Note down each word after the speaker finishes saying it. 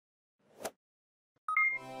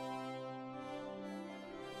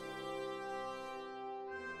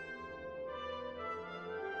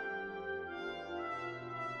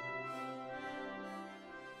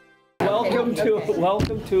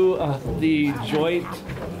welcome to the joint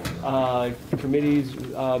committees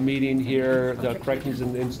meeting here, the Corrections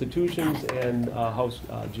and Institutions and House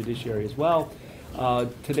Judiciary as well.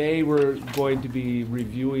 Today we're going to be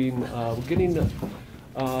reviewing, we're getting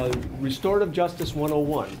Restorative Justice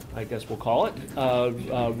 101, I guess we'll call it.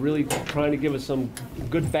 Really trying to give us some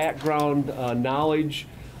good background knowledge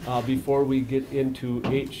before we get into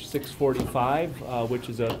H.645, which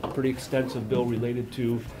is a pretty extensive bill related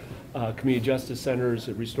to community justice centers,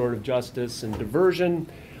 restorative justice, and diversion.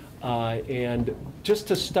 And just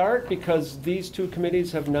to start, because these two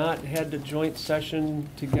committees have not had a joint session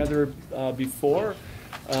together before,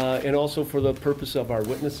 and also for the purpose of our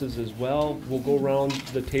witnesses as well, we'll go around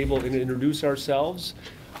the table and introduce ourselves.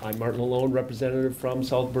 I'm Martin Lalone, representative from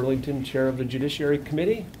South Burlington, chair of the Judiciary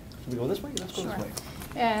Committee. Can we go this way? Let's go this way.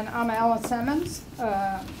 And I'm Alice Simmons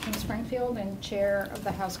from Springfield and chair of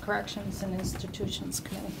the House Corrections and Institutions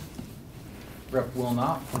Committee. Rep. Will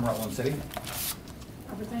Knott from Rutland City.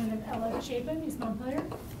 Representative Ella Chapin, East Montpelier.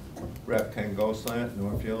 Rep. Ken Goslant,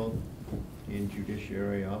 Northfield, in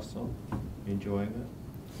Judiciary also, enjoying it.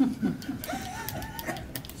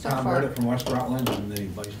 Tom Meredith from West Rutland, I'm the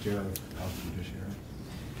vice chair of House Judiciary.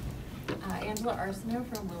 Angela Arsenault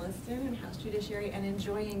from Williston and House Judiciary, and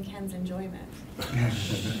enjoying Ken's enjoyment.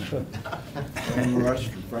 Aaron Rush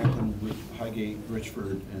from Franklin, Highgate,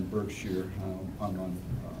 Richford, and Berkshire. I'm on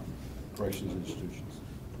Corrections Institutions.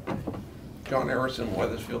 John Harrison,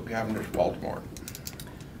 Weathersfield, Cavendish, Baltimore.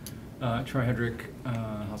 Troy Hedrick,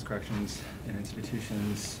 House Corrections and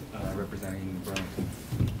Institutions, representing Burlington,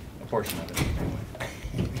 a portion of it anyway.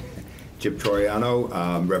 Chip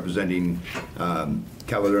Troiano, representing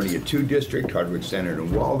Caledonia 2 District, Hardwick Center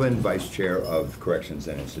and Walden, Vice Chair of Corrections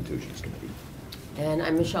and Institutions Committee. And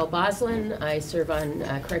I'm Michelle Boslin. I serve on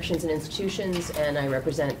Corrections and Institutions, and I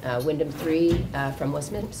represent Wyndham 3 from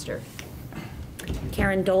Westminster.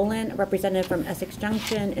 Karen Dolan, representative from Essex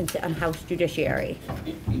Junction, and sit on House Judiciary.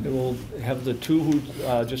 And we'll have the two who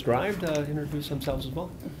just arrived introduce themselves as well.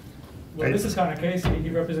 Well, this is Connor Casey. He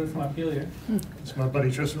represents Montpelier. It's my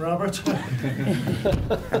buddy Tristan Roberts. Welcome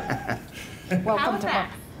to my,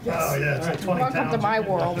 Oh yeah, it's like 20 welcome to my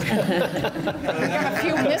world. We got a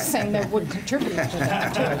few missing that would contribute to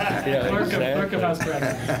that too. Yeah, Clerk of House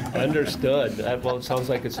Corrections. Understood. Well, it sounds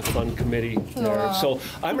like it's a fun committee there. So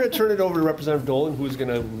I'm going to turn it over to Representative Dolan, who's going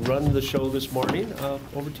to run the show this morning.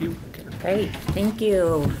 Over to you, Karen. Great, thank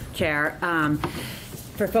you, Chair.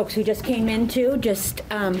 For folks who just came in too, just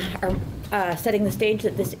setting the stage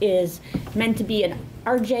that this is meant to be an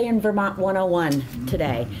RJ in Vermont 101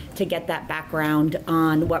 today, to get that background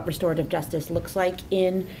on what restorative justice looks like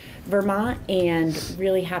in Vermont, and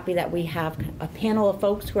really happy that we have a panel of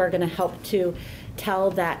folks who are going to help to tell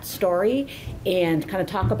that story and kind of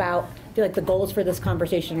talk about, I feel like the goals for this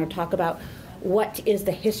conversation are talk about what is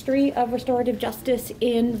the history of restorative justice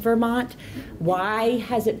in Vermont, why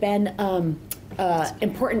has it been an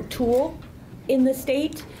important tool in the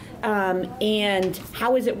state, and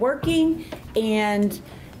how is it working, and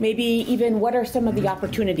maybe even what are some of the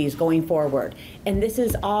opportunities going forward. And this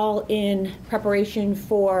is all in preparation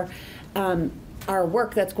for our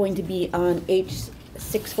work that's going to be on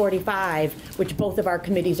H.645, which both of our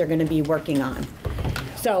committees are going to be working on.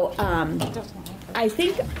 So I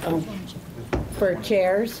think for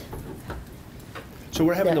chairs. So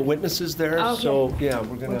we're having the witnesses there, Okay. So yeah,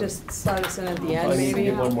 we're going to just slide us in at the end, I need to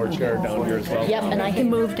get one more chair down here as well. Yep, and I can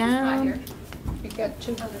move down. We got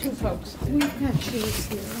two folks. We've got shoes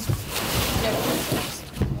here.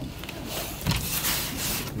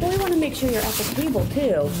 Well, we want to make sure you're at the table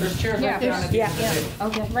too. There's chairs right down at the end of the table.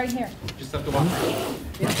 Okay, right here. Just have to walk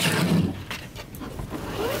around.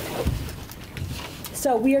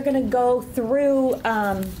 So we are going to go through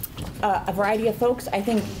a variety of folks. I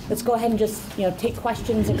think let's go ahead and just take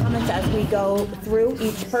questions and comments as we go through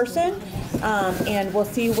each person, and we'll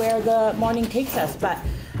see where the morning takes us. But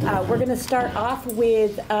we're going to start off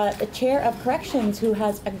with the chair of corrections, who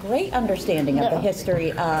has a great understanding of the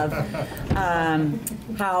history of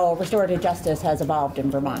how restorative justice has evolved in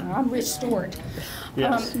Vermont. I'm restored.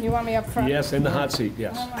 Yes. You want me up front? Yes, in the hot seat,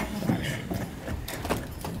 yes.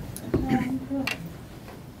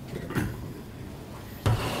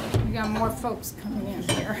 We got more folks coming in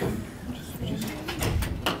here.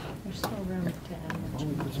 There's still room to add. Why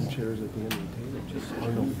don't we put some chairs at the end of the table? Just, I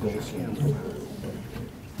don't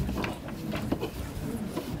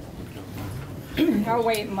know, I'll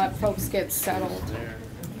wait and let folks get settled.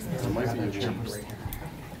 There might be a chair right here.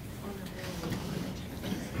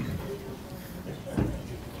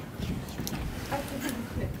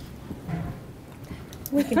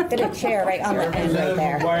 We can fit a chair right on the end right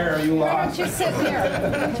there. Why are you Why don't lost? you sit here? Why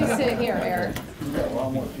don't you sit here, Eric?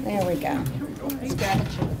 There we go. Let's grab a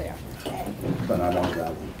chair there. But I don't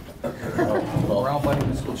got one. We're all buddy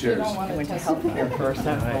musical You chairs. don't want to Went to test help it. your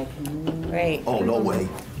person. Great. Oh, no way.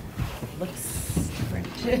 Looks different.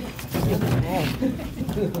 Okay. You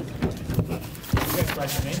guys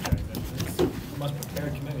write your name down. Must prepare a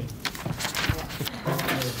committee.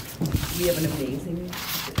 We have an amazing.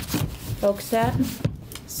 Folks set?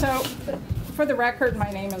 So, for the record, my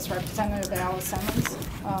name is Representative Alice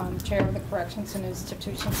Emmons, Chair of the Corrections and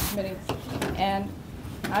Institutions Committee. And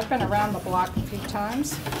I've been around the block a few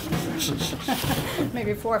times,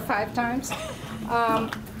 maybe 4 or 5 times.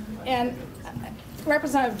 And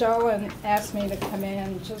Representative Dolan asked me to come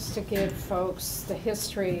in just to give folks the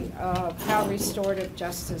history of how restorative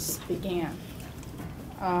justice began.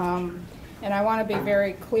 And I want to be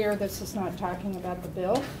very clear, this is not talking about the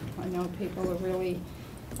bill. I know people are really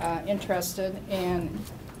interested in,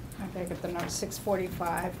 I think at the number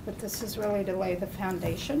 645, but this is really to lay the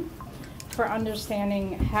foundation for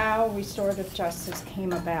understanding how restorative justice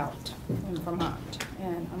came about in Vermont.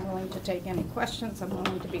 And I'm willing to take any questions. I'm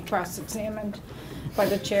willing to be cross-examined by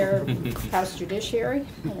the chair of House Judiciary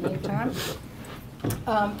at any time.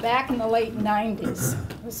 Back in the late 90s,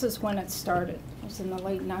 this is when it started. It was in the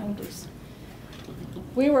late 90s.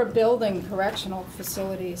 We were building correctional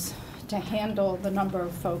facilities to handle the number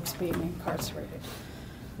of folks being incarcerated.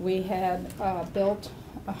 We had built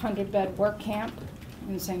a 100-bed work camp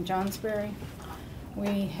in St. Johnsbury.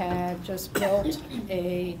 We had just built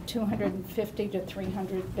a 250 to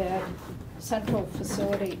 300-bed central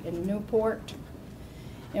facility in Newport.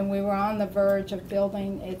 And we were on the verge of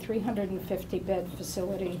building a 350-bed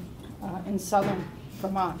facility in southern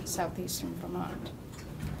Vermont, southeastern Vermont.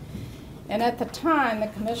 And at the time, the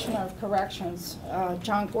Commissioner of Corrections,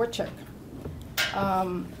 John Gorchik,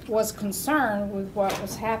 was concerned with what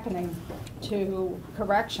was happening to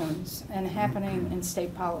corrections and happening in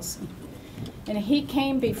state policy. And he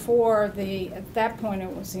came before at that point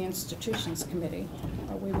it was the Institutions Committee.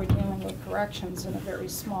 We were dealing with corrections in a very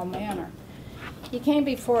small manner. He came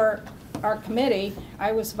before our committee,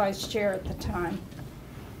 I was vice chair at the time,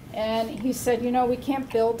 and he said, you know, we can't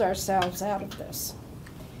build ourselves out of this.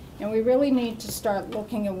 And we really need to start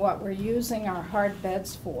looking at what we're using our hard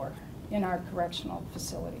beds for in our correctional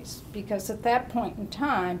facilities. Because at that point in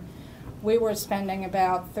time, we were spending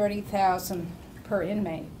about $30,000 per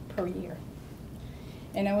inmate per year.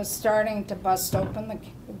 And it was starting to bust open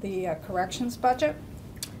the corrections budget.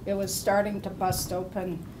 It was starting to bust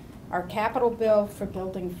open our capital bill for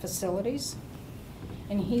building facilities.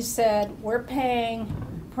 And he said, we're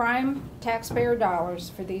paying prime taxpayer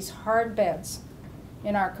dollars for these hard beds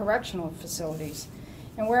in our correctional facilities.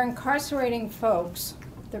 And we're incarcerating folks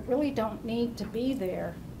that really don't need to be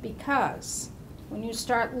there, because when you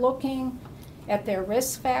start looking at their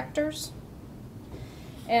risk factors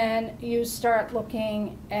and you start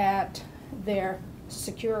looking at their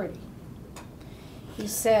security, he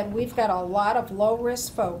said, we've got a lot of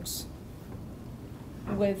low-risk folks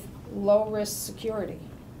with low-risk security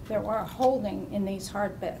that we're holding in these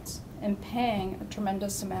hard beds and paying a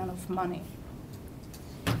tremendous amount of money.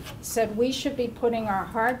 He said we should be putting our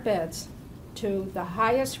hard beds to the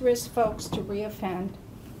highest risk folks to reoffend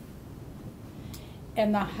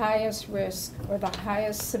and the highest risk or the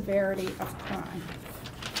highest severity of crime.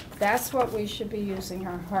 That's what we should be using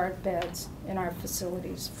our hard beds in our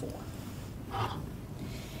facilities for.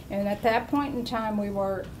 And at that point in time, we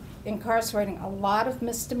were incarcerating a lot of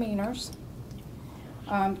misdemeanors.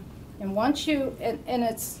 And once you, and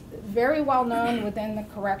it's very well known within the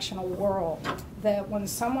correctional world that when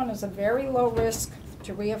someone is a very low risk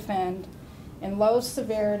to reoffend and low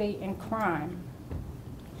severity in crime,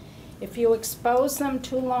 if you expose them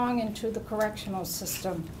too long into the correctional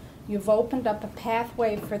system, you've opened up a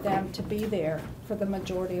pathway for them to be there for the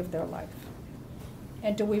majority of their life.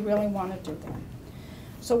 And do we really want to do that?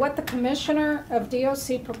 So what the Commissioner of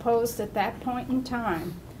DOC proposed at that point in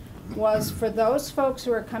time was for those folks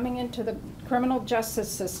who are coming into the criminal justice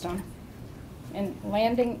system and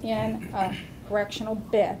landing in a correctional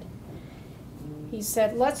bed, he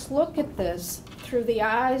said, let's look at this through the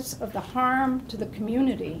eyes of the harm to the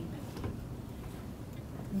community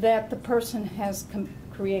that the person has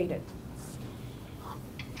created.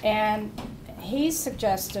 And he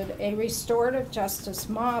suggested a restorative justice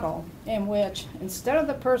model in which, instead of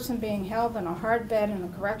the person being held in a hard bed in a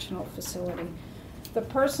correctional facility, the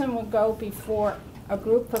person would go before a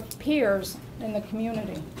group of peers in the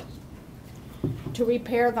community to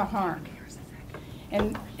repair the harm.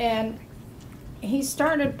 And he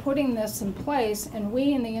started putting this in place, and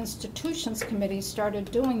we in the Institutions Committee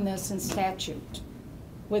started doing this in statute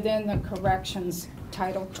within the Corrections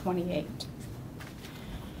Title 28.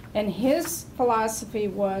 And his philosophy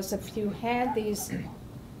was if you had these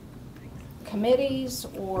committees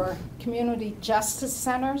or community justice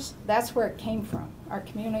centers, that's where it came from, our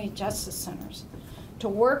community justice centers, to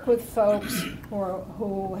work with folks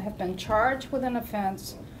who have been charged with an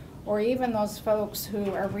offense, or even those folks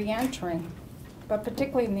who are reentering, but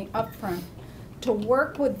particularly in the upfront, to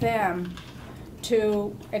work with them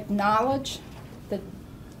to acknowledge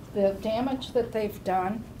the damage that they've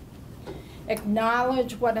done,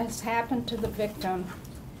 acknowledge what has happened to the victim,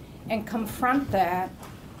 and confront that,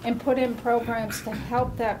 and put in programs to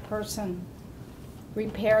help that person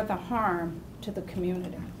repair the harm to the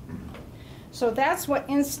community. So that's what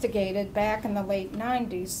instigated back in the late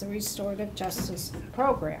 90s the Restorative Justice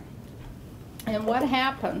Program. And what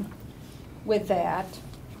happened with that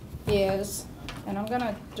is, and I'm going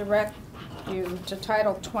to direct you to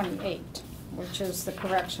Title 28, which is the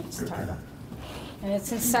corrections title. And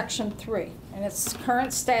it's in Section 3, and it's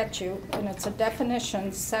current statute, and it's a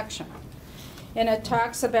definitions section. And it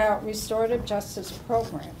talks about Restorative Justice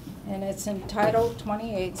Program, and it's in Title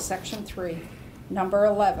 28, Section 3, number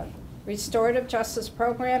 11. Restorative Justice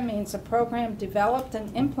Program means a program developed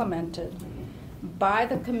and implemented by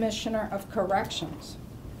the Commissioner of Corrections,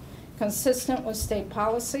 consistent with state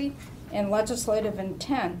policy and legislative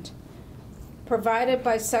intent, provided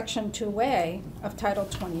by Section 2A of Title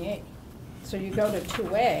 28. So you go to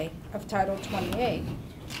 2A of Title 28,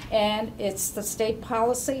 and it's the state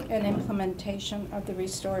policy and implementation of the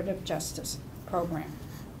Restorative Justice Program.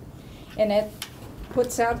 And it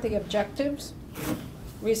puts out the objectives: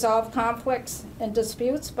 resolve conflicts and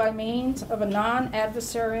disputes by means of a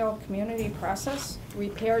non-adversarial community process,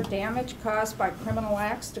 repair damage caused by criminal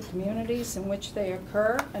acts to communities in which they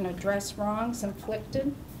occur, and address wrongs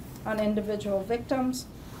inflicted on individual victims,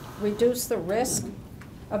 reduce the risk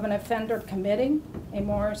of an offender committing a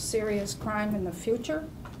more serious crime in the future,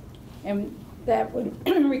 and that would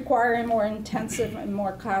require a more intensive and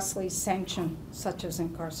more costly sanction, such as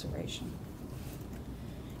incarceration.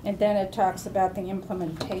 And then it talks about the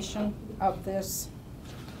implementation of this.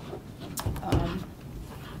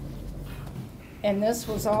 And this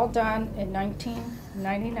was all done in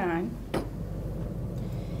 1999.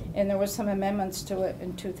 And there were some amendments to it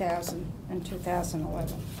in 2000 and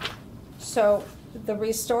 2011. So the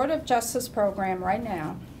Restorative Justice Program right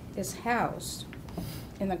now is housed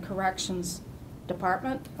in the Corrections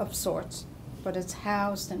Department of sorts, but it's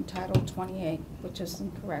housed in Title 28, which is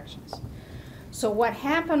in Corrections. So what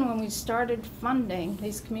happened when we started funding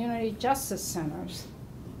these community justice centers,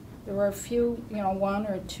 there were a few, one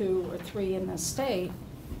or two or three in the state.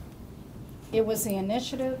 It was the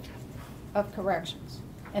initiative of Corrections,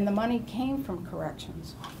 and the money came from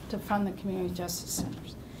Corrections to fund the community justice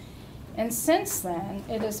centers. And since then,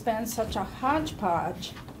 it has been such a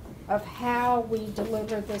hodgepodge of how we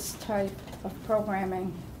deliver this type of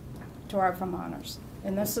programming to our Vermonters.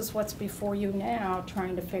 And this is what's before you now,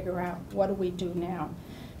 trying to figure out what do we do now.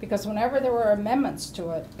 Because whenever there were amendments to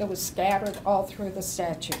it, it was scattered all through the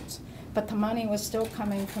statutes. But the money was still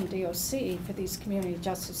coming from DOC for these community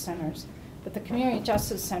justice centers. But the community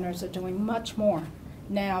justice centers are doing much more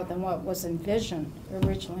now than what was envisioned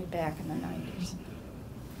originally back in the 90s.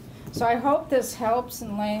 So I hope this helps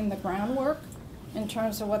in laying the groundwork in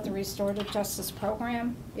terms of what the Restorative Justice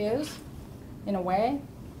Program is, in a way,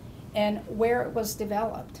 and where it was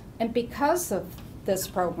developed. And because of this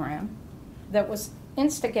program that was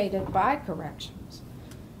instigated by Corrections,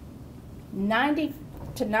 90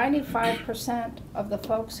 to 95% of the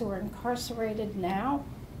folks who are incarcerated now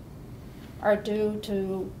are due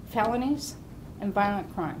to felonies and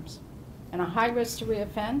violent crimes, and a high risk to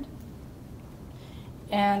reoffend,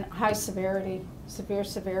 and high severity, severe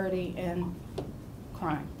severity in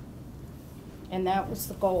crime. And that was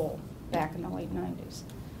the goal back in the late 90s.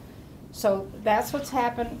 So that's what's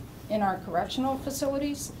happened in our correctional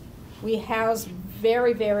facilities. We house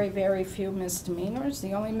very, very, very few misdemeanors.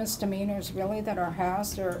 The only misdemeanors really that are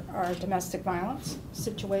housed are domestic violence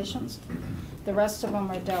situations. The rest of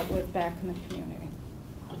them are dealt with back in the community.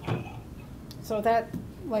 So that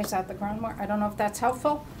lays out the groundwork. I don't know if that's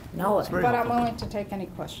helpful. No, it's very but helpful. I'm willing to take any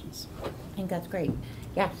questions. I think that's great.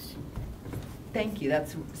 Yes. Thank you.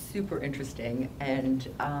 That's super interesting. And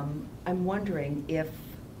I'm wondering if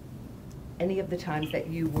any of the times that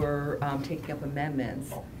you were taking up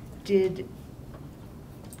amendments, did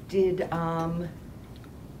the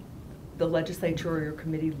legislature or your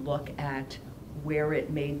committee look at where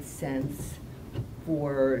it made sense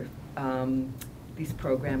for these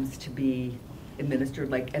programs to be administered?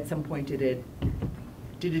 Like, at some point, did it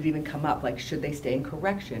even come up? Like, should they stay in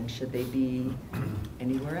correction? Should they be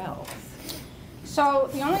anywhere else? So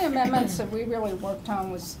the only amendments that we really worked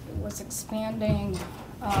on was expanding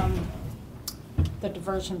the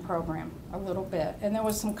diversion program a little bit. And there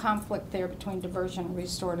was some conflict there between diversion and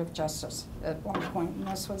restorative justice at one point. And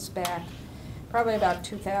this was back probably about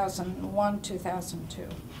 2001, 2002.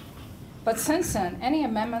 But since then, any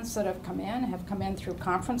amendments that have come in through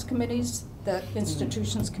conference committees that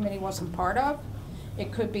Institutions Committee wasn't part of.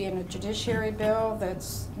 It could be in a judiciary bill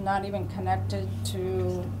that's not even connected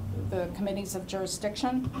to the committees of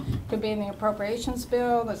jurisdiction. Could be in the appropriations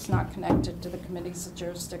bill that's not connected to the committees of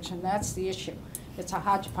jurisdiction. That's the issue. It's a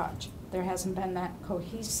hodgepodge. There hasn't been that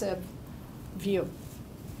cohesive view.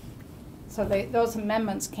 So those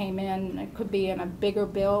amendments came in. It could be in a bigger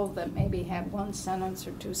bill that maybe had one sentence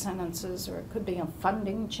or two sentences, or it could be a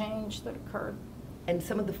funding change that occurred. And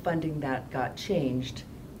some of the funding that got changed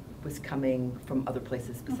was coming from other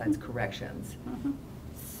places besides corrections.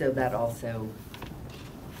 So that also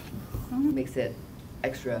makes it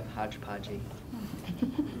extra hodgepodgey.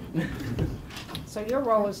 So your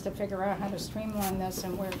role is to figure out how to streamline this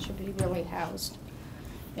and where it should be really housed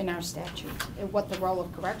in our statutes. What the role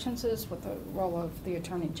of corrections is, what the role of the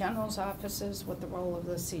Attorney General's office is, what the role of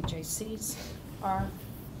the CJCs are.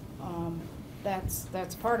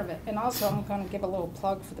 That's part of it. And also, I'm going to give a little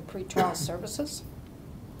plug for the pretrial services.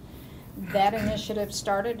 That initiative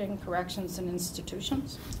started in corrections and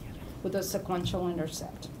institutions with a sequential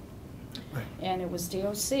intercept. Right. And it was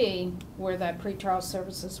DOC where that pretrial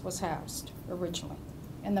services was housed originally.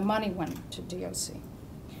 And the money went to DOC.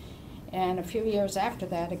 And a few years after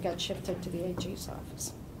that, it got shifted to the AG's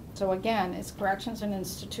office. So again, it's corrections and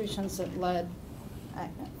institutions that led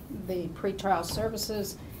the pretrial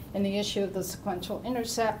services and the issue of the sequential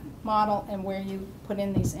intercept model and where you put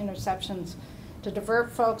in these interceptions to divert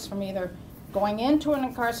folks from either going into an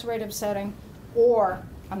incarcerative setting or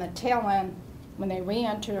on the tail end when they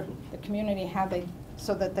re-enter the community,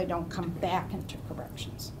 so that they don't come back into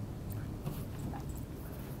corrections.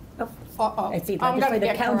 I see I'm going to the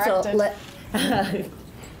get council.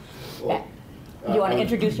 Well, you want to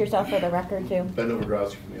introduce yourself for the record too? Ben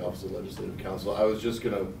Novogrowski from the Office of Legislative Counsel. I was just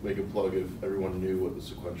going to make a plug if everyone knew what the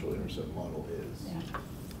sequential intercept model is. Yeah.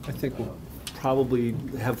 I think we'll probably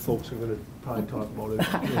have folks who are going to probably talk about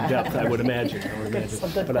it in depth, I would imagine. It's a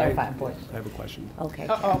good clarifying point. I have a question. Okay.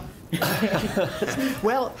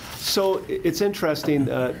 Well, so it's interesting.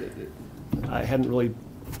 I hadn't really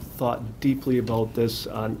thought deeply about this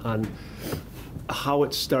on how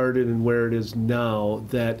it started and where it is now,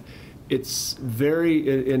 that it's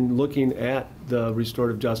very, in looking at the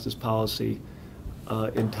restorative justice policy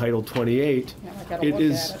in Title 28, it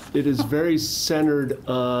is very centered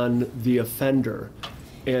on the offender.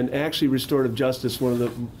 And actually, restorative justice, one of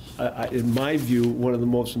the, in my view, one of the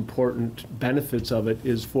most important benefits of it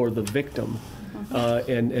is for the victim,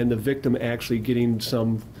 and the victim actually getting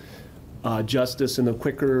some justice in a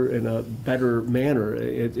quicker and a better manner.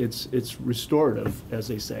 It's restorative, as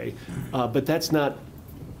they say, but that's not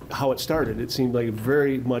how it started. It seemed like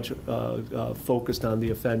very much focused on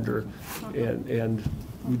the offender, and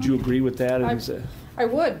would you agree with that? I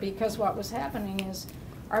would, because what was happening is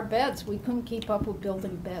our beds, we couldn't keep up with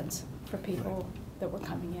building beds for people that were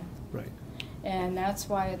coming in. Right. And that's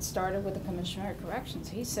why it started with the Commissioner of Corrections.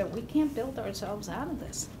 He said, we can't build ourselves out of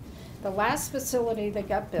this. The last facility that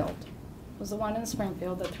got built was the one in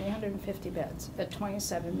Springfield, the 350 beds at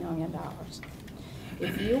 $27 million.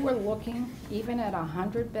 If you were looking even at a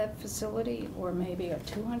 100-bed facility or maybe a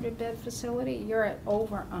 200-bed facility, you're at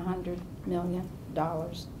over $100 million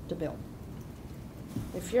to build.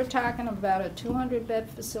 If you're talking about a 200-bed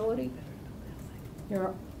facility,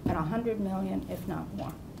 you're at $100 million, if not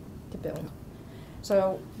more, to build.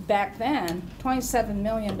 So back then, $27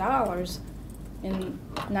 million in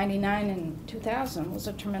 '99 and 2000 was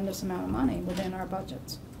a tremendous amount of money within our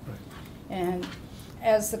budgets. Right. And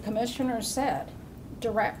as the commissioner said,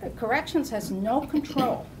 corrections has no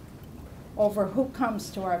control over who comes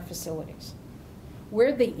to our facilities.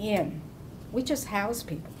 We're the inn. We just house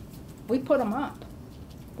people. We put them up.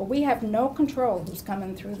 But we have no control who's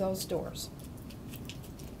coming through those doors.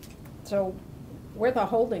 So we're the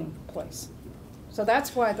holding place. So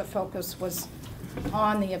that's why the focus was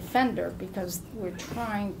on the offender, because we're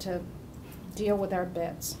trying to deal with our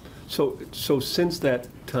beds. So since that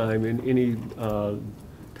time, in any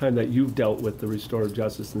time that you've dealt with the restorative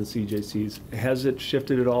justice and the CJCs, has it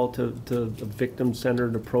shifted at all to a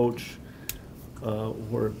victim-centered approach?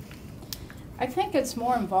 Or I think it's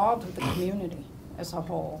more involved with the community as a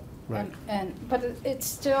whole. Right. But it's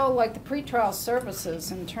still like the pretrial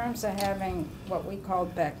services in terms of having what we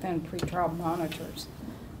called back then pretrial monitors,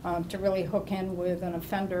 to really hook in with an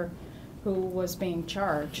offender who was being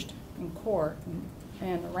charged in court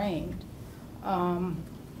and arraigned.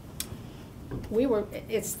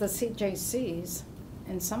 It's the CJCs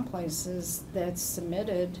in some places that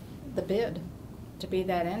submitted the bid to be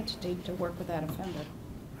that entity to work with that offender.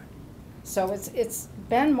 So it's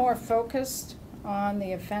been more focused on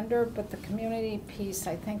the offender, but the community piece,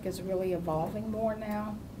 I think, is really evolving more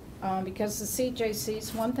now. Because the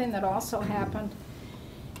CJCs, one thing that also happened,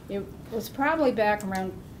 it was probably back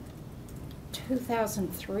around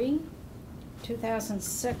 2003,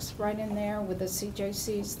 2006, right in there with the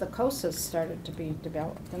CJCs, the COSAs started to be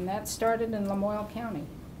developed, and that started in Lamoille County.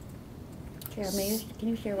 Chair, can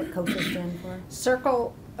you share what COSA stands for?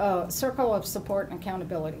 Circle of Support and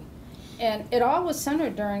Accountability. And it all was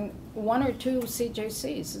centered during one or two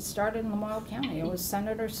CJCs. It started in Lamoille County. It was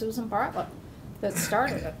Senator Susan Bartlett that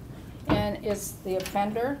started it. And it's the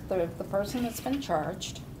offender, the person that's been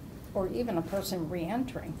charged, or even a person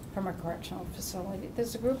re-entering from a correctional facility.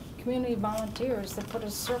 There's a group of community volunteers that put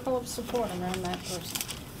a circle of support around that person.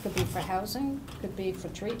 Could be for housing, could be for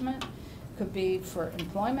treatment, could be for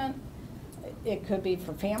employment, it could be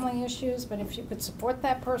for family issues, but if you could support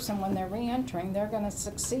that person when they're re-entering, they're gonna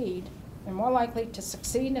succeed. They're more likely to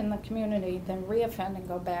succeed in the community than re-offend and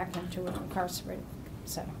go back into an incarcerated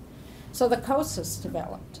setting. So the COSAs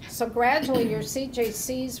developed. So gradually your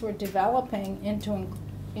CJCs were developing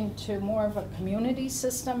into more of a community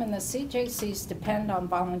system, and the CJCs depend on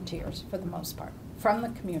volunteers for the most part, from the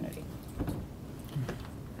community.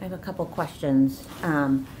 I have a couple questions.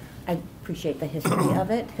 I appreciate the history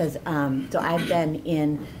of it, because so I've been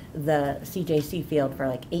in the CJC field for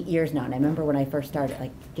like 8 years now, and I remember when I first started,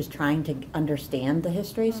 like just trying to understand the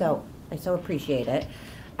history, so I so appreciate it.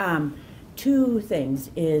 Two things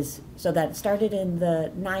is, so that started in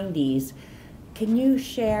the 90s. Can you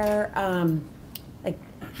share, like,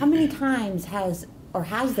 how many times has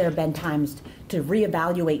there been times to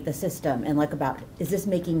reevaluate the system and look about, is this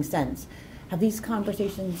making sense? Have these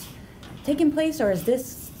conversations taken place, or is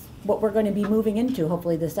this what we're going to be moving into,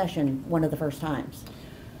 hopefully this session, one of the first times?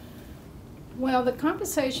 Well, the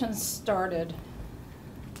conversation started,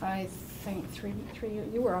 I think,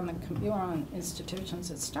 you were on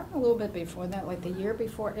institutions. It started a little bit before that, like the year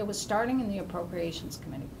before. It was starting in the Appropriations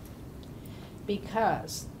Committee.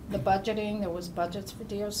 Because the budgeting, there was budgets for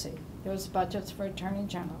DOC, there was budgets for Attorney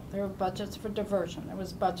General, there were budgets for diversion, there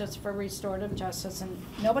was budgets for restorative justice, and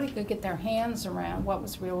nobody could get their hands around what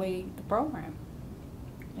was really the program.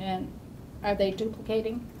 And are they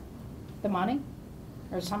duplicating the money?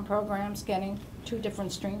 Are some programs getting two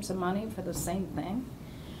different streams of money for the same thing?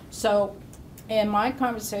 So in my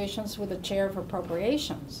conversations with the chair of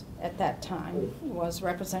appropriations at that time was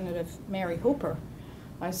Representative Mary Hooper.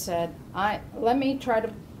 I said, let me try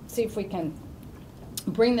to see if we can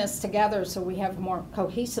bring this together so we have a more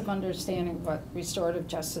cohesive understanding of what restorative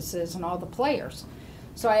justice is and all the players.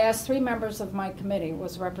 So I asked 3 members of my committee,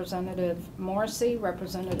 was Representative Morrissey,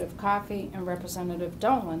 Representative Coffey, and Representative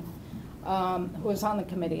Dolan, who was on the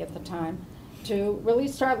committee at the time, to really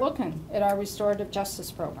start looking at our restorative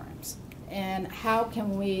justice programs. And how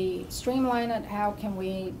can we streamline it? How can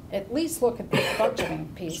we at least look at the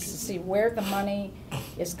budgeting piece to see where the money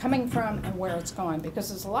is coming from and where it's going? Because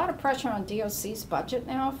there's a lot of pressure on DOC's budget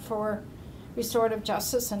now for restorative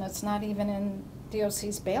justice, and it's not even in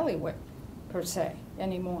DOC's bailiwick per se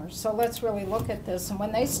anymore. So let's really look at this. And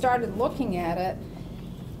when they started looking at it,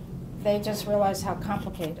 they just realized how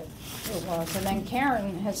complicated it was. And then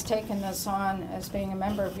Karen has taken this on as being a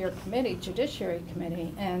member of your committee, Judiciary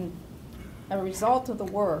Committee, and a result of the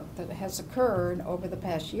work that has occurred over the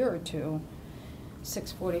past year or two,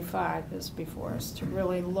 645 is before us, to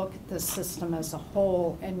really look at the system as a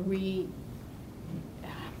whole and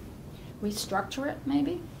restructure it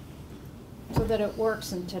maybe, so that it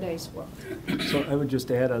works in today's world. So I would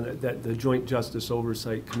just add on that the Joint Justice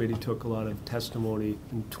Oversight Committee took a lot of testimony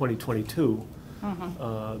in 2022, you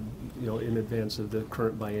know, in advance of the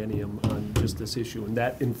current biennium on just this issue, and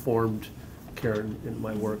that informed Karen in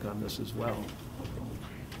my work on this as well.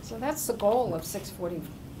 So that's the goal of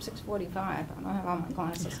 645. I don't have all my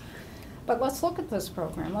glasses. But let's look at this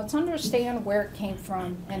program. Let's understand where it came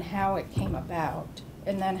from and how it came about,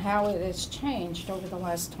 and then how it has changed over the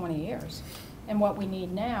last 20 years, and what we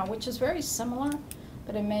need now, which is very similar,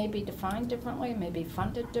 but it may be defined differently, it may be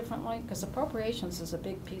funded differently, because appropriations is a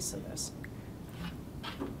big piece of this.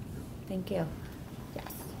 Thank you.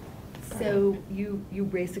 Yes. So you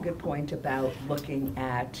raised a good point about looking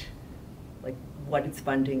at like what it's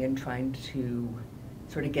funding and trying to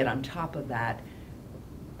sort of get on top of that,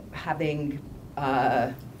 having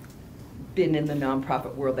been in the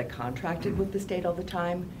nonprofit world that contracted with the state all the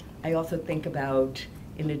time, I also think about,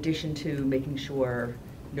 in addition to making sure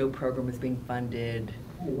no program is being funded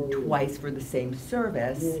twice for the same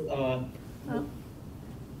service.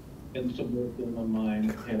 And some work in my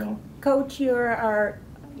mind, you know. Coach, you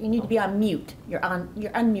need to be on mute. You're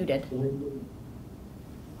unmuted.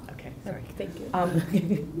 Okay, sorry. Thank you.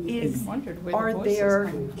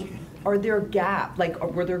 Are there gaps, like,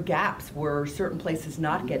 were there gaps where certain places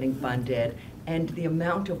not getting funded, and the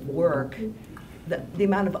amount of work, the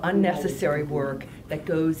amount of unnecessary work that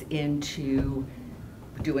goes into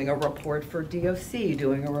doing a report for DOC,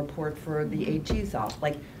 doing a report for the AG's office?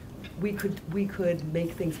 Like, we could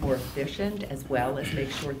make things more efficient as well as make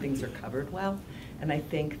sure things are covered well. And I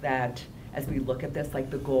think that as we look at this, like,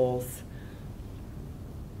 the goals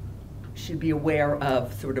should be aware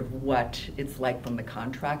of sort of what it's like from the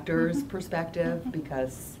contractor's perspective,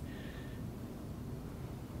 because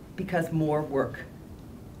more work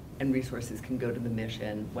and resources can go to the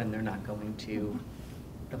mission when they're not going to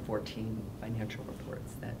the 14 financial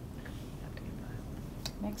reports that have to get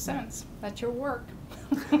filed. Makes sense. That's your work.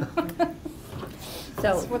 So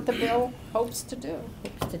that's what the bill hopes to do.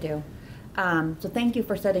 So thank you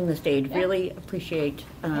for setting the stage. Yeah. Really appreciate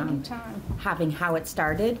Anytime. having how it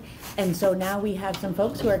started. And so now we have some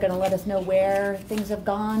folks who are going to let us know where things have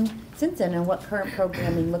gone since then and what current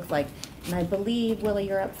programming looks like. And I believe, Willie,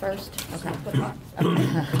 you're up first. Okay.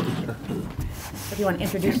 If you want to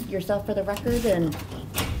introduce yourself for the record and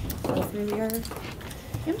go through your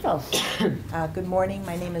info. Good morning.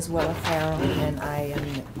 My name is Willa Farrell, and I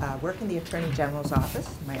am work in the Attorney General's office.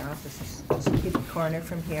 My office is just a kitty corner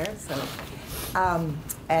from here. So,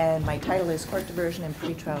 and my title is Court Diversion and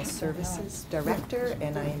Pretrial Services Director,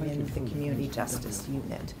 and I am in the Community Justice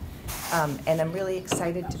Unit. And I'm really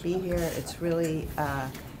excited to be here. It's really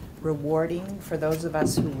rewarding for those of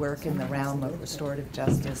us who work in the realm of restorative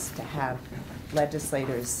justice to have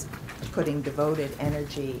legislators putting devoted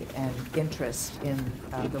energy and interest in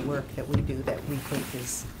the work that we do that we think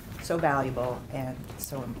is so valuable and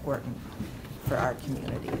so important for our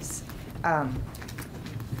communities.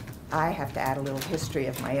 I have to add a little history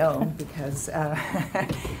of my own because,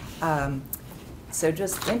 so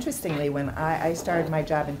just interestingly, when I started my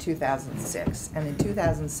job in 2006, and in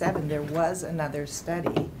 2007 there was another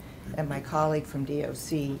study, and my colleague from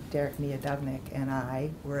DOC, Derek Miodovnik, and I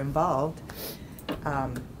were involved.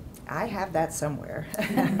 I have that somewhere.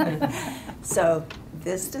 So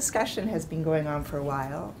this discussion has been going on for a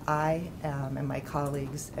while. I and my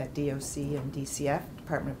colleagues at DOC and DCF,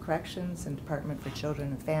 Department of Corrections and Department for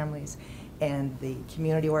Children and Families, and the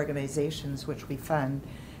community organizations which we fund,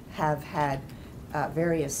 have had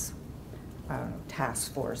various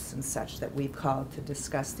task force and such that we've called to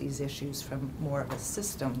discuss these issues from more of a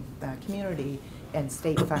system, community and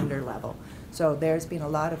state funder level. So there's been a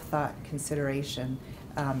lot of thought, consideration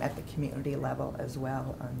at the community level as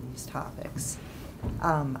well on these topics.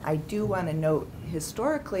 I do want to note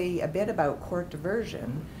historically a bit about court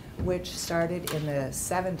diversion, which started in the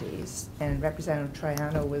 70s, and Representative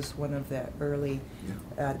Troiano was one of the early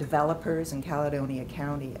developers in Caledonia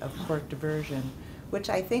County of court diversion, which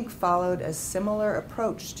I think followed a similar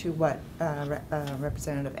approach to what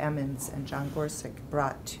Representative Emmons and John Gorsuch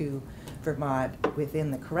brought to Vermont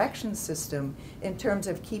within the correction system in terms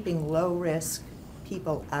of keeping low-risk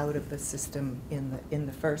people out of the system in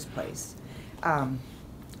the first place.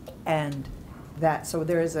 And that, so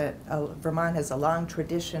there is Vermont has a long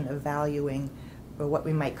tradition of valuing what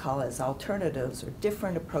we might call as alternatives or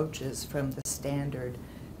different approaches from the standard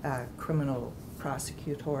criminal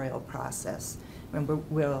prosecutorial process. And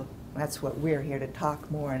that's what we're here to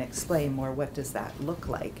talk more and explain more. What does that look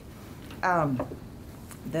like?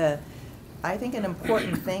 I think an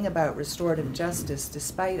important thing about restorative justice,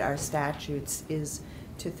 despite our statutes, is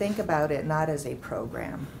to think about it not as a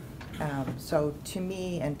program. So to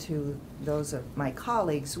me and to those of my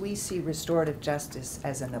colleagues, we see restorative justice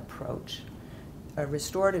as an approach.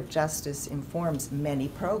 Restorative justice informs many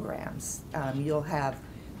programs. You'll have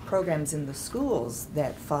programs in the schools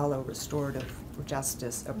that follow restorative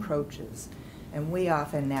justice approaches. And we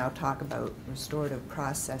often now talk about restorative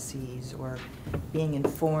processes or being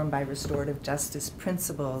informed by restorative justice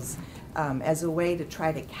principles as a way to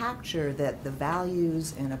try to capture that the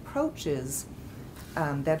values and approaches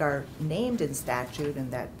that are named in statute and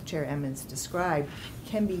that Chair Emmons described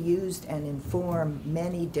can be used and inform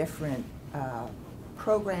many different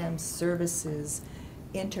programs, services,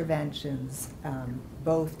 interventions,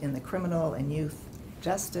 both in the criminal and youth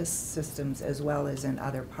justice systems as well as in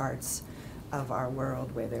other parts of our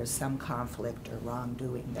world where there's some conflict or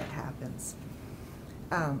wrongdoing that happens.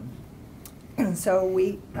 And so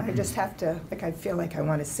I just have to, I feel like I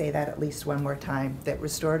want to say that at least one more time, that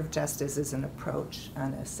restorative justice is an approach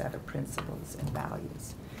on a set of principles and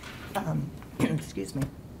values. Excuse me.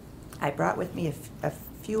 I brought with me a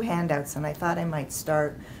few handouts, and I thought I might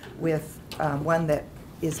start with one that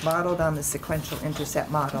is modeled on the sequential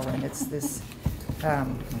intercept model, and it's this.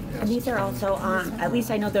 And these are also on, at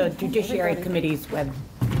least I know, the Judiciary Committee's web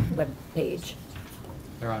page.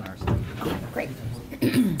 They're on our site. Great.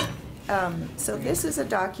 So this is a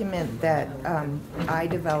document that I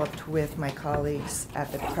developed with my colleagues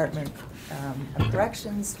at the Department of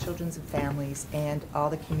Corrections, Children's and Families, and all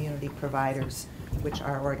the community providers, which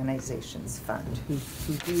our organizations fund, who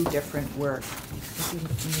do different work.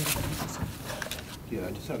 Yeah,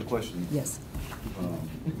 I just had a question. Yes.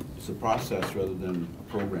 It's a process rather than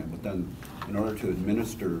a program, but then in order to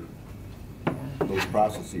administer those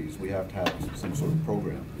processes, we have to have some sort of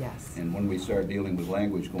program. Yes. And when we start dealing with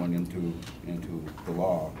language going into the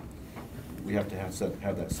law, we have to have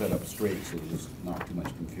that set up straight so there's not too much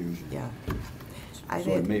confusion. Yeah.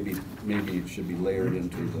 So maybe it should be layered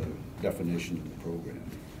into the definition of the program.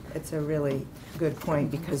 It's a really good point,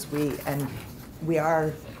 because we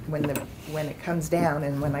are, when it comes down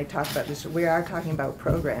and when I talk about this, we are talking about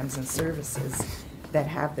programs and services that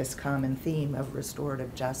have this common theme of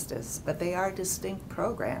restorative justice, but they are distinct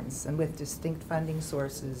programs and with distinct funding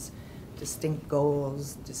sources, distinct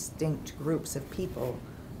goals, distinct groups of people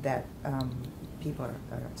that our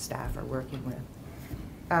staff are working with.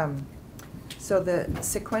 So the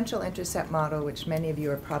sequential intercept model, which many of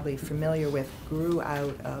you are probably familiar with, grew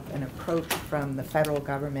out of an approach from the federal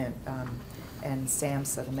government and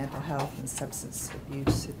SAMHSA, the Mental Health and Substance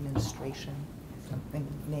Abuse Administration, something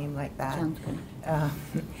named like that. Sounds good.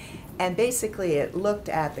 And basically it looked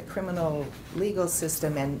at the criminal legal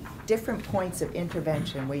system and different points of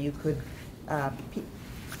intervention where you could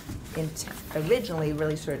originally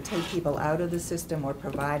really sort of take people out of the system or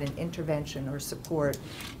provide an intervention or support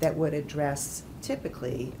that would address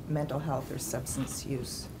typically mental health or substance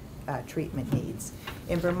use treatment needs.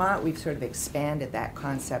 In Vermont, we've sort of expanded that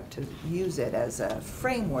concept to use it as a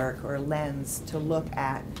framework or lens to look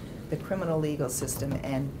at the criminal legal system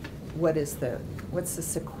and what's the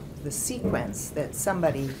sequence that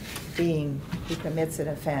somebody who commits an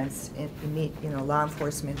offense, law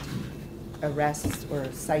enforcement arrests or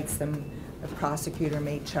cites them, a prosecutor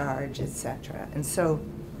may charge, etc. And so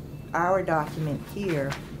our document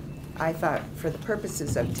here, I thought for the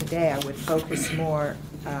purposes of today, I would focus more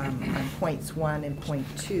on points 1 and point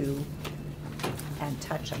 2 and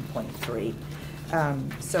touch on point 3.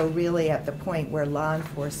 So really at the point where law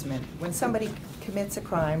enforcement, when somebody commits a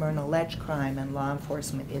crime or an alleged crime and law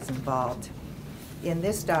enforcement is involved, in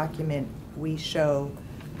this document we show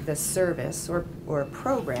the service or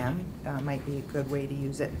program, might be a good way to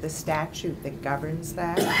use it, the statute that governs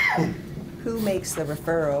that, who makes the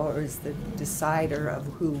referral or is the decider of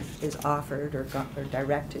who is offered or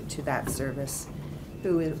directed to that service,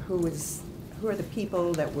 who are the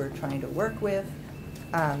people that we're trying to work with,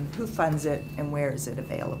 who funds it, and where is it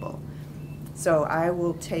available. So I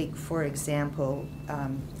will take, for example,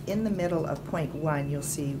 in the middle of point 1, you'll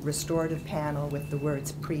see restorative panel with the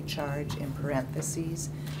words pre-charge in parentheses.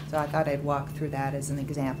 So I thought I'd walk through that as an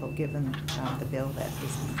example, given the bill that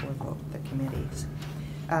is before both the committees.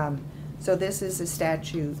 So this is a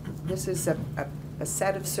statute, this is a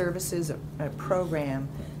set of services, a program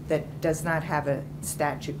that does not have a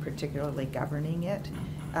statute particularly governing it.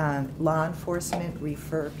 Law enforcement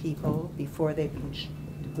refer people before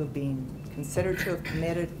who've been considered to have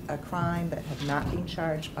committed a crime but have not been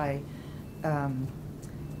charged by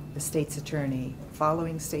the state's attorney,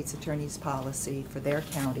 following state's attorney's policy for their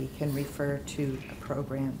county, can refer to a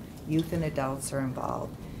program. Youth and adults are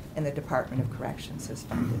involved, and the Department of Corrections has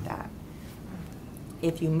funded that.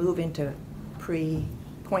 If you move into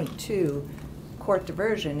point 2, court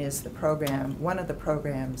diversion is the program, one of the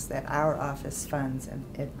programs that our office funds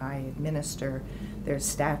and I administer. There's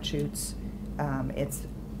statutes, it's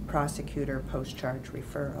prosecutor post-charge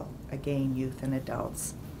referral, again, youth and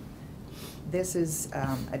adults. This is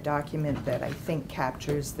a document that I think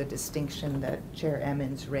captures the distinction that Chair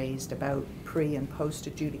Emmons raised about pre- and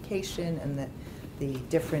post-adjudication and the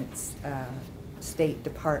different state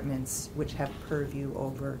departments which have purview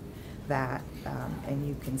over that. And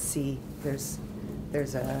you can see there's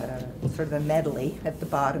a sort of a medley at the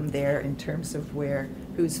bottom there in terms of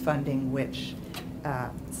who's funding which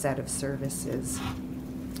set of services.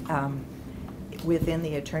 Within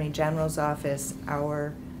the Attorney General's office,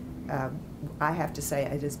 our I have to say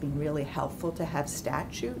it has been really helpful to have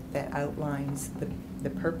statute that outlines the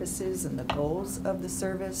purposes and the goals of the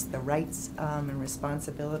service, the rights and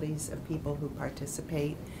responsibilities of people who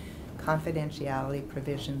participate, confidentiality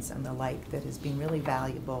provisions and the like, that has been really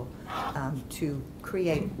valuable to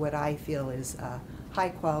create what I feel is a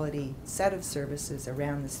high-quality set of services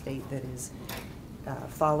around the state that is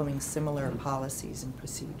following similar policies and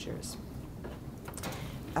procedures.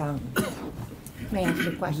 May I ask you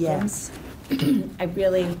a question? Yes. I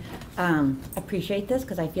really appreciate this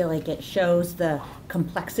because I feel like it shows the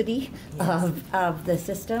complexity of the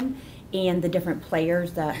system and the different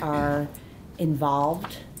players that are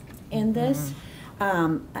involved in this.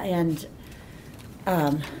 Where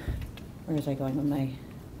was I going with my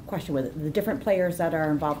question with it? The different players that are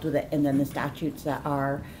involved with it, and then the statutes that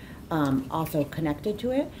are also connected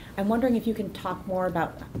to it. I'm wondering if you can talk more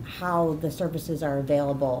about how the services are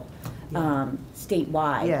available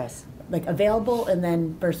statewide. Yes. Like available and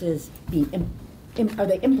then versus being, are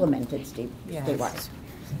they implemented statewide?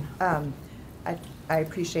 I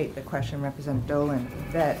appreciate the question, Representative Dolan,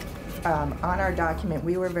 that on our document,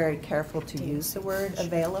 we were very careful to use the word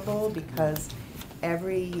available because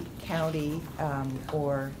every county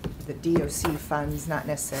or the DOC funds, not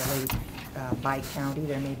necessarily by county,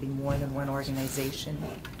 there may be more than one organization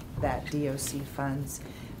that DOC funds,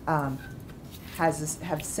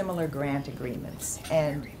 have similar grant agreements.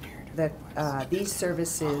 And that these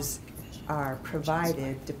services are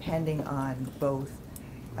provided depending on both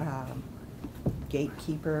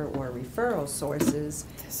gatekeeper or referral sources.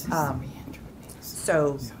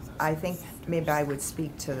 So I think maybe I would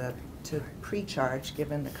speak to pre-charge,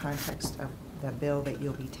 given the context of the bill that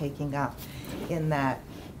you'll be taking up, in that,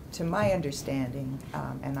 to my understanding,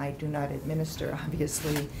 and I do not administer,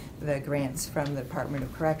 obviously, the grants from the Department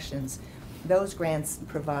of Corrections, those grants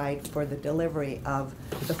provide for the delivery of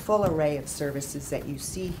the full array of services that you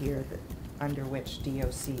see here under which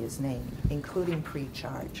DOC is named, including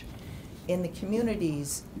pre-charge. In the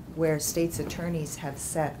communities where state's attorneys have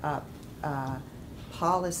set up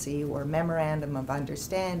policy or memorandum of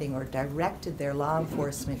understanding or directed their law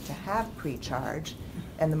enforcement to have pre-charge,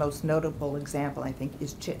 and the most notable example, I think,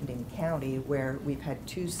 is Chittenden County, where we've had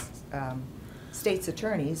two state's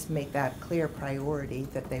attorneys make that clear priority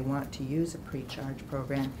that they want to use a pre-charge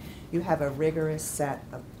program. You have a rigorous set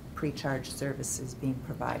of pre-charge services being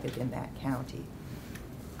provided in that county.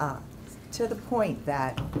 To the point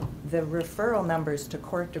that the referral numbers to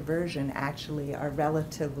court diversion actually are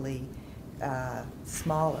relatively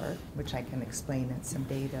smaller, which I can explain in some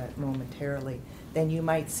data momentarily, than you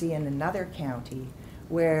might see in another county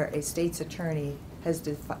where a state's attorney has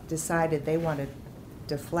decided they want to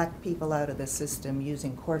deflect people out of the system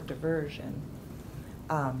using court diversion.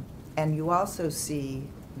 And you also see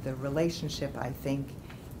the relationship, I think,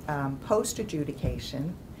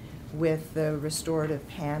 post-adjudication with the restorative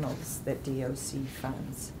panels that DOC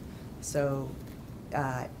funds. So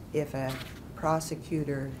if a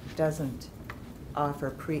prosecutor doesn't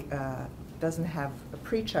offer doesn't have a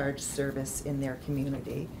pre-charge service in their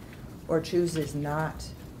community, or chooses not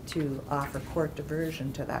to offer court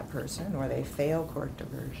diversion to that person, or they fail court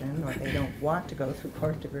diversion, or they don't want to go through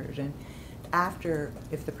court diversion,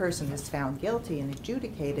 if the person is found guilty and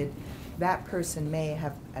adjudicated, that person may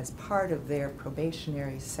have, as part of their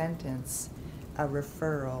probationary sentence, a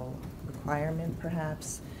referral requirement,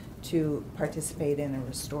 perhaps, to participate in a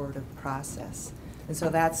restorative process. And so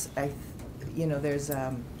that's, there's,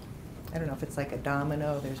 I don't know if it's like a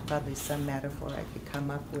domino, there's probably some metaphor I could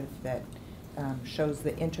come up with that shows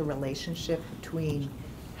the interrelationship between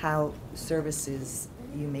how services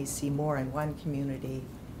you may see more in one community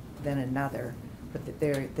than another, but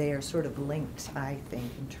that they are sort of linked, I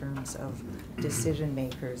think, in terms of decision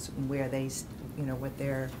makers and where they,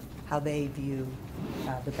 how they view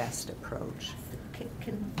the best approach.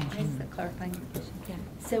 Can I ask a clarifying question? Yeah.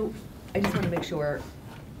 So I just want to make sure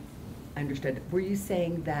I understood. Were you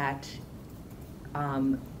saying that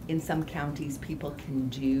in some counties people can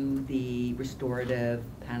do the restorative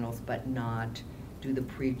panels but not do the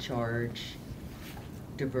pre-charge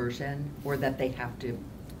diversion, or that they have to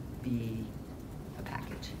be a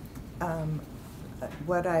package?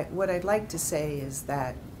 What I'd like to say is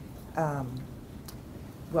that,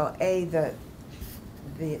 well, the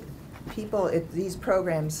people, these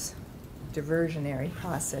programs, diversionary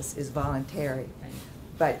process is voluntary,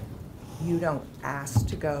 but you don't ask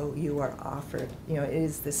to go, you are offered. It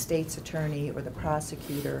is the state's attorney or the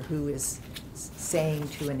prosecutor who is saying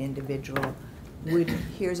to an individual,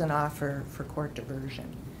 here's an offer for court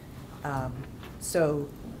diversion. So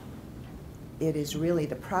it is really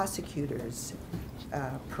the prosecutor's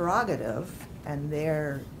prerogative and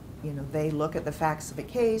their they look at the facts of the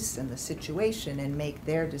case and the situation and make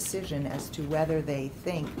their decision as to whether they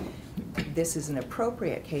think this is an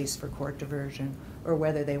appropriate case for court diversion or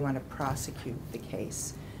whether they want to prosecute the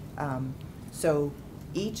case. So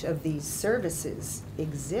each of these services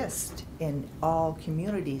exist in all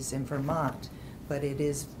communities in Vermont, but it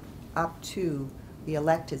is up to the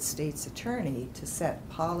elected state's attorney to set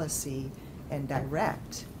policy and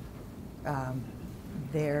direct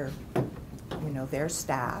their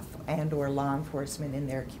staff and or law enforcement in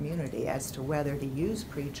their community as to whether to use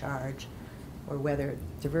pre-charge or whether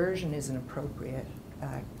diversion is an appropriate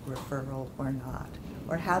referral or not,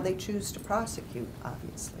 or how they choose to prosecute,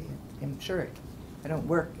 obviously. I'm sure I don't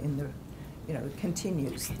work in the, it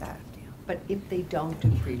continues that. But if they don't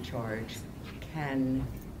do pre-charge, can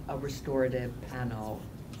a restorative panel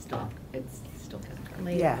it's still can occur?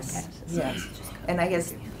 Yes, yes. And I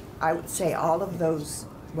guess I would say all of those,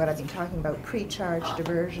 what I've been talking about, pre-charge,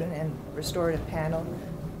 diversion, and restorative panel,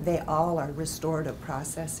 they all are restorative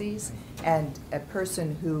processes. And a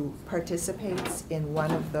person who participates in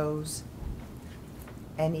one of those,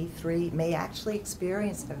 any three, may actually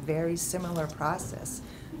experience a very similar process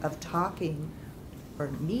of talking or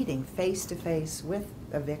meeting face-to-face with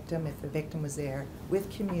a victim, if the victim was there, with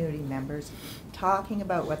community members, talking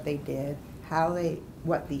about what they did,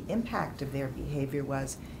 what the impact of their behavior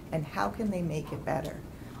was, and how can they make it better.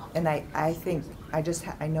 And I think,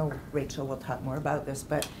 I know Rachel will talk more about this,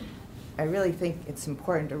 but I really think it's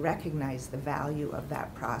important to recognize the value of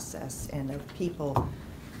that process and of people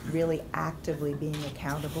really actively being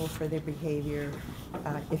accountable for their behavior.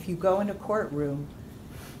 If you go in a courtroom,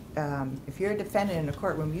 if you're a defendant in a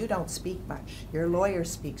courtroom, you don't speak much. Your lawyer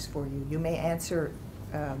speaks for you. You may answer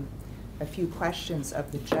a few questions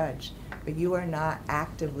of the judge, but you are not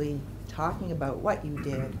actively talking about what you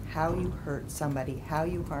did, how you hurt somebody, how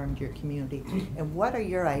you harmed your community, and what are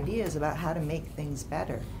your ideas about how to make things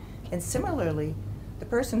better. And similarly, the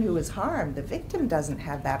person who is harmed, the victim doesn't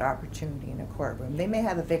have that opportunity in a courtroom. They may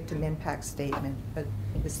have a victim impact statement, but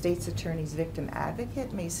the state's attorney's victim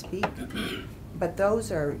advocate may speak, but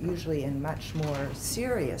those are usually in much more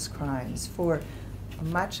serious crimes. For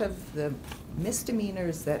much of the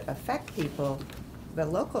misdemeanors that affect people, the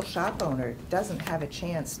local shop owner doesn't have a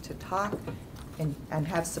chance to talk and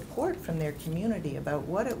have support from their community about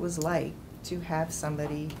what it was like to have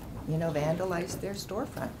somebody, vandalize their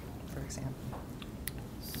storefront, for example.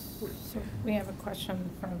 So we have a question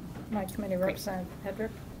from my committee representative,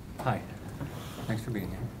 Hedrick. Hi, thanks for being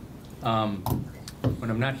here. When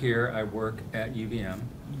I'm not here, I work at UVM,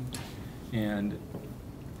 and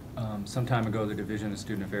some time ago, the Division of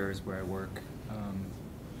Student Affairs, where I work,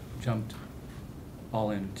 jumped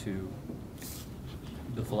all into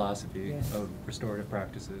the philosophy of restorative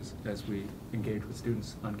practices as we engage with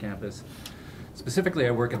students on campus. Specifically,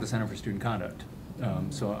 I work at the Center for Student Conduct,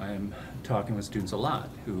 so I'm talking with students a lot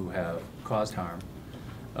who have caused harm.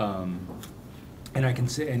 And I can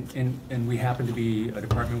say, and we happen to be a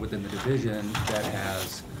department within the division that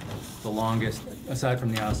has the longest, aside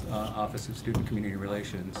from the Office of Student Community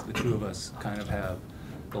Relations, the two of us kind of have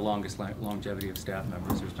the longest longevity of staff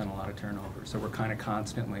members. There's been a lot of turnover. So we're kind of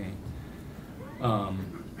constantly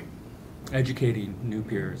educating new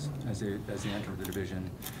peers as they enter the division.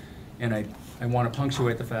 And I want to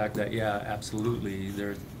punctuate the fact that, yeah, absolutely,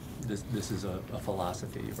 this is a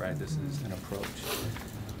philosophy, right? This is an approach.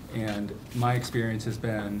 And my experience has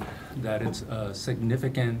been that it's a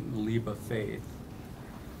significant leap of faith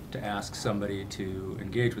to ask somebody to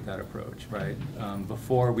engage with that approach, right?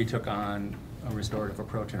 Before we took on a restorative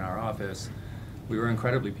approach in our office, we were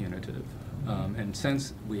incredibly punitive. And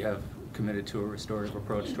since we have committed to a restorative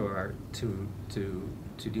approach to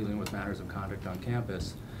dealing with matters of conduct on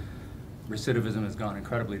campus, recidivism has gone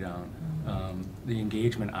incredibly down. The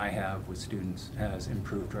engagement I have with students has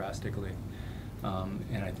improved drastically.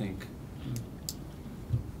 And I think,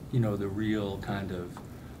 the real kind of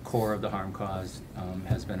core of the harm caused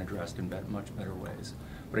has been addressed in much better ways.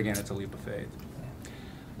 But again, it's a leap of faith.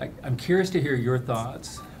 I'm curious to hear your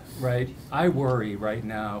thoughts, right? I worry right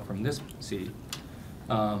now from this seat,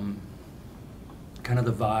 kind of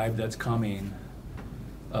the vibe that's coming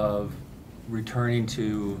of returning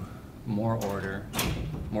to more order,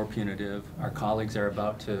 more punitive. Our colleagues are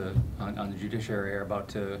about to, on the judiciary, are about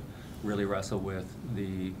to really wrestle with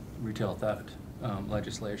the retail theft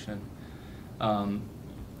legislation. Do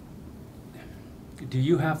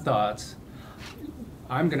you have thoughts?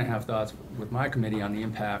 I'm going to have thoughts with my committee on the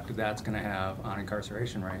impact that's going to have on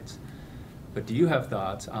incarceration rates. But do you have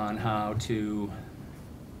thoughts on how to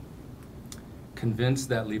convince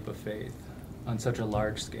that leap of faith on such a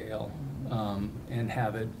large scale and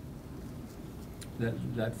have it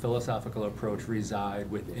that philosophical approach reside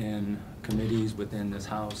within committees, within this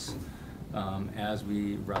House, as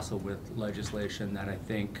we wrestle with legislation that I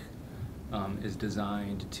think is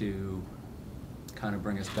designed to kind of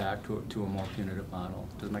bring us back to a more punitive model.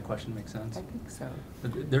 Does my question make sense? I think so.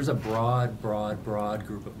 There's a broad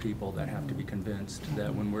group of people that have to be convinced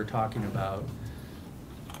that when we're talking about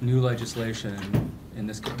new legislation, in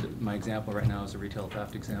this, my example right now is a retail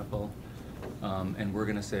theft example, and we're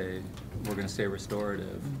gonna say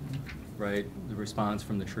restorative, right? The response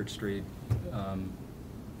from the Church Street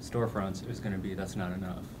storefronts is gonna be, that's not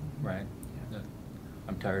enough, right?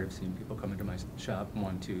 I'm tired of seeing people come into my shop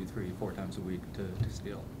 1, 2, 3, 4 times a week to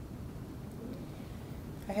steal.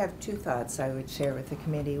 I have two thoughts I would share with the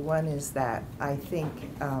committee. One is that I think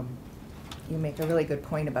you make a really good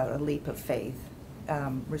point about a leap of faith.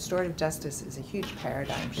 Restorative justice is a huge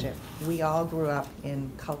paradigm shift. We all grew up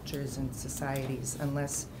in cultures and societies,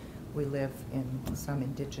 unless we live in some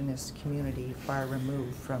indigenous community far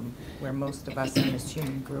removed from where most of us, I'm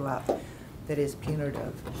assuming, grew up, that is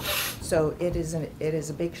punitive. So it is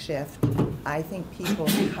a big shift. I think people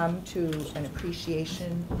come to an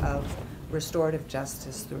appreciation of restorative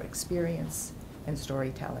justice through experience and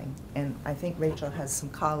storytelling. And I think Rachel has some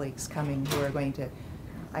colleagues coming who are going to,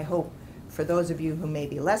 I hope, for those of you who may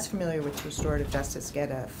be less familiar with restorative justice,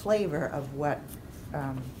 get a flavor of what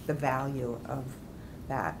the value of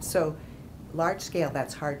that. So large scale,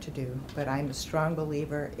 that's hard to do, but I'm a strong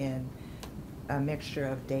believer in a mixture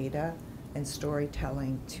of data and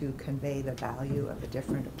storytelling to convey the value of a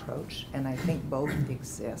different approach, and I think both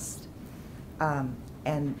exist.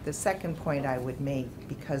 And the second point I would make,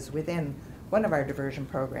 because within one of our diversion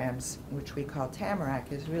programs, which we call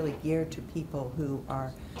Tamarack, is really geared to people who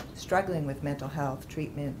are struggling with mental health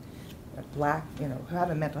treatment, who have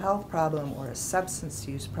a mental health problem or a substance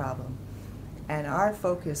use problem. And our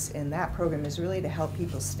focus in that program is really to help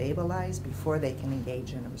people stabilize before they can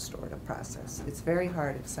engage in a restorative process. It's very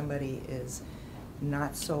hard if somebody is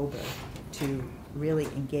not sober to really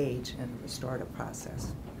engage in a restorative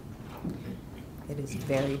process. It is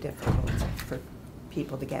very difficult for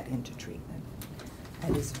people to get into treatment.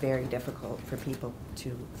 It is very difficult for people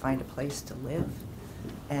to find a place to live.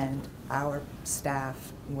 And our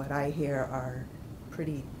staff, what I hear are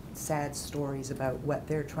pretty sad stories about what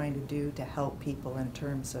they're trying to do to help people in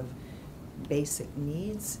terms of basic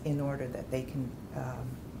needs in order that they can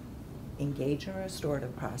engage in a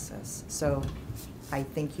restorative process. So I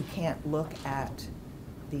think you can't look at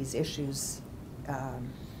these issues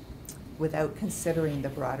without considering the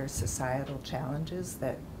broader societal challenges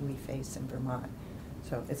that we face in Vermont.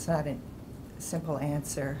 So it's not a simple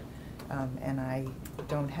answer, and I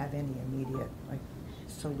don't have any immediate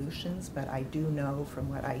solutions, but I do know from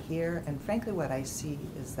what I hear, and frankly what I see,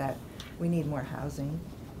 is that we need more housing.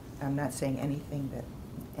 I'm not saying anything that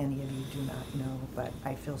any of you do not know, but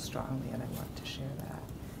I feel strongly and I want to share that.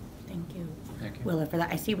 Thank you. Thank you. Willa, for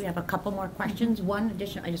that. I see we have a couple more questions. One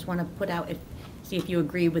addition I just want to put out, see if you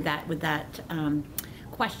agree with that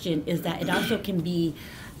question, is that it also can be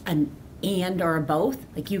an and or a both.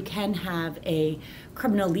 Like you can have a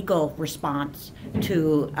criminal legal response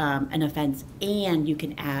to an offense, and you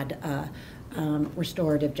can add a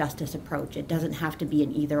restorative justice approach. It doesn't have to be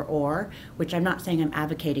an either or, which I'm not saying I'm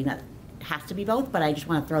advocating that it has to be both, but I just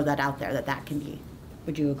want to throw that out there, that can be.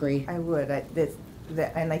 Would you agree? I would.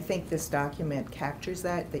 And I think this document captures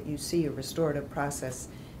that you see a restorative process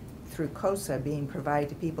through COSA being provided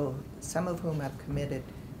to people, some of whom have committed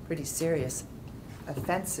pretty serious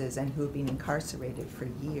offenses and who have been incarcerated for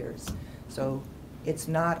years. So it's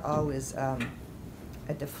not always a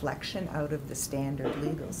deflection out of the standard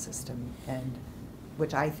legal system, and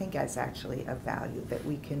which I think is actually of value, that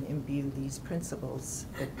we can imbue these principles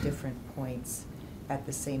at different points at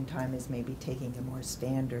the same time as maybe taking a more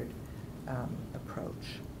standard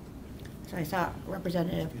approach. So I saw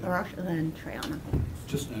Representative LaRoche and then Triana.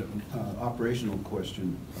 Just an operational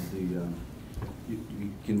question.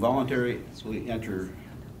 You can voluntarily enter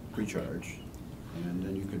pre-charge, and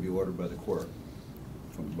then you could be ordered by the court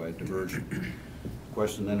by diversion.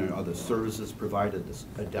 Question then, are the services provided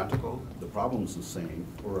identical? The problem's the same,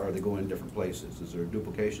 or are they going different places? Is there a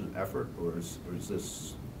duplication of effort, or is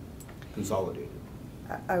this consolidated?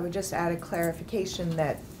 I would just add a clarification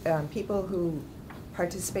that people who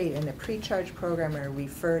participate in the pre-charge program are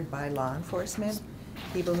referred by law enforcement.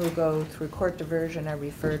 People who go through court diversion are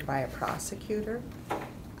referred by a prosecutor.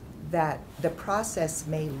 That the process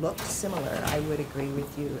may look similar, I would agree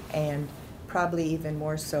with you, and probably even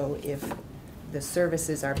more so if the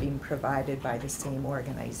services are being provided by the same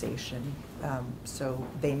organization. So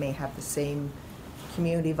they may have the same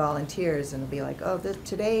community volunteers, and it'll be like, oh,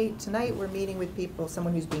 tonight we're meeting with people,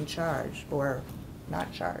 someone who's being charged or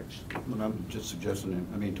not charged. But I'm just suggesting,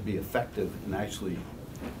 I mean, to be effective in actually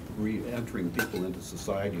re-entering people into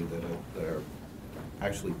society that are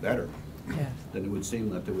actually better, Yeah. then it would seem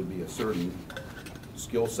that there would be a certain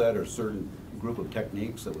skill set or certain group of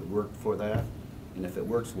techniques that would work for that. And if it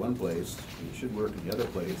works one place, and it should work in the other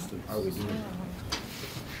place, then how are we doing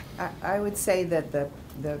it? I would say that the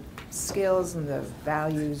skills and the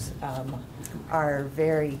values are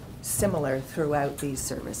very similar throughout these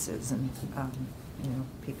services, and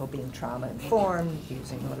people being trauma-informed,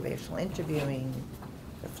 using motivational interviewing,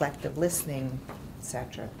 reflective listening,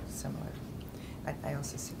 etc. Similar. I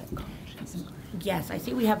also see that questions. Yes, I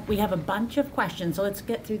see we have a bunch of questions, so let's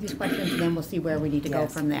get through these questions and then we'll see where we need to go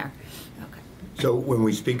from there. Okay. So when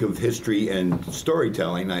we speak of history and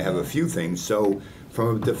storytelling, I have a few things. So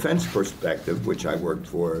from a defense perspective, which I worked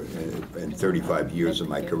for in 35 years of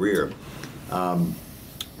my career,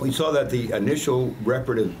 we saw that the initial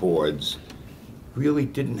reparative boards really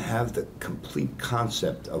didn't have the complete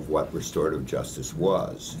concept of what restorative justice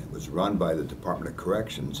was. It was run by the Department of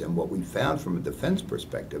Corrections, and what we found from a defense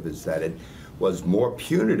perspective is that it was more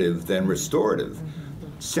punitive than restorative,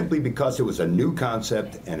 simply because it was a new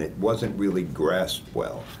concept and it wasn't really grasped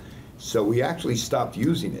well. So we actually stopped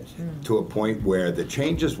using it to a point where the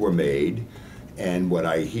changes were made, and what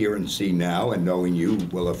I hear and see now, and knowing you,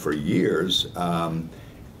 Willa, for years,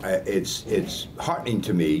 it's heartening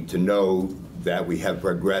to me to know that we have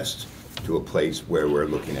progressed to a place where we're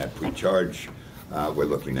looking at pre-charge, we're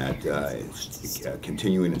looking at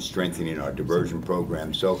continuing and strengthening our diversion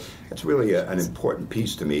program. So it's really an important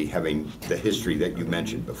piece to me, having the history that you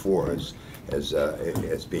mentioned before as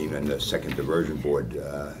being in the second diversion board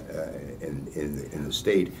in the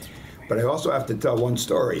state. But I also have to tell one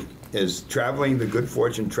story, is the good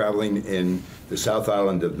fortune traveling in the South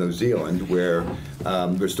Island of New Zealand, where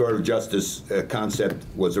restorative justice concept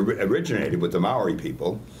was originated with the Maori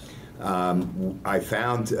people. I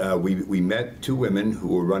found, we met two women who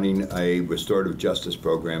were running a restorative justice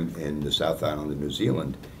program in the South Island of New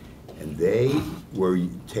Zealand, and they were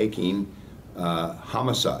taking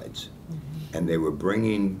homicides, and they were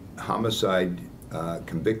bringing those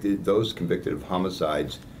convicted of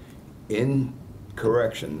homicides in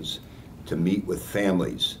corrections to meet with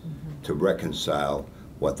families to reconcile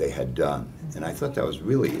what they had done. And I thought that was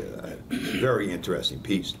really a very interesting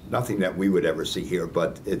piece. Nothing that we would ever see here,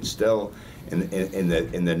 but it's still in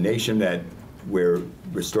the nation where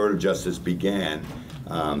restorative justice began,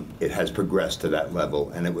 it has progressed to that level.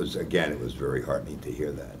 And it was very heartening to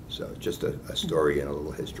hear that. So just a story and a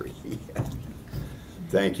little history.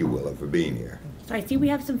 Thank you, Willa, for being here. So I see we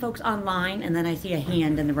have some folks online, and then I see a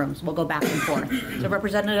hand in the room, so we'll go back and forth. So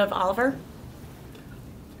Representative Oliver?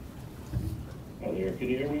 Hi there, can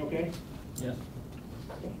you hear me okay? Yes.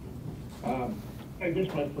 I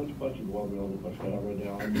guess my first question, well, the question I read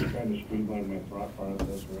now, I'm just trying to streamline my thought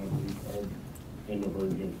process around recharge and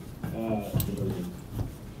diversion.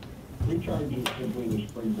 Recharge is simply the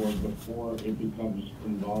springboard before it becomes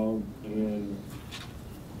involved in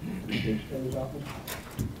the state's attorney's office?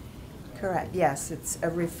 Correct, yes, it's a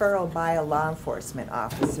referral by a law enforcement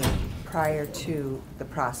officer prior to the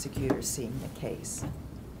prosecutor seeing the case.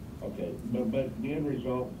 Okay, but the end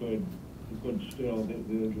result could still, the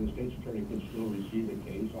state's attorney could still receive a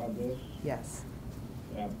case on this? Yes.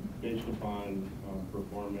 Based upon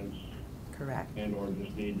performance? Correct. And or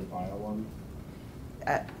just need to file one?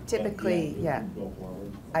 Typically, yeah. Go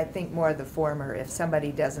forward. I think more the former. If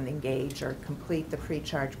somebody doesn't engage or complete the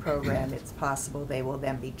pre-charge program, it's possible they will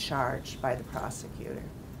then be charged by the prosecutor.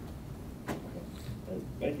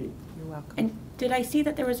 Thank you. You're welcome. And did I see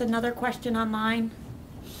that there was another question online?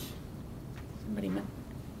 Somebody,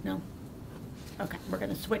 no? Okay, we're going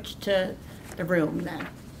to switch to the room then.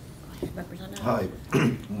 Representative? Hi.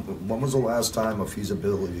 When was the last time a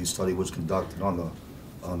feasibility study was conducted on the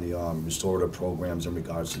restorative programs in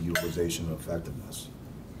regards to utilization and effectiveness?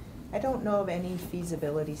 I don't know of any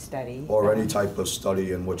feasibility study. Or any type of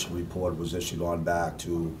study in which a report was issued on back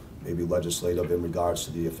to maybe legislative in regards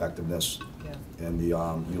to the effectiveness and the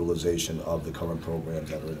utilization of the current programs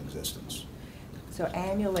that are in existence? So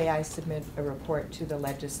annually, I submit a report to the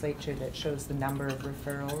legislature that shows the number of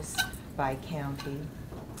referrals by county.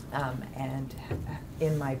 And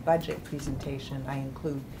in my budget presentation, I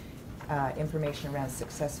include information around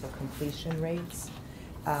successful completion rates.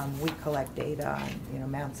 We collect data on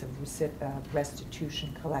amounts of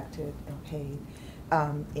restitution collected and paid.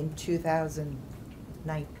 In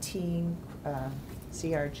 2019,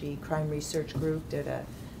 CRG, Crime Research Group, did a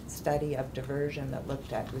study of diversion that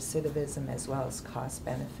looked at recidivism as well as cost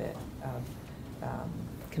benefit of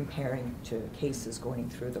comparing to cases going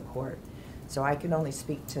through the court. So I can only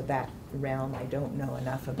speak to that realm. I don't know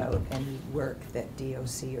enough about any work that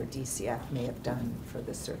DOC or DCF may have done for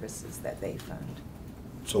the services that they fund.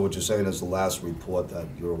 So what you're saying is the last report that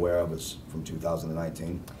you're aware of is from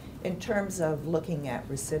 2019? In terms of looking at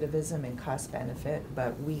recidivism and cost benefit,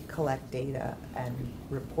 but we collect data and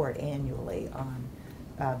report annually on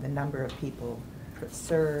the number of people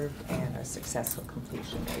served and our successful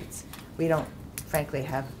completion rates. We don't, frankly,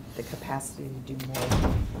 have the capacity to do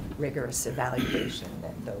more rigorous evaluation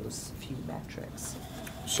than those few metrics.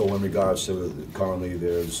 So in regards to, currently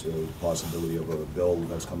there's a possibility of a bill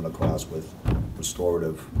that's coming across with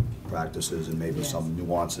restorative practices and maybe some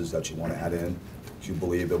nuances that you want to add in. Do you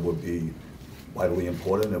believe it would be vitally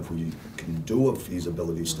important if we can do a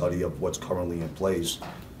feasibility study of what's currently in place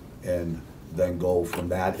and then go from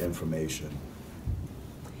that information?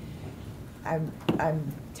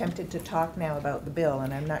 I'm tempted to talk now about the bill,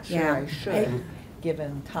 and I'm not sure I should,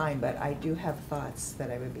 given time, but I do have thoughts that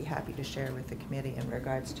I would be happy to share with the committee in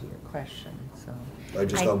regards to your question. So I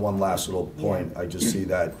just got one last little point. I just see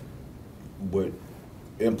that we're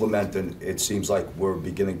implementing, it seems like we're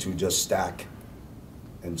beginning to just stack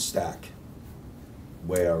and stack,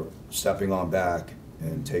 where stepping on back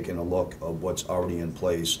and taking a look of what's already in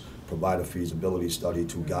place, provide a feasibility study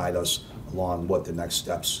to guide us along what the next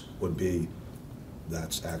steps would be.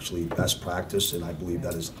 That's actually best practice, and I believe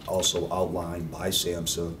that is also outlined by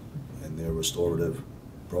SAMHSA and their restorative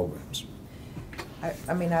programs.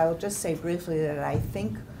 I mean, I'll just say briefly that I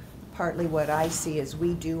think partly what I see is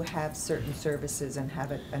we do have certain services and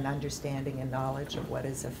have an understanding and knowledge of what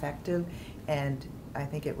is effective, and I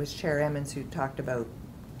think it was Chair Emmons who talked about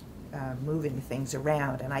moving things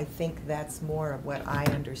around, and I think that's more of what I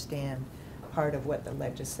understand. Part of what the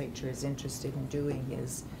legislature is interested in doing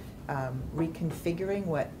is reconfiguring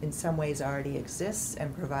what in some ways already exists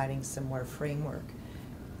and providing some more framework.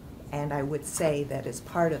 And I would say that as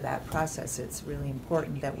part of that process, it's really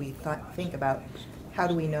important that we think about how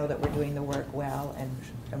do we know that we're doing the work well,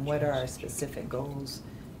 and what are our specific goals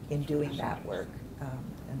in doing that work.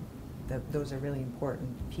 And those are really important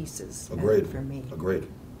pieces for me. Agreed.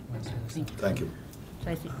 Thank you.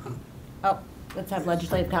 Oh, let's have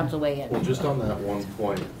legislative counsel weigh in. Well, just on that one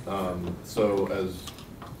point, so as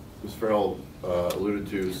Ms. Farrell alluded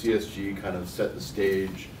to, CSG kind of set the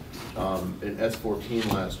stage. In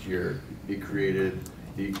S14 last year, it created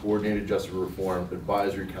the Coordinated Justice Reform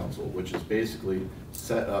Advisory Council, which is basically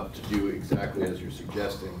set up to do exactly as you're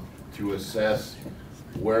suggesting, to assess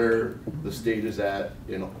where the state is at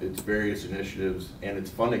in its various initiatives and its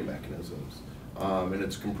funding mechanisms. And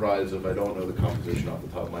it's comprised of, I don't know the composition off the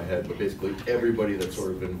top of my head, but basically everybody that's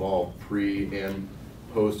sort of involved pre and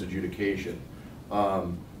post adjudication,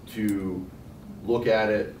 to look at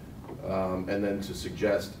it and then to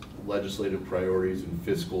suggest legislative priorities and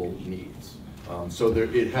fiscal needs. So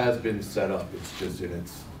it has been set up, it's just in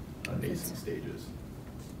its nascent stages.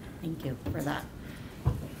 Thank you for that.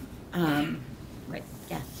 Right,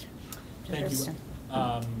 yes. Thank you.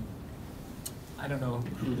 I don't know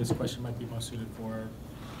who this question might be most suited for,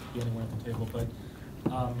 be anyone at the table, but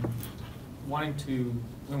wanting to,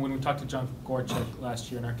 when we talked to John Gorchak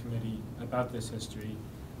last year in our committee about this history,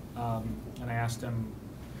 and I asked him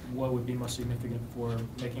what would be most significant for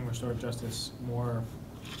making restorative justice more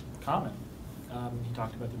common. He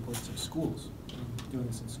talked about the importance of schools, doing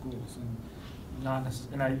this in schools, and not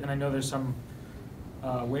necessarily, and I know there's some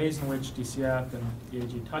ways in which DCF and the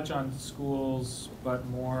AG touch on schools, but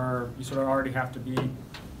more, you sort of already have to be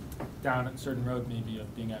down a certain road maybe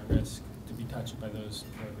of being at risk to be touched by those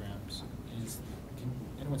programs. Can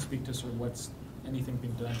anyone speak to sort of what's anything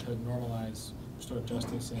being done to normalize restorative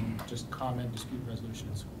justice and just common dispute resolution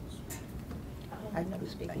in schools?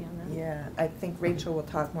 Yeah, I think Rachel will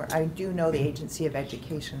talk more. I do know the Agency of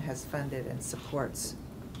Education has funded and supports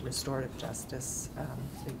restorative justice.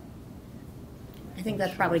 I think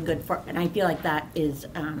that's probably good for, and I feel like that is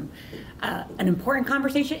an important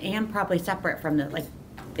conversation and probably separate from the, like,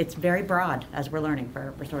 it's very broad as we're learning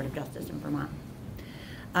for restorative justice in Vermont.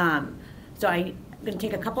 So I'm going to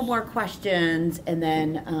take a couple more questions, and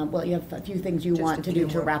then, well, you have a few things you want to do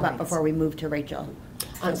to wrap up before we move to Rachel.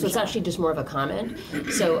 So it's actually just more of a comment.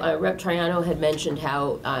 So Rep. Triano had mentioned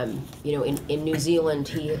how, you know, in New Zealand,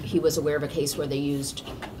 he was aware of a case where they used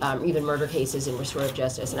even murder cases in restorative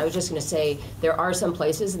justice. And I was just going to say, there are some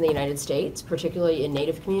places in the United States, particularly in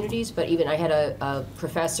Native communities, but even I had a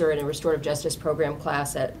professor in a restorative justice program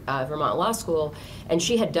class at Vermont Law School, and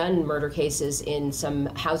she had done murder cases in some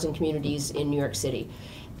housing communities in New York City.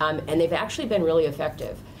 And they've actually been really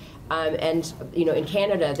effective. And in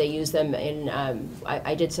Canada, they use them in,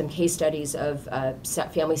 I did some case studies of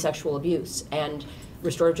family sexual abuse, and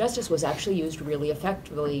restorative justice was actually used really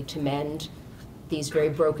effectively to mend these very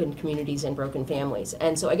broken communities and broken families.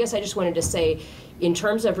 And so I guess I just wanted to say, in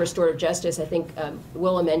terms of restorative justice, I think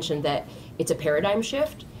Willa mentioned that it's a paradigm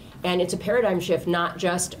shift. And it's a paradigm shift not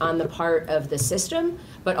just on the part of the system,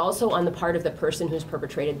 but also on the part of the person who's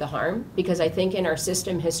perpetrated the harm. Because I think in our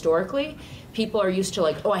system historically, people are used to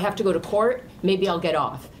oh, I have to go to court, maybe I'll get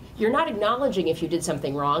off. You're not acknowledging if you did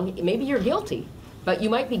something wrong. Maybe you're guilty, but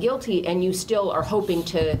you might be guilty and you still are hoping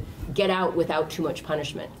to get out without too much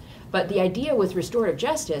punishment. But the idea with restorative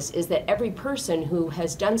justice is that every person who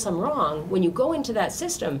has done some wrong, when you go into that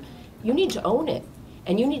system, you need to own it.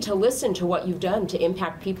 And you need to listen to what you've done to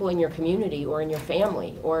impact people in your community or in your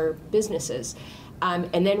family or businesses.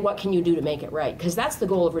 And then what can you do to make it right? Because that's the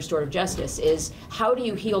goal of restorative justice, is how do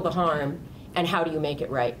you heal the harm and how do you make it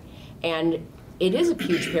right? And it is a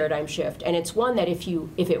huge paradigm shift. And it's one that if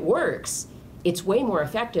it works, it's way more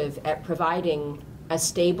effective at providing a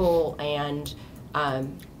stable and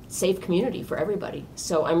safe community for everybody.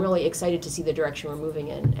 So I'm really excited to see the direction we're moving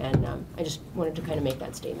in, and I just wanted to kind of make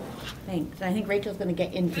that statement. Thanks. I think Rachel's going to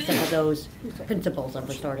get into some of those principles of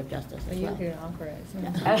restorative justice as well. Here to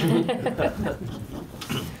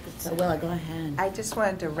So Willa, go ahead. I just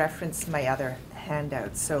wanted to reference my other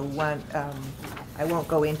handout. So one, I won't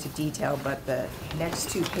go into detail, but the next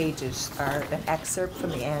 2 pages are an excerpt from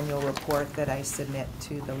the annual report that I submit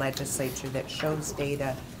to the legislature that shows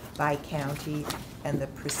data by county and the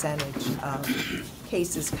percentage of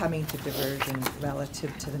cases coming to diversion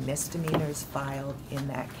relative to the misdemeanors filed in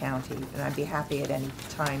that county. And I'd be happy at any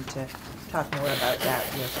time to talk more about that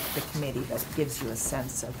with the committee, that gives you a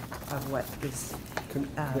sense of what is Can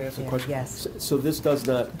I ask a question? Yes. So this does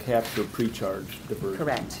not capture pre-charge diversion?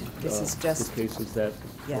 Correct. This is just... The cases that...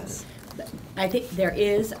 Yes. Okay. I think there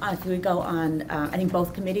is, if we go on, I think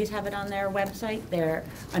both committees have it on their website. There,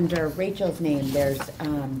 under Rachel's name, there's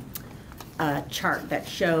a chart that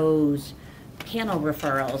shows panel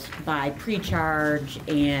referrals by pre-charge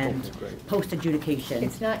and post-adjudication.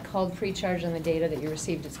 It's not called pre-charge on the data that you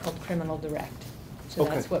received, it's called criminal direct. So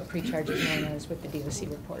Okay. that's what pre-charge is known as with the DOC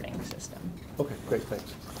reporting system. Okay, great,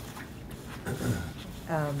 thanks.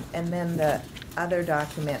 And then the other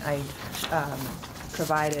document I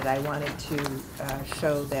provided, I wanted to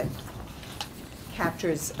show that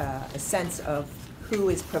captures a sense of who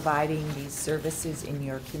is providing these services in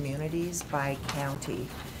your communities by county.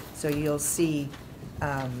 So you'll see,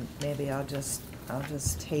 maybe I'll just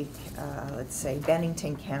take, let's say,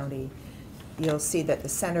 Bennington County. You'll see that the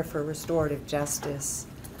Center for Restorative Justice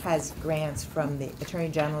has grants from the Attorney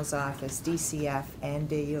General's Office, DCF, and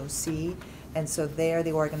DOC. And so they're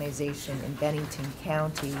the organization in Bennington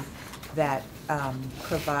County that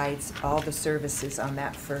provides all the services on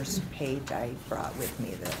that first page I brought with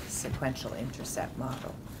me, the sequential intercept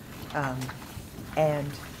model.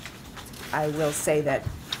 And I will say that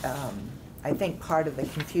I think part of the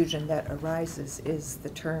confusion that arises is the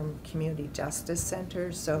term community justice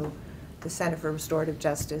center. So the Center for Restorative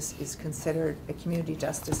Justice is considered a community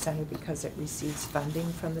justice center because it receives funding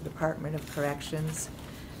from the Department of Corrections.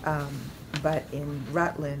 But in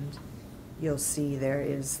Rutland, you'll see there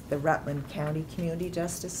is the Rutland County Community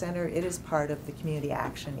Justice Center. It is part of the Community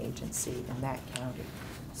Action Agency in that county.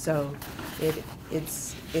 So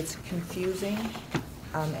it's confusing,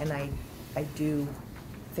 and I do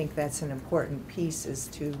think that's an important piece, is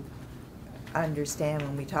to understand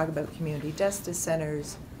when we talk about community justice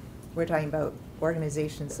centers, we're talking about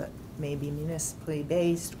organizations that may be municipally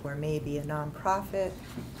based or may be a nonprofit,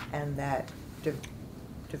 and that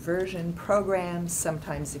diversion programs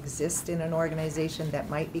sometimes exist in an organization that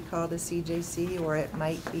might be called a CJC, or it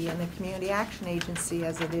might be in a community action agency,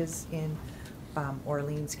 as it is in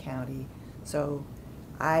Orleans County. So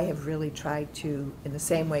I have really tried to, in the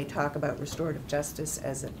same way, talk about restorative justice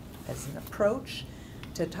as an approach,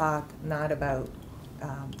 to talk not about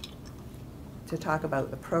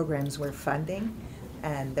the programs we're funding,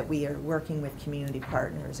 and that we are working with community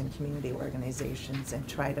partners and community organizations, and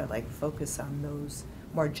try to focus on those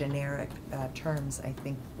more generic terms, I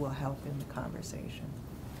think will help in the conversation.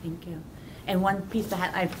 Thank you. And one piece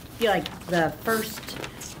that I feel like the first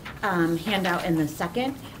handout and the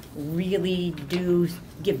second really do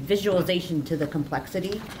give visualization to the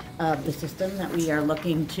complexity of the system that we are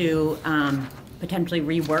looking to potentially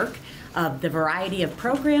rework, of the variety of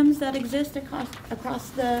programs that exist across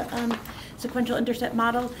the sequential intercept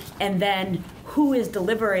model, and then who is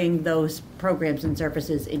delivering those programs and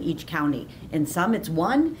services in each county. In some it's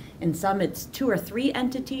one, in some it's 2 or 3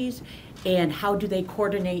 entities, and how do they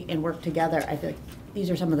coordinate and work together? I think these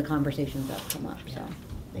are some of the conversations that have come up, so,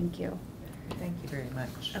 thank you. Thank you very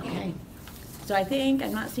much. Okay. So I think,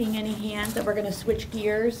 I'm not seeing any hands, that we're gonna switch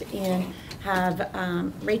gears and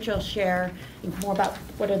have Rachel share more about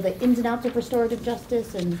what are the ins and outs of restorative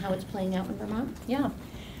justice and how it's playing out in Vermont. Yeah.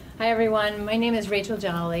 Hi, everyone. My name is Rachel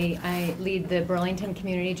Jolly. I lead the Burlington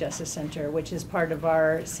Community Justice Center, which is part of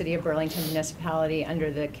our City of Burlington municipality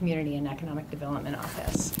under the Community and Economic Development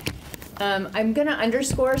Office. I'm going to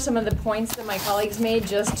underscore some of the points that my colleagues made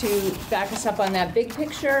just to back us up on that big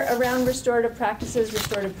picture around restorative practices,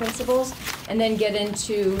 restorative principles, and then get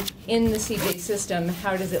into, in the CJ system,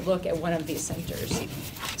 how does it look at one of these centers.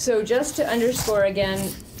 So just to underscore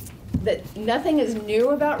again, that nothing is new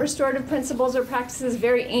about restorative principles or practices,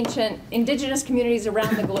 very ancient. Indigenous communities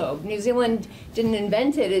around the globe. New Zealand didn't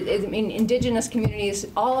invent it. I mean, indigenous communities,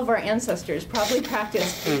 all of our ancestors probably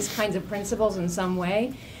practiced these kinds of principles in some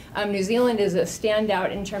way. New Zealand is a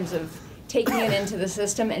standout in terms of taking it into the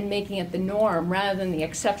system and making it the norm rather than the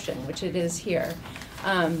exception, which it is here.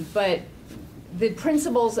 But the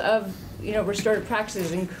principles of restorative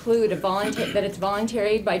practices include that it's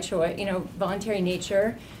voluntary by choice, voluntary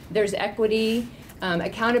nature. There's equity,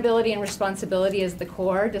 accountability and responsibility as the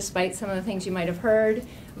core, despite some of the things you might have heard,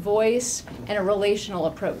 voice, and a relational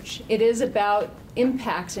approach. It is about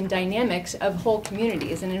impacts and dynamics of whole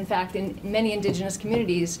communities. And in fact, in many indigenous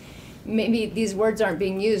communities, maybe these words aren't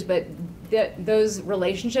being used, but those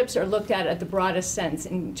relationships are looked at the broadest sense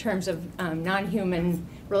in terms of non-human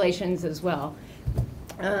relations as well.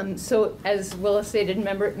 So as Willa stated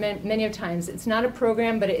many times, it's not a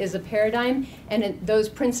program, but it is a paradigm, and those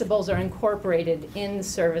principles are incorporated in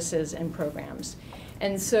services and programs.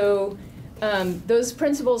 And so those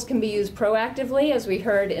principles can be used proactively, as we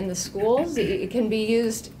heard in the schools. It can be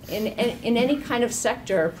used in any kind of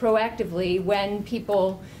sector proactively when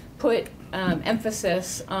people put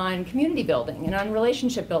emphasis on community building and on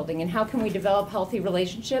relationship building, and how can we develop healthy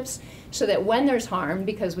relationships so that when there's harm,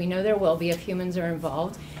 because we know there will be if humans are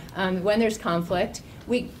involved, when there's conflict,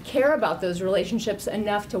 we care about those relationships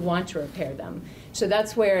enough to want to repair them. So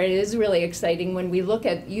that's where it is really exciting when we look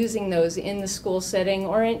at using those in the school setting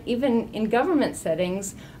or even in government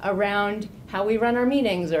settings around how we run our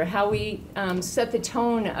meetings or how we set the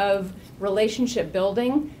tone of relationship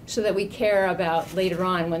building so that we care about later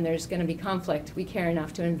on when there's going to be conflict, we care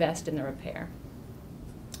enough to invest in the repair.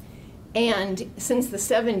 And since the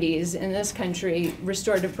 70s in this country,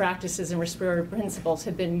 restorative practices and restorative principles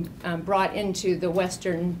have been brought into the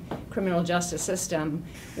Western criminal justice system,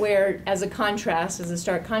 where as a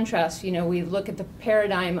stark contrast, we look at the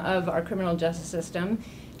paradigm of our criminal justice system.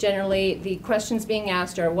 Generally, the questions being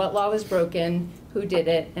asked are what law was broken, who did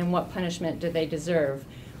it, and what punishment did they deserve.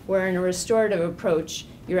 Where in a restorative approach,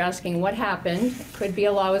 you're asking what happened. It could be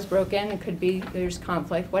a law was broken, it could be there's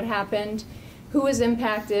conflict. What happened? Who was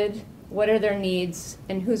impacted? What are their needs?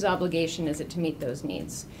 And whose obligation is it to meet those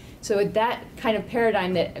needs? So that kind of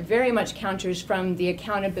paradigm that very much counters from the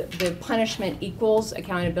punishment equals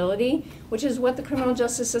accountability, which is what the criminal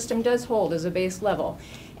justice system does hold as a base level.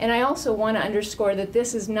 And I also want to underscore that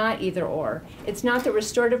this is not either or. It's not that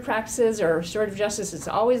restorative practices or restorative justice is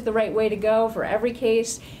always the right way to go for every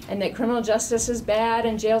case, and that criminal justice is bad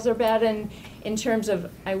and jails are bad. And in terms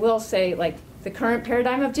of, I will say, like the current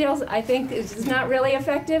paradigm of jails, I think is not really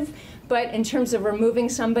effective. But in terms of removing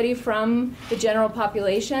somebody from the general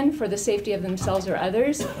population for the safety of themselves or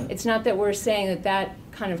others, it's not that we're saying that that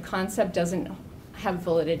kind of concept doesn't have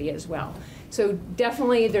validity as well. So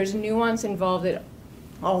definitely there's nuance involved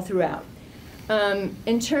all throughout.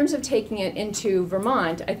 In terms of taking it into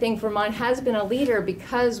Vermont, I think Vermont has been a leader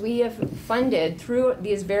because we have funded through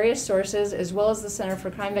these various sources, as well as the Center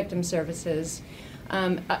for Crime Victim Services,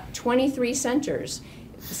 23 centers.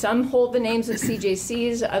 Some hold the names of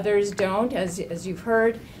CJCs, others don't, as you've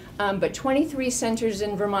heard. But 23 centers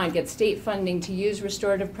in Vermont get state funding to use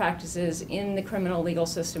restorative practices in the criminal legal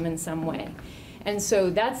system in some way. And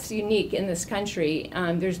so that's unique in this country.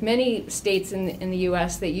 There's many states in the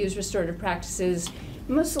US that use restorative practices,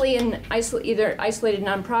 mostly in either isolated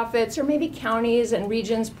nonprofits or maybe counties and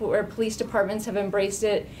regions where police departments have embraced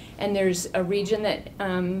it, and there's a region that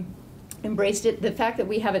embraced it. The fact that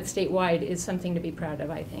we have it statewide is something to be proud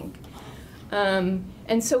of, I think.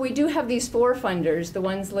 And so we do have these 4 funders, the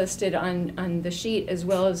ones listed on the sheet, as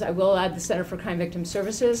well as I will add the Center for Crime Victim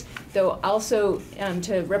Services, though also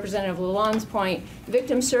to Representative Lalonde's point,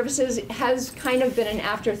 Victim Services has kind of been an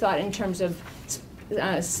afterthought in terms of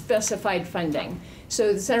specified funding.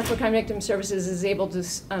 So the Center for Crime Victim Services is able to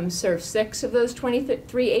serve 6 of those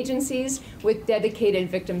 23 agencies with dedicated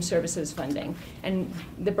victim services funding. And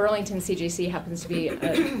the Burlington CJC happens to be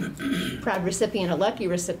a proud recipient, a lucky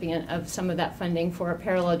recipient of some of that funding for a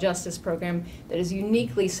parallel justice program that is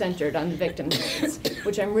uniquely centered on the victim's needs,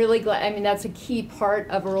 which I'm really glad. I mean, that's a key part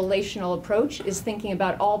of a relational approach, is thinking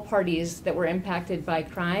about all parties that were impacted by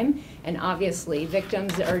crime. And obviously,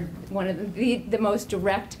 victims are one of the most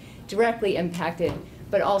directly impacted,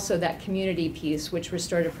 but also that community piece, which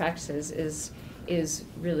restorative practices is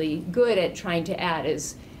really good at trying to add,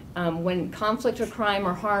 is when conflict or crime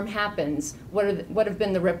or harm happens, what have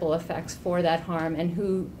been the ripple effects for that harm, and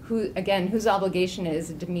whose obligation is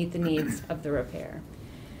it to meet the needs of the repair.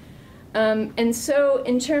 And so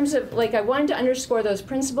in terms of, like, I wanted to underscore those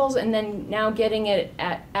principles, and then now getting it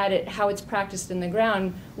at it, how it's practiced in the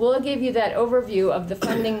ground. Willa gave you that overview of the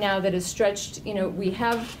funding now that is stretched. You know, we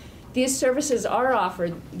have, these services are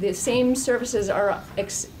offered, the same services are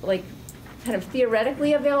kind of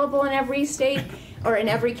theoretically available in every state, or in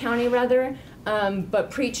every county rather, but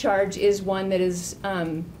pre-charge is one that is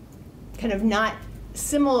kind of not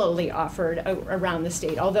similarly offered around the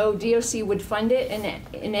state. Although DOC would fund it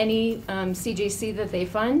in any CJC that they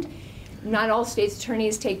fund, not all state's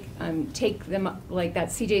attorneys take them, like that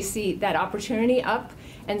CJC, that opportunity up.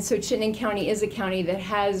 And so Chittenden County is a county that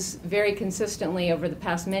has very consistently over the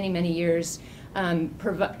past many years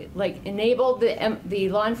enabled the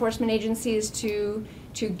law enforcement agencies to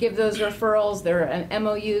give those referrals. There are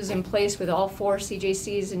MOUs in place with all 4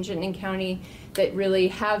 CJCs in Chittenden County that really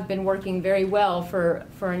have been working very well for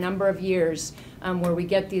a number of years, where we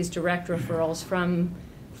get these direct referrals from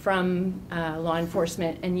law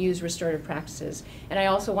enforcement and use restorative practices. And I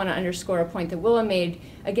also want to underscore a point that Willa made.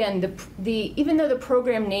 Again, even though the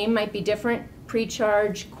program name might be different,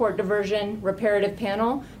 pre-charge, court diversion, reparative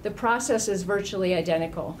panel, the process is virtually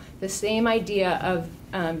identical. The same idea of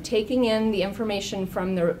taking in the information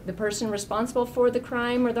from the person responsible for the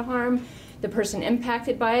crime or the harm, the person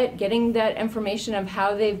impacted by it, getting that information of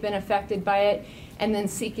how they've been affected by it, and then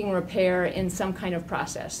seeking repair in some kind of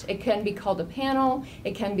process. It can be called a panel,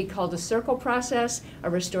 it can be called a circle process, a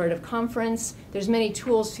restorative conference. There's many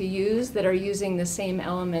tools to use that are using the same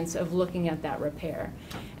elements of looking at that repair.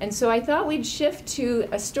 And so I thought we'd shift to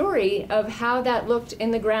a story of how that looked on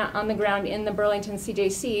the ground in the Burlington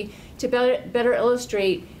CJC to better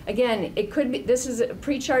illustrate. Again, it could be, this is a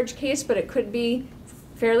pre-charge case, but it could be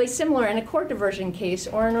fairly similar in a court diversion case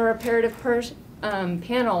or in a reparative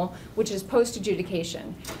panel, which is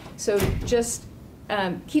post-adjudication. So just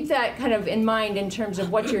keep that kind of in mind in terms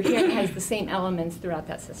of what you're hearing has the same elements throughout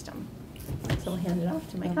that system. So I'll hand it off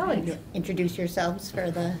to my colleagues. Introduce yourselves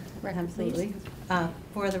for the record. Absolutely.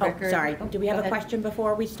 For the record. Sorry, do we have a question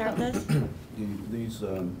before we start this?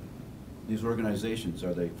 These organizations,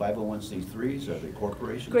 are they 501c3s? Are they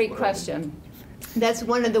corporations? Great question. That's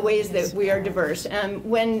one of the ways that we are diverse.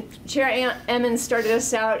 When Chair Emmons started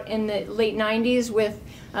us out in the late 90s with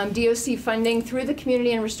DOC funding through the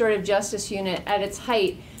Community and Restorative Justice Unit at its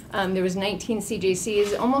height, there was 19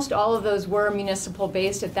 CJCs. Almost all of those were municipal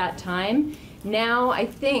based at that time. Now I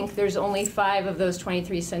think there's only 5 of those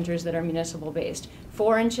 23 centers that are municipal based.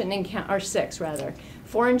 4 in Chittenden County, or 6 rather.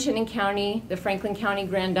 4 in Chittenden County, the Franklin County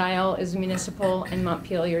Grand Isle is municipal, and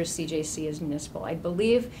Montpelier's CJC is municipal. I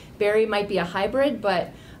believe Barry might be a hybrid,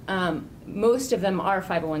 but most of them are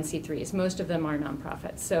 501c3s. Most of them are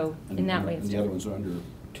nonprofits. So in that way, it's the other ones are under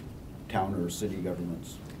town or city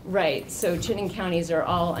governments. Right. So Chittenden counties are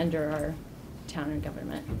all under our town and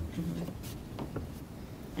government.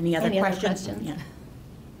 Any other questions? Yeah.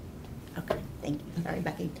 Okay, thank you. Sorry,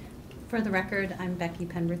 Becky. For the record, I'm Becky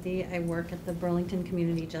Penberthy. I work at the Burlington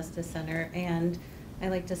Community Justice Center, and I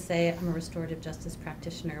like to say I'm a restorative justice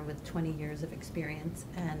practitioner with 20 years of experience,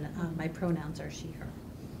 and my pronouns are she,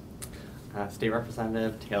 her. State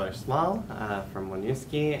Representative Taylor Small from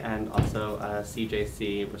Winooski, and also a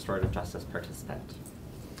CJC restorative justice participant.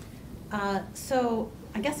 So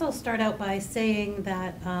I guess I'll start out by saying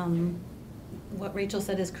that what Rachel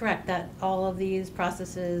said is correct, that all of these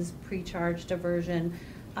processes, pre-charge, diversion,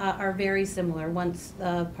 are very similar. Once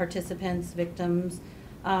participants, victims,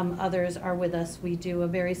 others are with us, we do a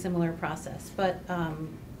very similar process. But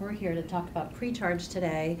we're here to talk about pre-charge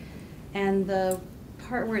today, and the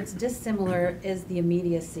part where it's dissimilar is the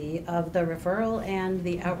immediacy of the referral and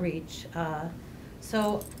the outreach.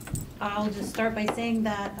 So I'll just start by saying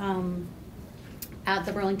that at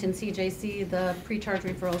the Burlington CJC, the pre-charge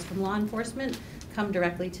referrals from law enforcement come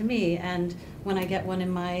directly to me, and when I get one in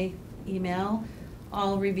my email,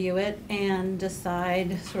 I'll review it and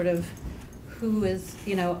decide sort of who is,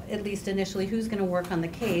 at least initially, who's going to work on the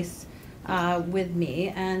case. with me.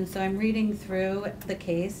 And so I'm reading through the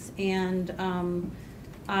case, and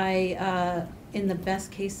in the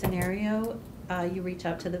best case scenario, you reach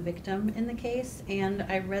out to the victim in the case, and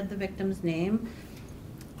I read the victim's name.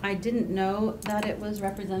 I didn't know that it was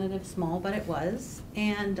Representative Small, but it was.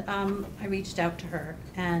 And I reached out to her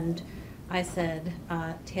and I said,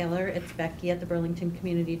 Taylor, it's Becky at the Burlington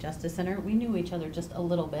Community Justice Center. We knew each other just a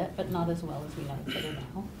little bit, but not as well as we know each other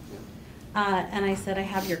now. And I said, I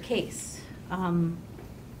have your case.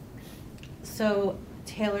 So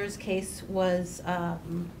Taylor's case was,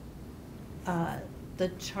 the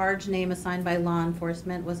charge name assigned by law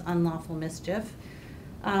enforcement was unlawful mischief.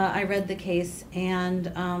 I read the case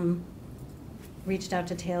and reached out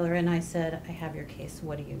to Taylor and I said, I have your case,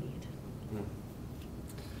 what do you need?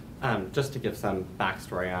 Just to give some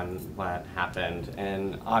backstory on what happened,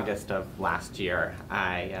 in August of last year,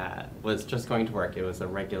 I was just going to work. It was a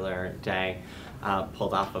regular day,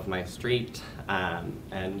 pulled off of my street,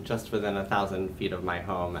 and just within 1,000 feet of my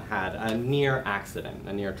home had a near accident,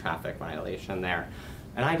 a near traffic violation there.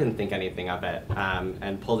 And I didn't think anything of it,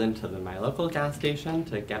 and pulled into my local gas station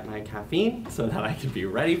to get my caffeine so that I could be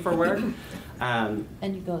ready for work. And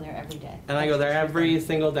you go there every day? And I go there every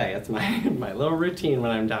single day. It's my little routine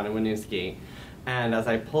when I'm down in Winooski. And as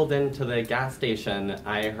I pulled into the gas station,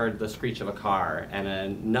 I heard the screech of a car, and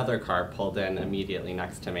another car pulled in immediately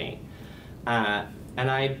next to me. And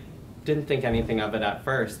I didn't think anything of it at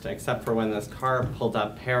first, except for when this car pulled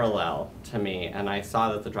up parallel to me, and I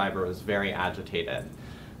saw that the driver was very agitated.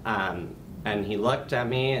 And he looked at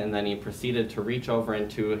me, and then he proceeded to reach over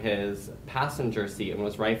into his passenger seat and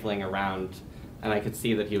was rifling around, and I could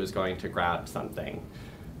see that he was going to grab something.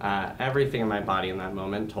 Everything in my body in that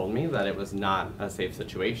moment told me that it was not a safe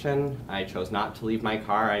situation. I chose not to leave my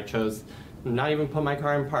car. I chose not even put my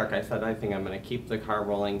car in park. I said, I think I'm going to keep the car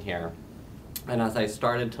rolling here. And as I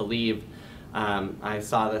started to leave, I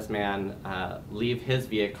saw this man leave his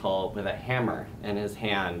vehicle with a hammer in his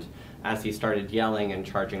hand as he started yelling and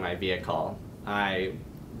charging my vehicle. I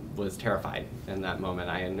was terrified in that moment.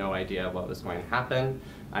 I had no idea what was going to happen.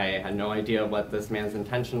 I had no idea what this man's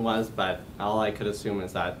intention was, but all I could assume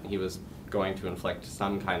is that he was going to inflict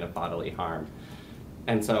some kind of bodily harm.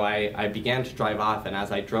 And so I began to drive off, and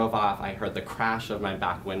as I drove off, I heard the crash of my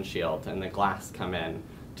back windshield and the glass come in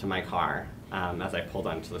to my car as I pulled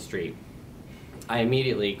onto the street. I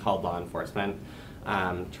immediately called law enforcement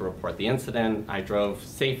to report the incident. I drove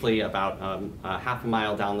safely about half a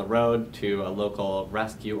mile down the road to a local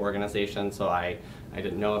rescue organization, so I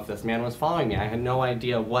didn't know if this man was following me. I had no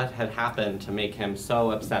idea what had happened to make him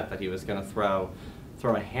so upset that he was going to throw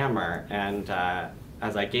a hammer. And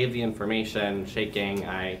as I gave the information, shaking,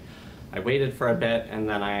 I waited for a bit, and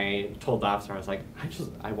then I told the officer, I was like,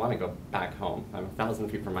 I want to go back home. I'm 1,000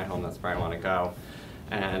 feet from my home, that's where I want to go.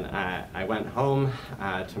 And I went home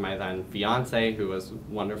to my then fiance, who was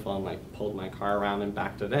wonderful, and like pulled my car around and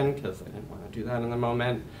backed it in because I didn't want to do that in the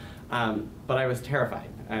moment. But I was terrified.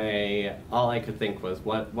 All I could think was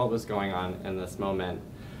what was going on in this moment.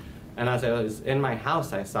 And as I was in my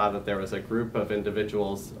house, I saw that there was a group of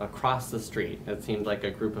individuals across the street. It seemed like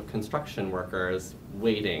a group of construction workers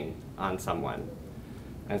waiting on someone.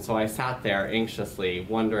 And so I sat there anxiously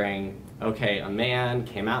wondering, okay, a man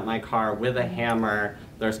came out my car with a hammer,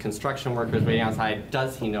 there's construction workers waiting outside,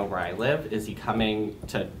 does he know where I live? Is he coming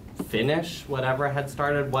to finish whatever had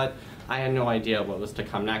started? I had no idea what was to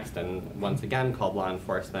come next, and once again called law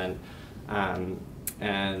enforcement.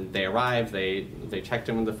 And they arrived, they checked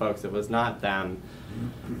in with the folks, it was not them.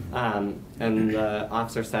 And the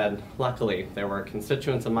officer said, luckily, there were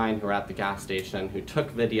constituents of mine who were at the gas station who took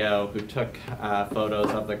video, who took photos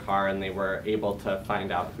of the car, and they were able to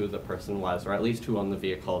find out who the person was, or at least who owned the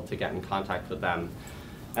vehicle, to get in contact with them.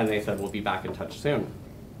 And they said, we'll be back in touch soon.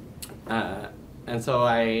 And so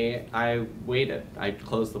I waited. I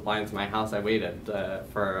closed the blinds in my house. I waited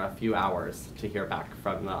for a few hours to hear back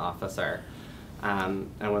from the officer. And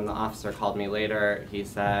when the officer called me later, he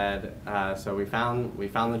said, so we found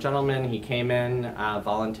the gentleman. He came in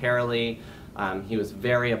voluntarily. He was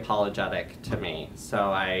very apologetic to me.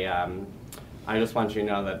 So I just want you to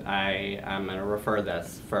know that I am going to refer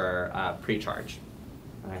this for pre-charge.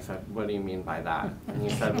 And I said, what do you mean by that? And he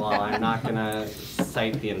said, well, I'm not going to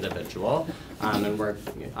cite the individual, and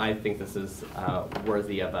I think this is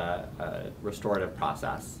worthy of a restorative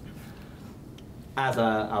process. As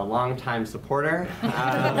a longtime supporter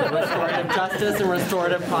of restorative justice and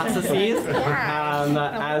restorative processes,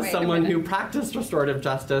 as someone who practiced restorative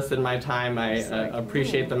justice in my time, I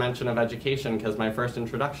appreciate the mention of education, because my first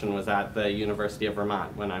introduction was at the University of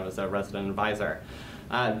Vermont when I was a resident advisor.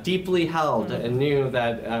 deeply held and knew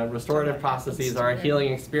that restorative processes are a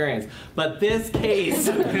healing experience. But this case,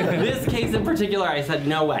 this case in particular, I said,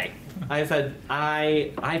 no way. I said,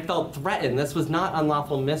 I felt threatened. This was not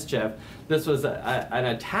unlawful mischief. This was an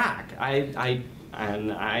attack.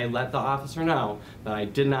 And I let the officer know that I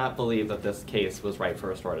did not believe that this case was right for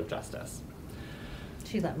restorative justice.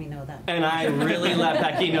 She let me know that. And I really let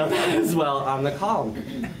Becky know that as well on the call.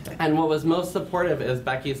 And what was most supportive is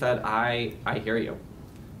Becky said, I hear you.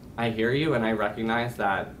 I hear you, and I recognize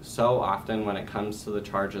that so often when it comes to the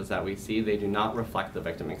charges that we see, they do not reflect the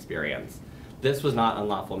victim experience. This was not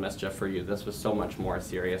unlawful mischief for you. This was so much more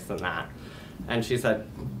serious than that. And she said,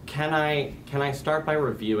 can I start by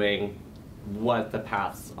reviewing what the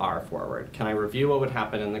paths are forward? Can I review what would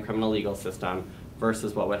happen in the criminal legal system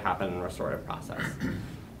versus what would happen in restorative process?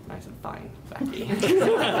 And I said, fine, Becky.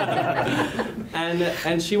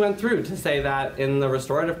 and she went through to say that in the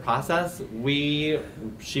restorative process,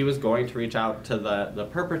 she was going to reach out to the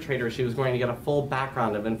perpetrator. She was going to get a full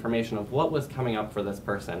background of information of what was coming up for this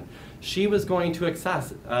person. She was going to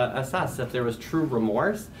assess if there was true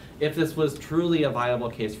remorse, if this was truly a viable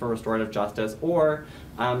case for restorative justice, or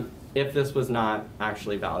if this was not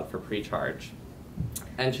actually valid for pre-charge.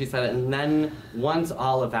 And she said, and then once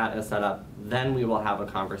all of that is set up, then we will have a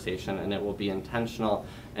conversation, and it will be intentional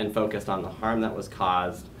and focused on the harm that was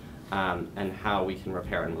caused and how we can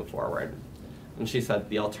repair and move forward. And she said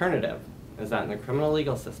the alternative is that in the criminal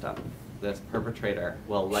legal system, this perpetrator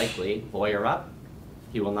will likely lawyer up.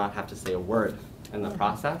 He will not have to say a word in the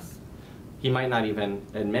process. He might not even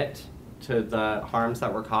admit to the harms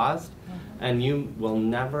that were caused, and you will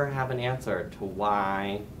never have an answer to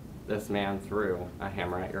why this man threw a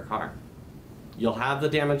hammer at your car. You'll have the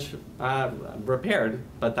damage repaired,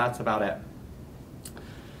 but that's about it.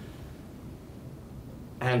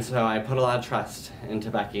 And so I put a lot of trust into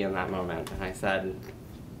Becky in that moment, and I said,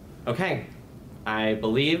 okay, I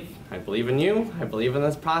believe in you, I believe in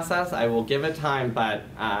this process, I will give it time, but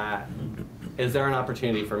is there an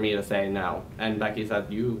opportunity for me to say no? And Becky said,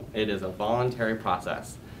 it is a voluntary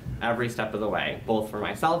process every step of the way, both for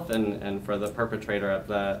myself and for the perpetrator of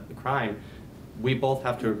the crime. We both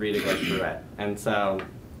have to agree to go through it. And so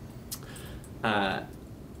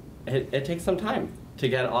it takes some time to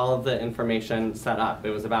get all of the information set up.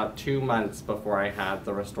 It was about 2 months before I had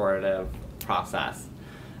the restorative process.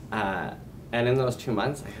 And in those 2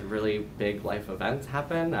 months, I had really big life events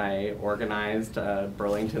happen. I organized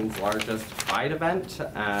Burlington's largest Pride event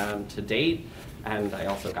to date, and I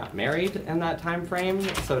also got married in that time frame.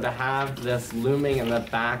 So to have this looming in the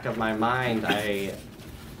back of my mind,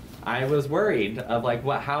 I was worried of like,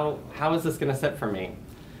 how is this gonna sit for me?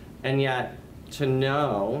 And yet, to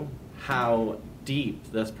know how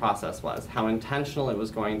deep this process was, how intentional it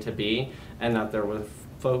was going to be, and that there were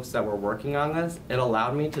folks that were working on this, it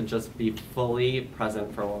allowed me to just be fully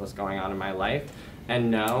present for what was going on in my life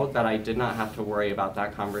and know that I did not have to worry about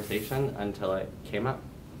that conversation until it came up.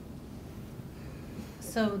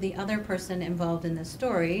 So the other person involved in this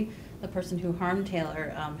story, the person who harmed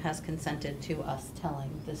Taylor, has consented to us telling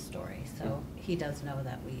this story. So he does know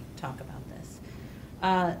that we talk about this.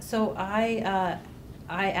 So I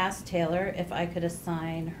asked Taylor if I could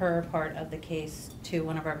assign her part of the case to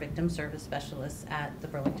one of our victim service specialists at the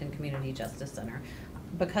Burlington Community Justice Center.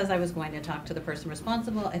 Because I was going to talk to the person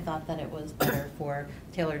responsible, I thought that it was better for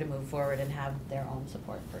Taylor to move forward and have their own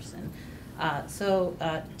support person. So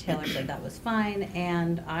Taylor said that was fine,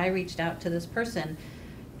 and I reached out to this person.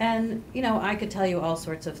 And, you know, I could tell you all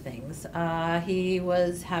sorts of things. He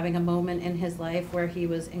was having a moment in his life where he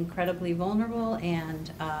was incredibly vulnerable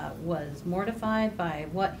and was mortified by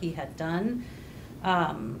what he had done.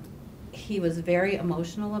 He was very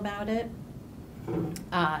emotional about it.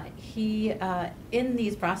 In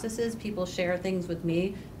these processes, people share things with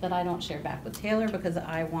me that I don't share back with Taylor because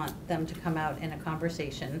I want them to come out in a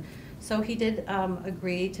conversation. So he did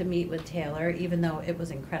agree to meet with Taylor, even though it was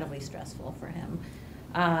incredibly stressful for him.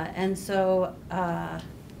 And so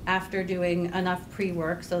after doing enough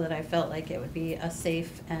pre-work so that I felt like it would be a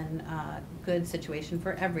safe and good situation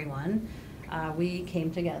for everyone, we came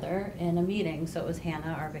together in a meeting. So it was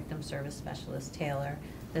Hannah, our victim service specialist, Taylor,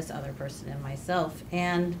 this other person, and myself.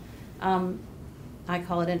 And I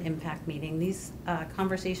call it an impact meeting. These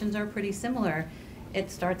conversations are pretty similar. It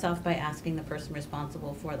starts off by asking the person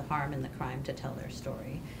responsible for the harm and the crime to tell their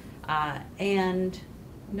story. And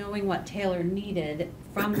knowing what Taylor needed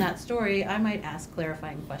from that story, I might ask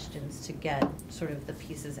clarifying questions to get sort of the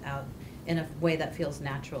pieces out in a way that feels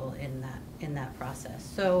natural in that process.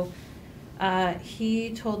 So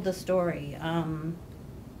he told the story.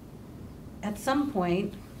 At some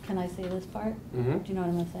point, can I say this part? Mm-hmm. Do you know what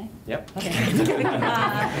I'm gonna say? Yep. Okay.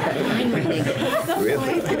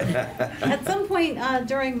 At some point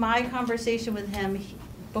during my conversation with him,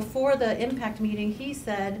 before the impact meeting, he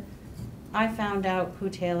said, I found out who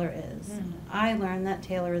Taylor is. I learned that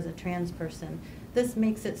Taylor is a trans person. This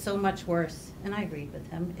makes it so much worse. And I agreed with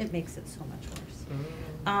him. It makes it so much worse.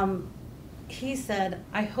 He said,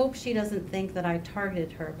 I hope she doesn't think that I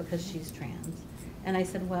targeted her because she's trans. And I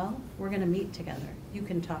said, well, we're going to meet together. You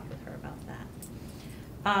can talk with her about that.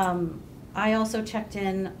 I also checked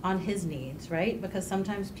in on his needs, right? Because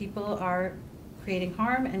sometimes people are creating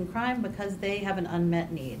harm and crime because they have an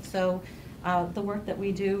unmet need. So the work that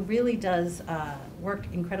we do really does work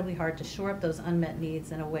incredibly hard to shore up those unmet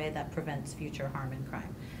needs in a way that prevents future harm and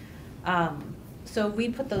crime. So we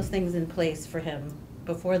put those things in place for him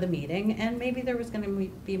before the meeting, and maybe there was going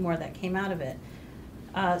to be more that came out of it.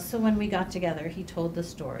 So when we got together, he told the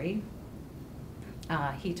story.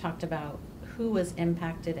 He talked about who was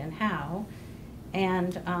impacted and how.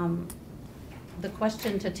 And the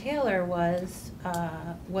question to Taylor was,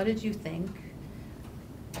 what did you think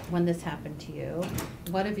when this happened to you?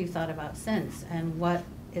 What have you thought about since? And what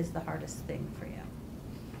is the hardest thing for you?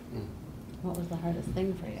 What was the hardest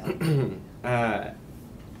thing for you?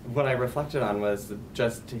 What I reflected on was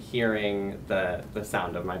just hearing the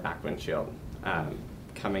sound of my back windshield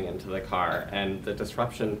coming into the car and the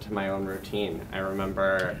disruption to my own routine. I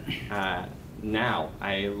remember now,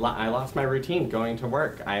 I lost my routine going to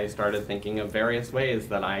work. I started thinking of various ways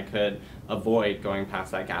that I could avoid going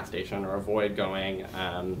past that gas station or avoid going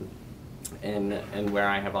in where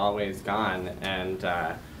I have always gone,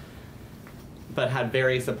 and but had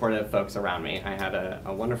very supportive folks around me. I had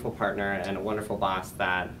a wonderful partner and a wonderful boss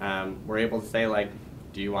that were able to say, like,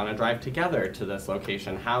 do you want to drive together to this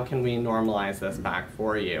location? How can we normalize this back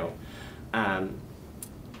for you?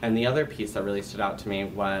 And the other piece that really stood out to me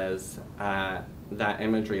was that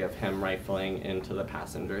imagery of him rifling into the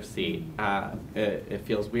passenger seat. It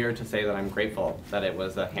feels weird to say that I'm grateful that it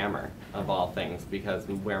was a hammer, of all things, because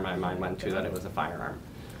where my mind went to that it was a firearm.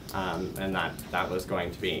 And that was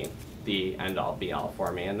going to be the end-all, be-all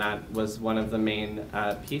for me. And that was one of the main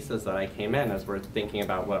pieces that I came in as we're thinking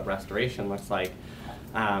about what restoration looks like.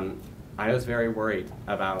 I was very worried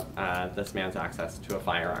about this man's access to a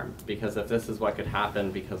firearm, because if this is what could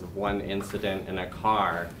happen because of one incident in a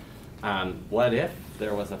car, what if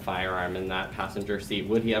there was a firearm in that passenger seat?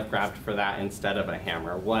 Would he have grabbed for that instead of a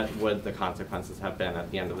hammer? What would the consequences have been at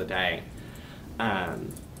the end of the day?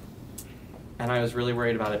 And I was really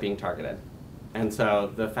worried about it being targeted. And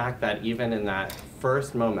so the fact that even in that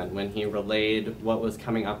first moment when he relayed what was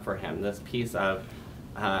coming up for him, this piece of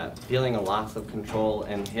feeling a loss of control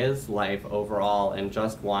in his life overall and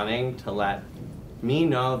just wanting to let me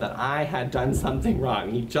know that I had done something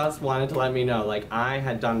wrong. He just wanted to let me know, like, I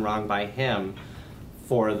had done wrong by him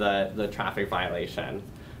for the traffic violation.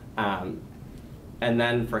 And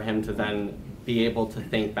then for him to then be able to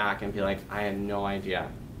think back and be like, I had no idea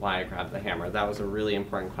why I grabbed the hammer. That was a really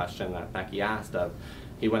important question that Becky asked of.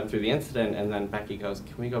 He went through the incident, and then Becky goes,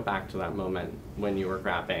 can we go back to that moment when you were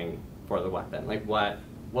grabbing for the weapon? Like, what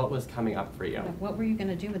was coming up for you? What were you going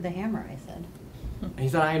to do with the hammer, I said. And he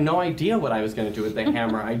said, I had no idea what I was going to do with the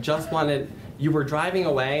hammer. I just wanted, you were driving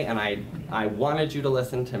away, and I wanted you to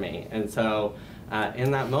listen to me. And so in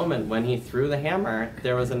that moment, when he threw the hammer,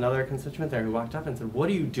 there was another constituent there who walked up and said, what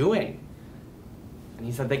are you doing? And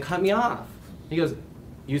he said, they cut me off. He goes,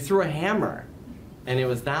 you threw a hammer. And it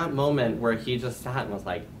was that moment where he just sat and was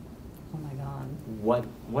like, oh my God.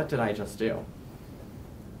 What did I just do?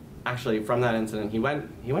 Actually, from that incident, he went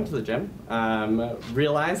to the gym,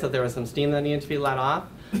 realized that there was some steam that needed to be let off.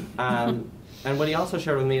 And what he also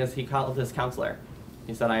shared with me is he called his counselor.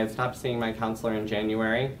 He said, I had stopped seeing my counselor in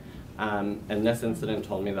January, and this incident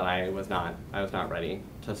told me that I was not ready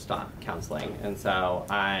to stop counseling. And so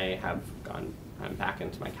I'm back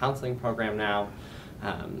into my counseling program now.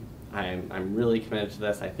 I'm really committed to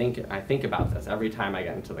this. I think about this every time I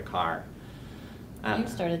get into the car. You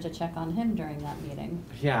started to check on him during that meeting.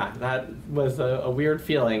 Yeah, that was a weird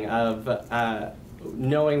feeling of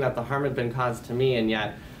knowing that the harm had been caused to me, and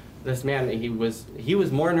yet this man, he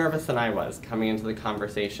was more nervous than I was coming into the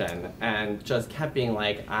conversation, and just kept being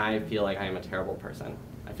like, I feel like I am a terrible person.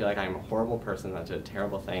 I feel like I am a horrible person that did a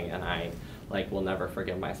terrible thing, and I will never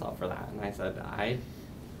forgive myself for that. And I said,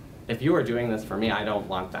 if you are doing this for me, I don't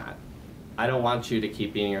want that. I don't want you to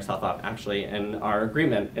keep beating yourself up. Actually, in our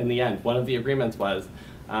agreement, in the end, one of the agreements was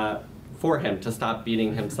for him to stop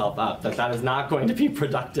beating himself up, that is not going to be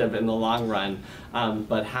productive in the long run,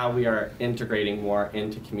 but how we are integrating more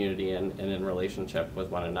into community and in relationship with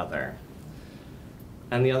one another.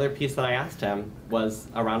 And the other piece that I asked him was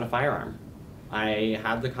around a firearm. I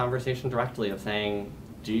had the conversation directly of saying,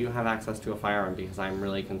 do you have access to a firearm? Because I'm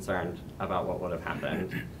really concerned about what would have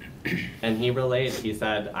happened. And he relayed, he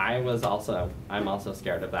said, I'm also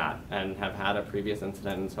scared of that and have had a previous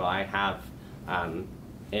incident, and so I have,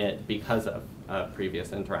 because of a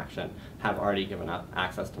previous interaction, have already given up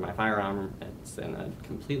access to my firearm. It's in a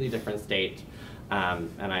completely different state,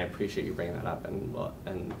 and I appreciate you bringing that up,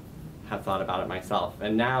 and have thought about it myself.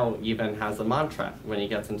 And now even has a mantra when he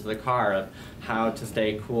gets into the car of how to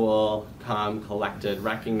stay cool, calm, collected,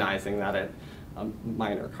 recognizing that a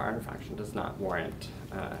minor car infraction does not warrant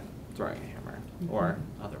throwing a hammer or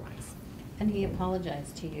otherwise. And he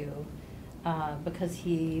apologized to you because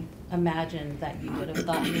he imagined that you would have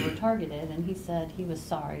thought you were targeted, and he said he was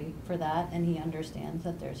sorry for that, and he understands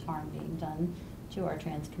that there's harm being done to our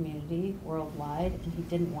trans community worldwide, and he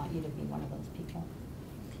didn't want you to be one of those people.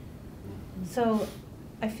 So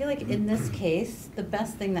I feel like in this case, the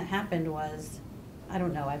best thing that happened was, I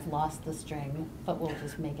don't know, I've lost the string, but we'll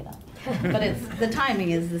just make it up. But the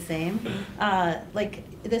timing is the same.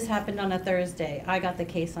 Like, this happened on a Thursday. I got the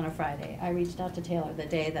case on a Friday. I reached out to Taylor the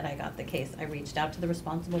day that I got the case. I reached out to the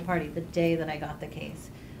responsible party the day that I got the case.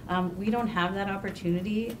 We don't have that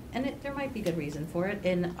opportunity, and there might be good reason for it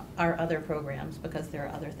in our other programs, because there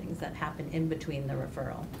are other things that happen in between the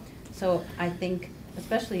referral. So I think,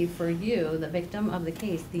 especially for you, the victim of the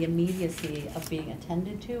case, the immediacy of being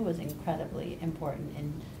attended to was incredibly important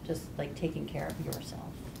in just like taking care of yourself.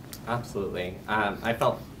 Absolutely. I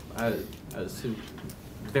felt I was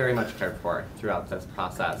very much cared for throughout this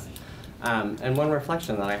process. And one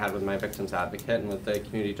reflection that I had with my victims advocate and with the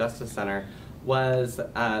Community Justice Center was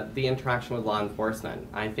the interaction with law enforcement.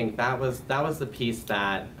 I think that was the piece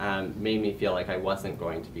that made me feel like I wasn't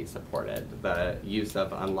going to be supported. The use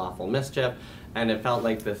of unlawful mischief, and it felt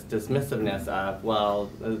like this dismissiveness of, well,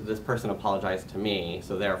 this person apologized to me,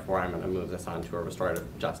 so therefore I'm going to move this on to a restorative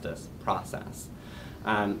justice process.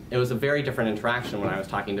 It was a very different interaction when I was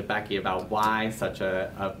talking to Becky about why such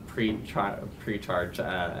a pre-charge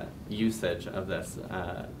usage of this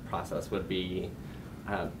process would be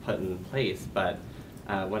put in place, but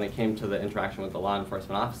when it came to the interaction with the law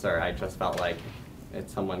enforcement officer, I just felt like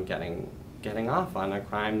it's someone getting off on a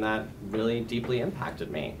crime that really deeply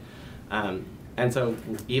impacted me. And so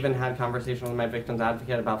even had conversation with my victims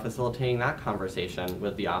advocate about facilitating that conversation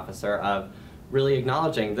with the officer of really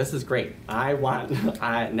acknowledging, this is great. Now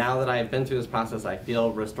that I've been through this process, I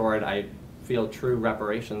feel restored, I feel true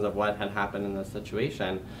reparations of what had happened in this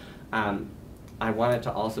situation. I want it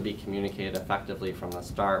to also be communicated effectively from the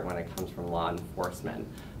start when it comes from law enforcement,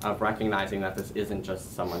 of recognizing that this isn't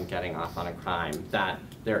just someone getting off on a crime, that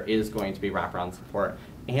there is going to be wraparound support,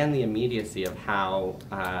 and the immediacy of how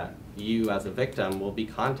you as a victim will be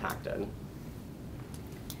contacted.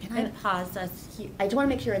 Can I pause us? I just want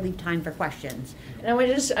to make sure I leave time for questions. And I want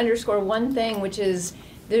to just underscore one thing, which is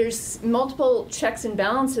there's multiple checks and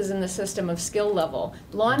balances in the system of skill level.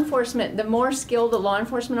 Law enforcement, the more skilled the law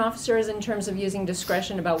enforcement officer is in terms of using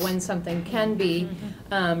discretion about when something can be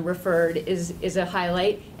referred is a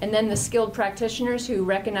highlight. And then the skilled practitioners who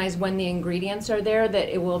recognize when the ingredients are there, that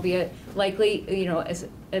it will be likely, as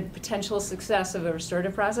a potential success of a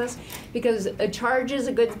restorative process, because a charge is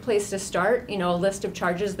a good place to start, a list of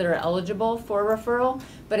charges that are eligible for referral,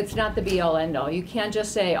 but it's not the be-all end-all. You can't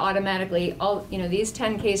just say automatically, these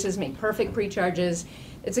 10 cases make perfect pre-charges.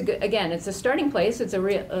 It's it's a starting place. It's a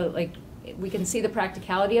real, we can see the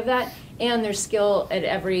practicality of that, and there's skill at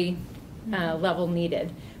every level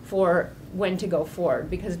needed for when to go forward,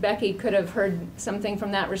 because Becky could have heard something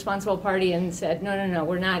from that responsible party and said, no,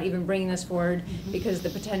 we're not even bringing this forward because the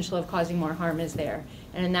potential of causing more harm is there.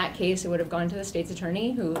 And in that case, it would have gone to the state's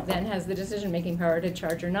attorney, who then has the decision-making power to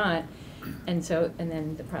charge or not. And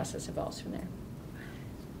then the process evolves from there.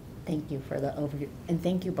 Thank you for the overview, and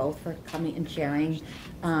thank you both for coming and sharing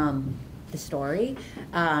the story.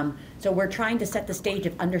 So we're trying to set the stage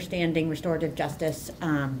of understanding restorative justice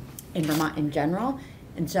in Vermont in general.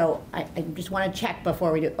 And so I just want to check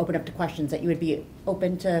before we open up to questions that you would be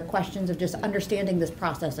open to questions of just understanding this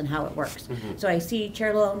process and how it works. Mm-hmm. So I see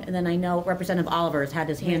Chair Lone, and then I know Representative Oliver has had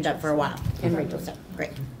his hand up for a while. And Rachel, so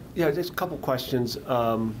great. Yeah, just a couple questions.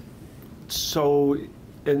 So,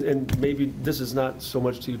 and maybe this is not so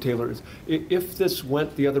much to you, Taylor. If this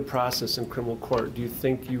went the other process in criminal court, do you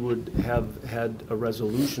think you would have had a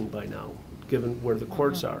resolution by now, given where the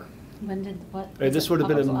courts are? When did what? This would have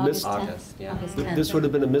been a August 10th? This would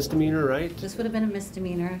have been a misdemeanor, right? This would have been a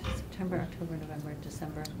misdemeanor, September, October, November,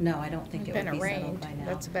 December. No, I don't think it would be settled by now.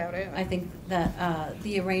 That's about it. I think that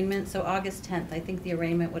the arraignment, so August 10th, I think the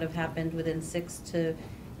arraignment would have happened within 6 to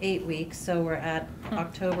 8 weeks, so we're at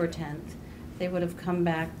October 10th. They would have come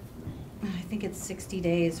back, I think it's 60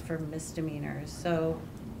 days for misdemeanors. So,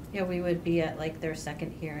 yeah, we would be at like their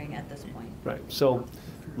second hearing at this point. Right, so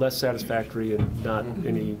less satisfactory and not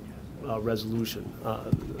any resolution.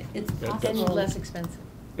 It's that- possible. And less expensive.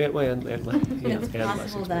 And It's and less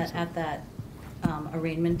possible that expensive. at that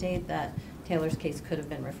arraignment date, that Taylor's case could have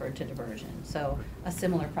been referred to diversion. So a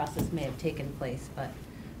similar process may have taken place, but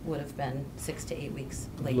would have been 6 to 8 weeks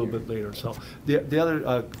A later. little bit later, so. The other,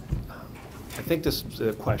 I think this is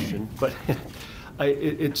a question, but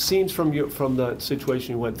it seems from the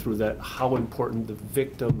situation you went through that how important the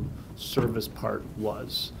victim service part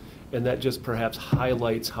was. And that just perhaps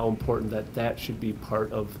highlights how important that should be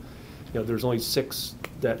part of, there's only 6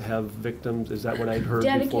 that have victims, is that what I'd heard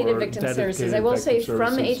before? Dedicated victim services. I will say victim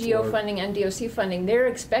from services AGO for- funding and DOC funding, they're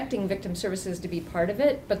expecting victim services to be part of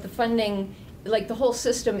it, but the funding, like the whole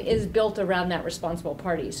system is built around that responsible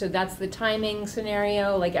party. So that's the timing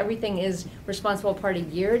scenario, like everything is responsible party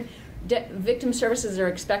geared. Victim services are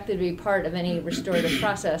expected to be part of any restorative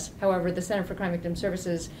process. However, the Center for Crime Victim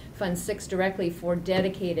Services funds 6 directly for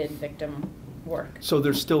dedicated victim work. So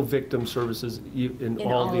there's still victim services in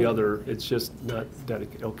all all the of other, it's just not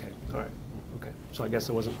dedicated, okay, all right, okay. So I guess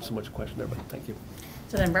there wasn't so much a question there, but thank you.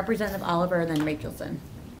 So then Representative Oliver and then Rachelson.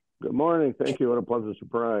 Good morning. Thank you. What a pleasant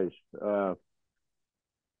surprise.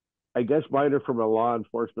 I guess mine are from a law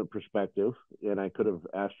enforcement perspective, and I could have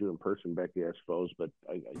asked you in person, Becky, I suppose, but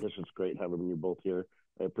I guess it's great having you both here.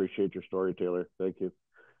 I appreciate your story, Taylor. Thank you.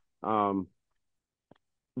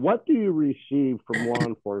 What do you receive from law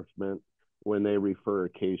enforcement when they refer a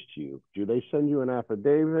case to you? Do they send you an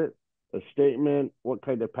affidavit, a statement? What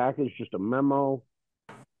kind of package? Just a memo?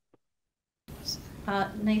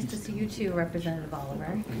 Nice to see you too, Representative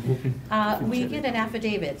Oliver. We get an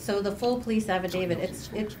affidavit, so the full police affidavit,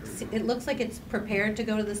 it looks like it's prepared to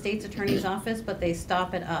go to the state's attorney's office, but they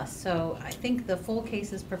stop at us. So I think the full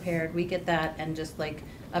case is prepared. We get that and just like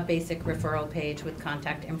a basic referral page with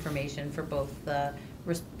contact information for both the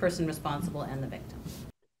person responsible and the victim.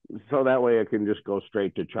 So that way it can just go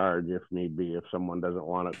straight to charge if need be, if someone doesn't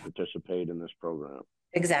want to participate in this program.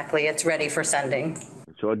 Exactly, it's ready for sending.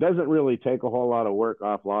 So it doesn't really take a whole lot of work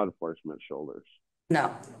off law enforcement's shoulders.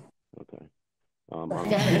 No. Okay.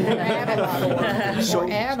 Add a lot of work. So-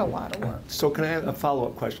 Or add a lot of work. So can I add a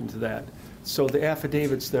follow-up question to that? So the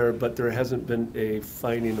affidavit's there, but there hasn't been a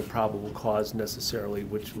finding of probable cause necessarily,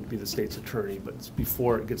 which would be the state's attorney, but it's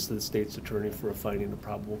before it gets to the state's attorney for a finding of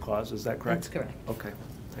probable cause, is that correct? That's correct. Okay,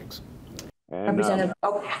 thanks. And, Representative,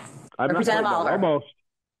 Representative Oliver. Almost.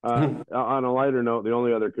 On a lighter note, the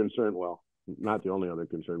only other concern, well, not the only other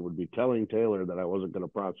concern, would be telling Taylor that I wasn't going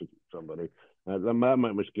to prosecute somebody. That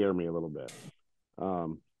might scare me a little bit.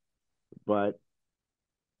 But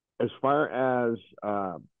as far as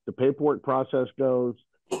the paperwork process goes,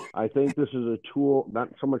 I think this is a tool, not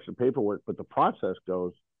so much the paperwork, but the process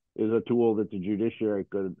goes, is a tool that the judiciary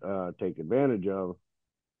could take advantage of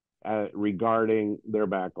regarding their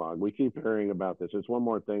backlog. We keep hearing about this. It's one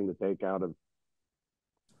more thing to take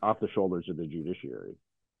off the shoulders of the judiciary.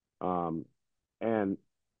 And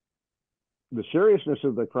the seriousness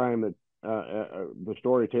of the crime that the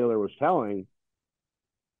story Taylor was telling,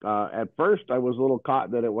 at first I was a little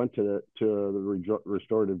caught that it went to the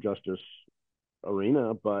restorative justice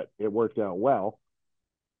arena, but it worked out well.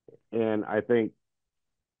 And I think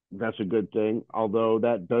that's a good thing, although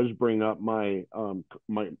that does bring up my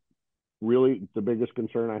really the biggest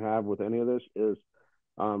concern I have with any of this is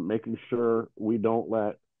making sure we don't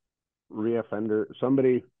let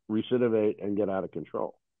somebody recidivate and get out of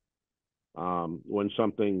control. When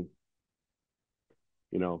something,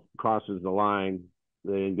 crosses the line,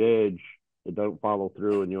 they engage, it don't follow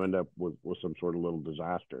through, and you end up with some sort of little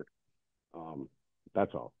disaster.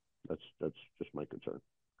 That's all. That's just my concern.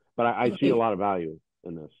 But I see a lot of value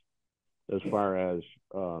in this as far as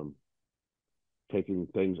taking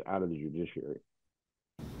things out of the judiciary.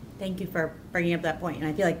 Thank you for bringing up that point. And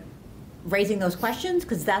I feel like raising those questions,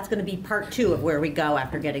 because that's going to be part 2 of where we go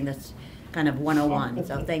after getting this kind of 101.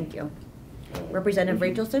 So thank you. Representative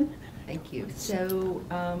Rachelson? Thank you. So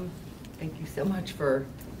thank you so much for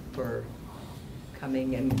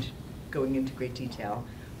coming and going into great detail.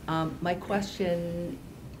 My question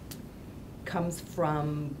comes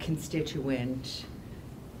from constituent.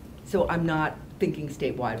 So I'm not thinking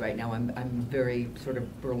statewide right now. I'm very sort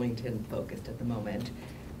of Burlington focused at the moment.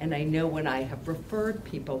 And I know when I have referred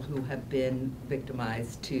people who have been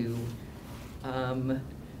victimized to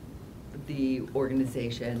the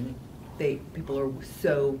organization, people are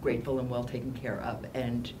so grateful and well taken care of.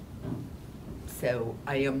 And so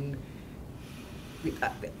I am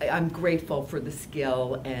I'm grateful for the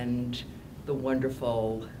skill and the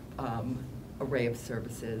wonderful array of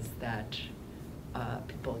services that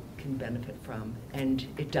people can benefit from. And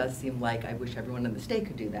it does seem like I wish everyone in the state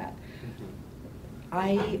could do that.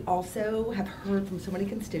 I also have heard from so many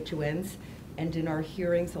constituents, and in our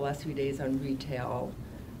hearings the last few days on retail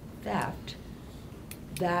theft,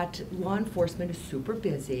 that law enforcement is super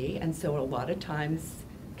busy, and so a lot of times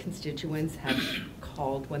constituents have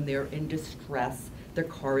called when they're in distress, their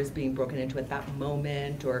car is being broken into at that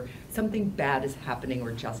moment, or something bad is happening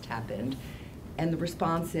or just happened. And the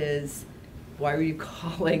response is, why are you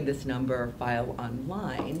calling this number? File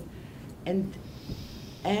online. And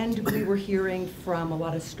we were hearing from a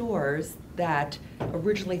lot of stores that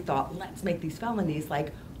originally thought, let's make these felonies,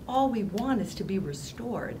 like, all we want is to be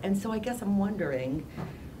restored. And so I guess I'm wondering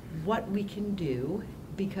what we can do,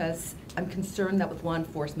 because I'm concerned that with law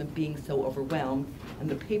enforcement being so overwhelmed and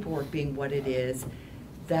the paperwork being what it is,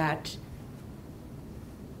 that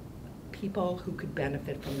people who could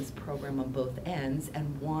benefit from this program on both ends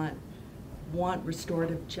and want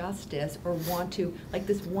restorative justice, or want to, like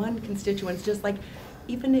this one constituent, just like,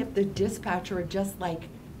 even if the dispatcher had just like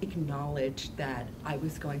acknowledged that I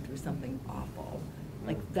was going through something awful,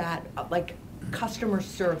 like that, like customer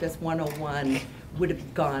service 101 would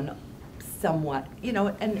have gone somewhat, you know,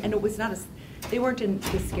 and it was not they weren't in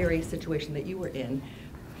the scary situation that you were in.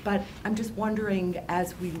 But I'm just wondering,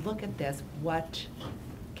 as we look at this, what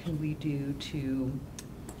can we do to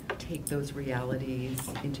take those realities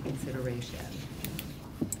into consideration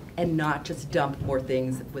and not just dump more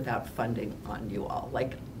things without funding on you all?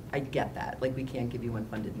 Like, I get that, like we can't give you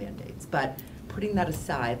unfunded mandates, but putting that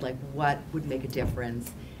aside, like what would make a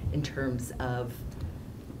difference in terms of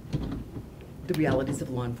the realities of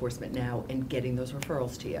law enforcement now and getting those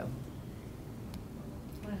referrals to you?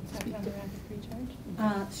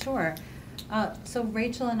 Sure. So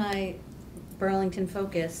Rachel and I, Burlington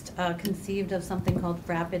focused, conceived of something called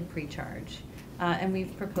rapid pre-charge. And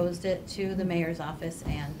we've proposed it to the mayor's office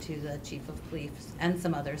and to the chief of police and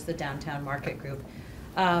some others, the downtown market group,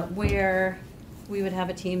 where we would have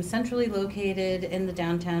a team centrally located in the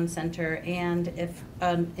downtown center, and if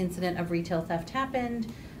an incident of retail theft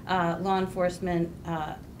happened, law enforcement,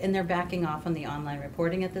 and they're backing off on the online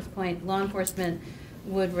reporting at this point, law enforcement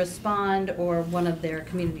would respond, or one of their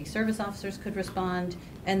community service officers could respond,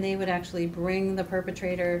 and they would actually bring the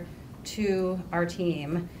perpetrator to our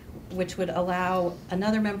team, which would allow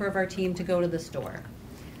another member of our team to go to the store.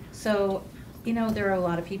 So, you know, there are a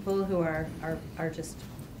lot of people who are just,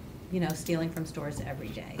 you know, stealing from stores every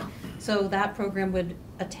day. So that program would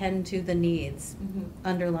attend to the needs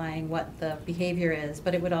underlying what the behavior is,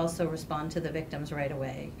 but it would also respond to the victims right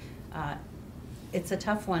away. It's a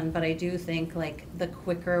tough one, but I do think like the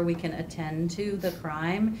quicker we can attend to the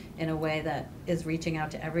crime in a way that is reaching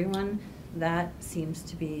out to everyone, that seems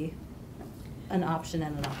to be an option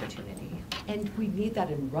and an opportunity. And we need that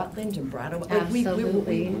in Rutland and Brattleboro.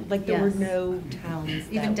 Absolutely. Like there were no towns.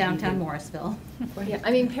 Even downtown Morrisville. Yeah,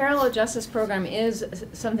 I mean, parallel justice program is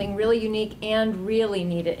something really unique and really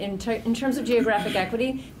needed. In terms of geographic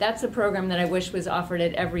equity, that's a program that I wish was offered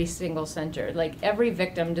at every single center. Like, every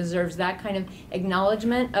victim deserves that kind of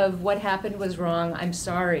acknowledgement of what happened was wrong, I'm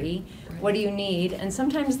sorry, what do you need? And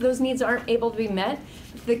sometimes those needs aren't able to be met.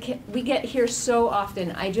 We get here so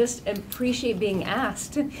often. I just appreciate being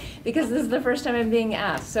asked, because this is the first time I'm being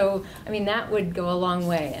asked. So, I mean, that would go a long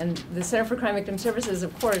way. And the Center for Crime Victim Services,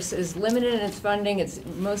 of course, is limited in its funding. It's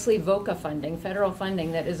mostly VOCA funding, federal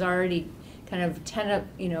funding, that is already kind of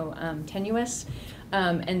tenuous.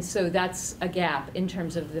 And so that's a gap in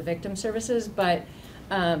terms of the victim services. But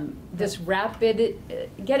this rapid,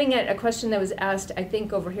 getting at a question that was asked, I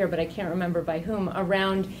think over here, but I can't remember by whom,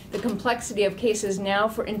 around the complexity of cases now,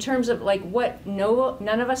 for in terms of like what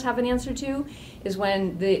none of us have an answer to, is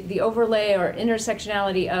when the overlay or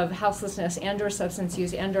intersectionality of houselessness and or substance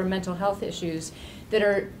use and or mental health issues that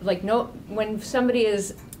are like, when somebody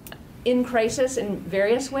is in crisis in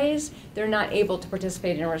various ways, they're not able to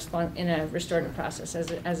participate in a restorative process, as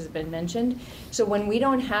has been mentioned. So when we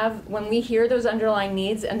hear those underlying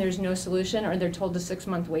needs and there's no solution, or they're told a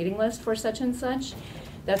 6-month waiting list for such and such,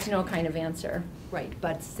 that's no kind of answer. Right,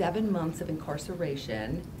 but 7 months of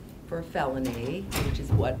incarceration for a felony, which is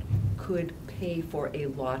what could pay for a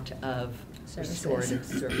lot of restorative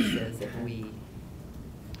services if we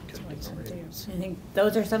I think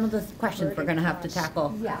those are some of the questions we're going to have to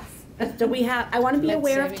tackle. Yes. So I want to be Net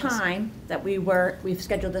aware of savings. time, that we've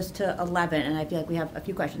scheduled this to 11, and I feel like we have a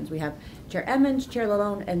few questions. We have Chair Emmons, Chair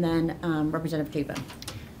Lalonde, and then Representative Chapin.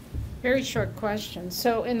 Very short question.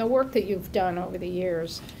 So in the work that you've done over the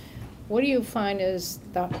years, what do you find is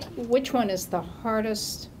which one is the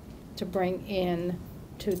hardest to bring in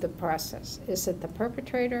to the process? Is it the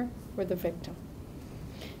perpetrator or the victim?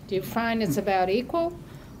 Do you find it's about equal,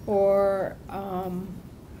 or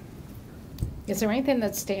is there anything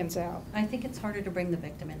that stands out? I think it's harder to bring the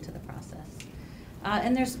victim into the process.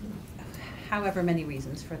 And there's however many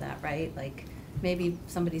reasons for that, right? Like maybe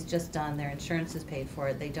somebody's just done, their insurance is paid for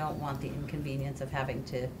it, they don't want the inconvenience of having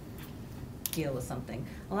to deal with something.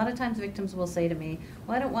 A lot of times victims will say to me,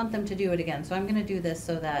 well, I don't want them to do it again, so I'm going to do this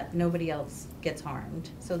so that nobody else gets harmed.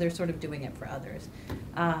 So they're sort of doing it for others.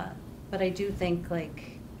 But I do think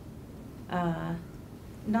like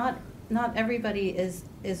not everybody is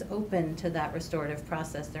open to that restorative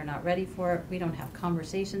process. They're not ready for it. We don't have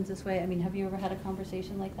conversations this way. I mean, have you ever had a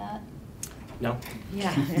conversation like that? No.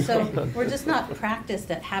 Yeah, so we're just not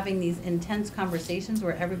practiced at having these intense conversations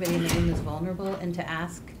where everybody in the room is vulnerable, and to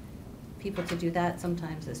ask people to do that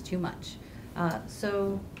sometimes is too much.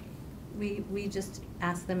 So we just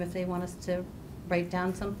ask them if they want us to write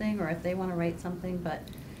down something or if they want to write something, but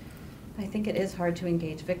I think it is hard to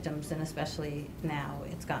engage victims, and especially now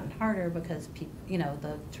it's gotten harder because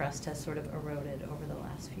the trust has sort of eroded over the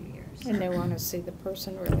last few years. And they want to see the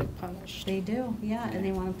person really punished. They do, yeah, and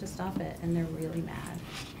they want them to stop it, and they're really mad.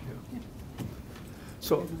 Yeah.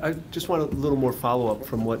 So I just want a little more follow-up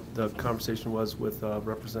from what the conversation was with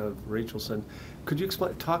Representative Rachelson. Could you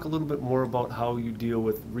talk a little bit more about how you deal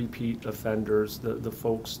with repeat offenders, the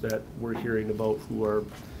folks that we're hearing about who are,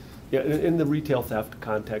 in the retail theft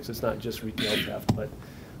context, it's not just retail theft, but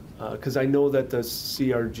because I know that the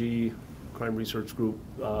CRG, Crime Research Group,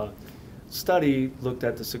 study looked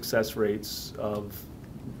at the success rates of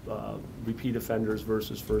repeat offenders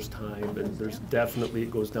versus first time, and there's definitely,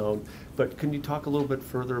 it goes down. But can you talk a little bit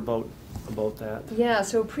further about that? Yeah,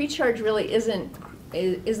 so pre-charge really isn't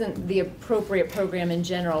the appropriate program in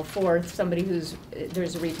general for somebody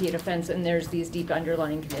there's a repeat offense and there's these deep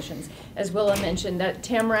underlying conditions. As Willa mentioned, that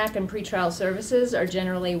TAMRAC and pretrial services are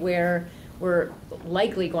generally where we're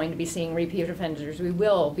likely going to be seeing repeat offenders. We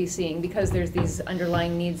will be seeing, because there's these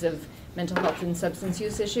underlying needs of mental health and substance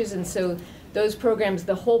use issues, and so those programs,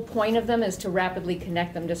 the whole point of them is to rapidly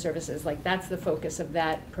connect them to services. Like, that's the focus of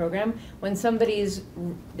that program. When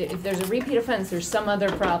if there's a repeat offense, there's some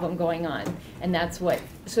other problem going on, and that's what,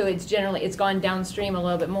 so it's gone downstream a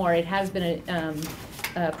little bit more. It has been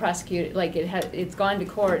prosecuted, like it's gone to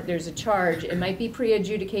court, there's a charge. It might be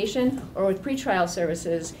pre-adjudication, or with pretrial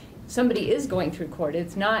services, somebody is going through court.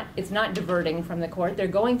 It's not diverting from the court. They're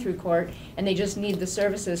going through court, and they just need the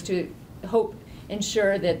services to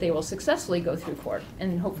ensure that they will successfully go through court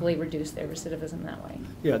and hopefully reduce their recidivism that way.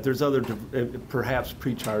 Yeah, there's perhaps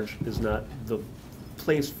pre-charge is not the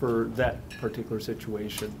place for that particular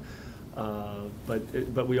situation.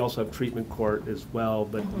 But we also have treatment court as well,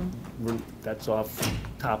 but that's off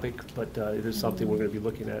topic, but it is something we're going to be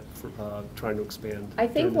looking at for trying to expand. I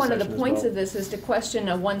think one of the points of this is to question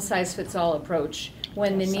a one-size-fits-all approach.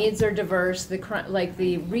 When the needs are diverse,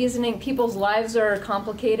 the reasoning, people's lives are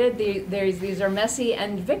complicated, these are messy,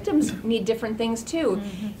 and victims need different things too.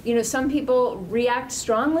 Some people react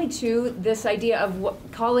strongly to this idea of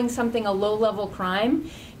calling something a low-level crime,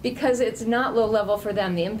 because it's not low level for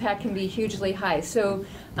them. The impact can be hugely high. So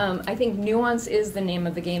I think nuance is the name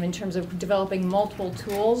of the game in terms of developing multiple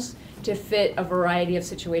tools to fit a variety of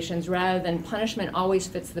situations, rather than punishment always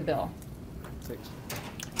fits the bill. Thanks.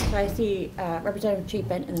 So I see Representative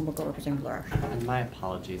Chapin, and then we'll go Representative Laura. And my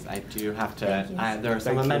apologies, I do have to, there are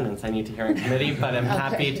some amendments I need to hear in committee, but I'm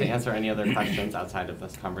happy to answer any other questions outside of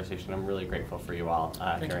this conversation. I'm really grateful for you all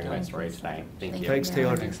hearing my story today. Thank you. Thanks,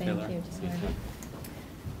 Taylor. Thanks, Taylor.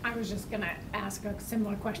 I was just going to ask a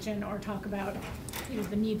similar question or talk about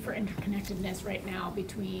the need for interconnectedness right now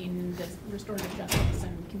between the restorative justice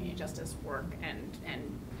and community justice work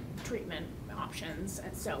and treatment options.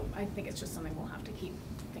 And so I think it's just something we'll have to keep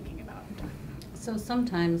thinking about. So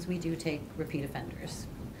sometimes we do take repeat offenders.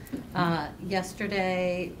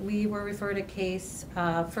 Yesterday, we were referred a case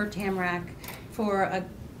for TAMRAC for a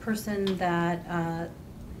person that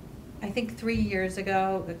I think 3 years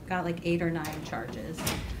ago got like 8 or 9 charges.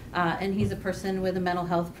 And he's a person with a mental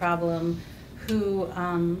health problem who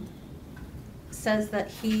says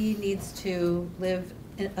that he needs to live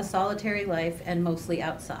a solitary life and mostly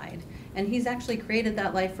outside. And he's actually created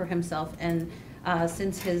that life for himself, and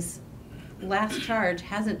since his last charge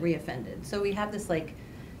hasn't reoffended. So we have this like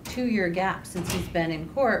 2-year gap since he's been in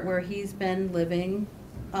court where he's been living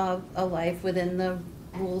a life within the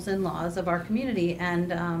rules and laws of our community.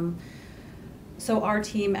 And so our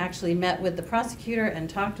team actually met with the prosecutor and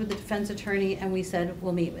talked with the defense attorney, and we said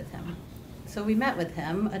we'll meet with him. So we met with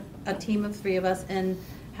him, a team of 3 of us, and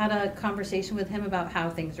had a conversation with him about how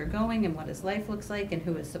things are going and what his life looks like and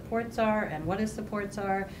who his supports are and what his supports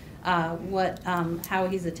are, how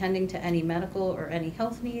he's attending to any medical or any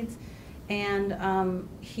health needs. And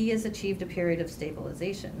he has achieved a period of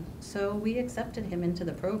stabilization. So we accepted him into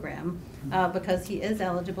the program because he is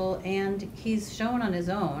eligible and he's shown on his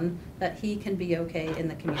own that he can be okay in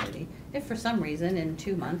the community. If for some reason in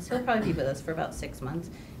 2 months, he'll probably be with us for about 6 months,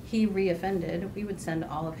 he reoffended, we would send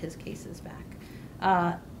all of his cases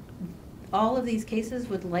back. All of these cases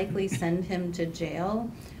would likely send him to jail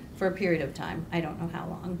for a period of time. I don't know how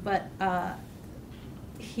long, but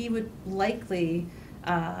he would likely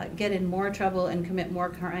get in more trouble and commit more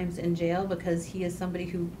crimes in jail because he is somebody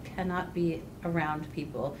who cannot be around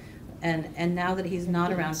people. And now that he's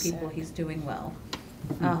not around people, he's doing well.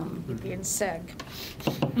 Being sick.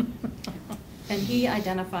 And he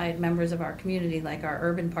identified members of our community, like our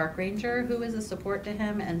urban park ranger, who is a support to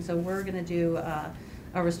him. And so we're going to do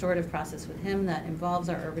a restorative process with him that involves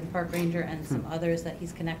our urban park ranger and some others that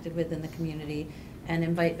he's connected with in the community, and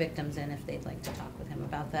invite victims in if they'd like to talk with him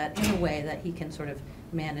about that in a way that he can sort of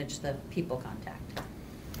manage the people contact.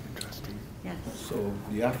 Interesting. Yeah. So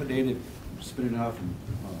the affidavit, spinning off from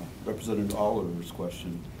Representative Oliver's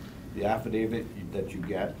question, the affidavit that you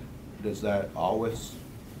get, does that always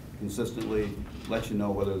consistently let you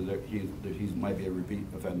know whether that he might be a repeat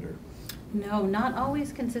offender? No, not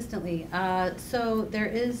always consistently. So there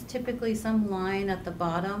is typically some line at the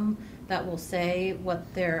bottom that will say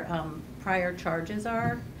what their prior charges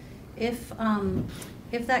are. If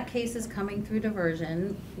that case is coming through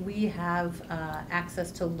diversion, we have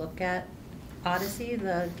access to look at Odyssey,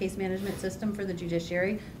 the case management system for the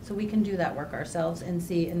judiciary, so we can do that work ourselves and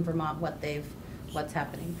see in Vermont what's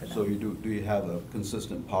happening for them. So do you have a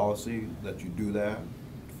consistent policy that you do that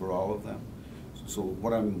for all of them? So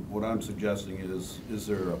what I'm suggesting is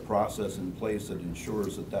there a process in place that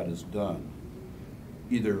ensures that that is done,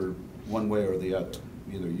 either one way or the other?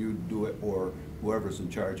 Either you do it or whoever's in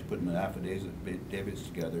charge of putting the affidavits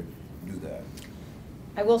together do that.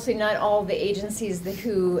 I will say not all the agencies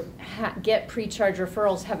who get pre-charge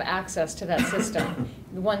referrals have access to that system.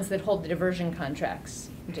 The ones that hold the diversion contracts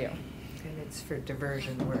do. And it's for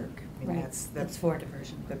diversion work. I mean, Right. That's for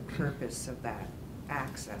diversion. The purpose of that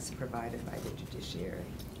access provided by the judiciary.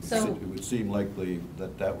 So it would seem likely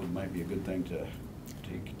that might be a good thing to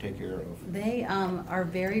take care of. they are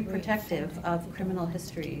very protective of criminal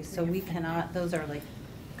history, so we cannot, those are like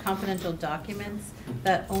confidential documents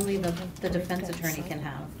that only the defense attorney can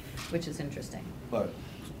have, which is interesting. But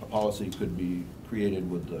a policy could be created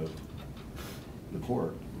with the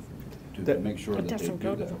court to make sure that they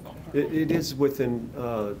do that. It is within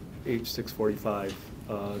H.645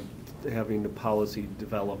 having a policy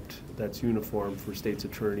developed that's uniform for state's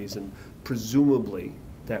attorneys, and presumably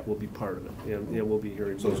that will be part of it. And we'll be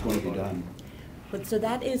hearing. So it's going to be done. But so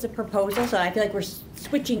that is a proposal, so I feel like we're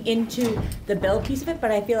switching into the bill piece of it,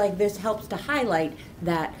 but I feel like this helps to highlight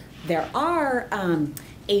that there are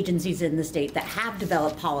agencies in the state that have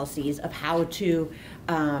developed policies of how to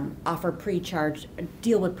offer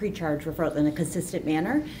deal with pre-charge referrals in a consistent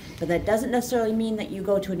manner, but that doesn't necessarily mean that you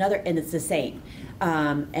go to another and it's the same.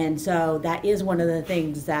 And so that is one of the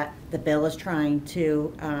things that the bill is trying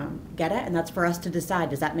to get at, and that's for us to decide,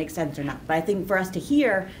 does that make sense or not? But I think for us to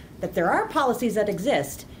hear that there are policies that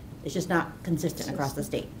exist, it's just not consistent across the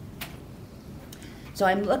state. So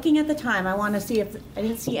I'm looking at the time. I want to see if, I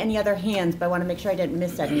didn't see any other hands, but I want to make sure I didn't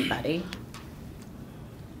miss anybody.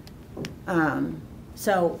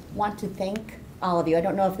 So want to thank all of you. I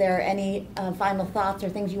don't know if there are any final thoughts or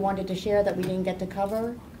things you wanted to share that we didn't get to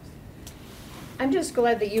cover. I'm just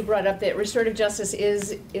glad that you brought up that restorative justice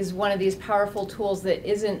is one of these powerful tools that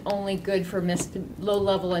isn't only good for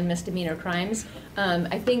low-level and misdemeanor crimes.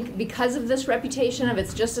 I think because of this reputation of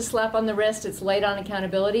it's just a slap on the wrist, it's light on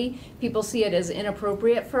accountability, people see it as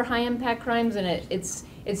inappropriate for high-impact crimes, and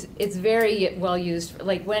it's very well used.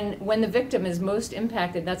 Like when the victim is most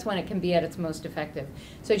impacted, that's when it can be at its most effective.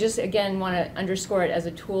 So I just again want to underscore it as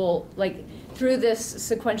a tool, like through this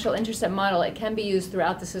sequential intercept model, it can be used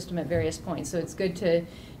throughout the system at various points. So it's good to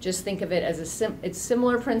just think of it as it's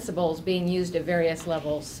similar principles being used at various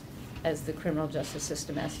levels as the criminal justice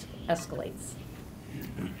system escalates.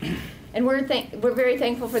 And we're very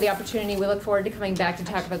thankful for the opportunity. We look forward to coming back to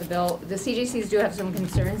talk about the bill. The CJCs do have some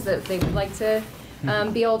concerns that they would like to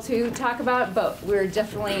be able to talk about, but we're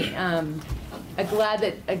definitely glad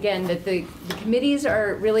that, again, that the committees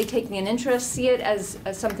are really taking an interest, see it as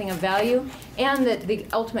something of value, and that the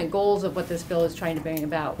ultimate goals of what this bill is trying to bring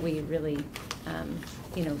about, we really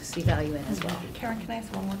see value in as well. Karen, can I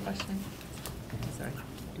ask one more question? Sorry.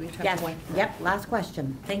 we have time Yes. for one? Yep, last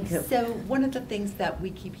question. Thank you. So one of the things that we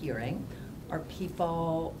keep hearing are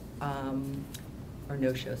people are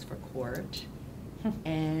no-shows for court,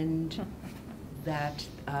 and that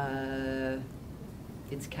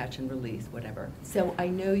it's catch and release, whatever. So I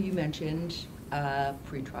know you mentioned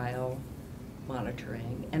pretrial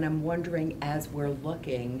monitoring, and I'm wondering, as we're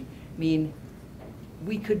looking, I mean,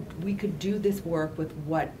 we could do this work with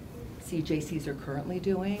what CJCs are currently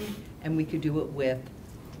doing, and we could do it with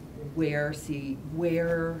where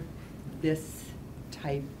this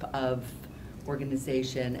type of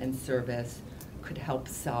organization and service could help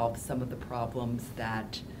solve some of the problems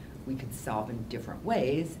that we could solve in different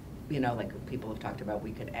ways. You know, like people have talked about,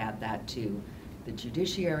 we could add that to the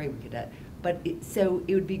judiciary, we could add, so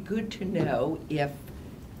it would be good to know if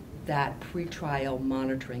that pretrial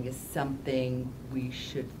monitoring is something we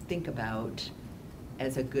should think about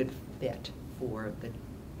as a good fit for the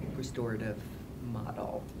restorative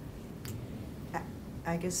model.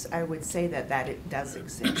 I guess I would say that it does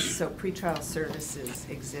exist. So pretrial services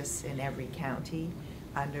exists in every county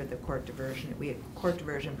under the court diversion. We have court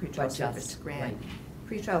diversion pretrial service grant. Right.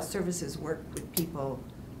 Pretrial services work with people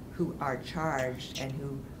who are charged and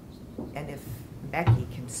if Becky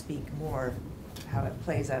can speak more how it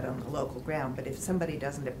plays out on the local ground, but if somebody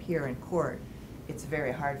doesn't appear in court, it's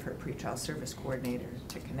very hard for a pretrial service coordinator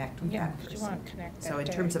to connect with that person. You want to connect that So in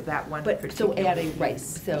day. terms of that one But, so particular adding, right,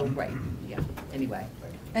 piece. yeah, anyway.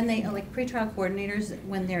 And they, like pretrial coordinators,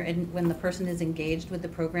 when when the person is engaged with the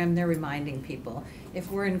program, they're reminding people. If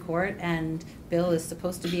we're in court and Bill is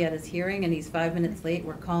supposed to be at his hearing and he's 5 minutes late,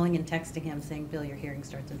 we're calling and texting him saying, Bill, your hearing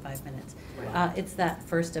starts in 5 minutes. Right. It's that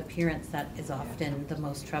first appearance that is often the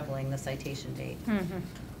most troubling, the citation date.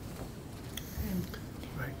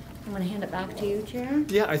 I'm going to hand it back to you, Chair.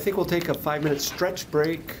 Yeah, I think we'll take a 5-minute stretch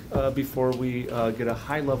break before we get a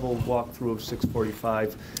high-level walkthrough of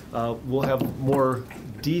 645. We'll have more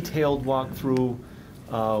detailed walkthrough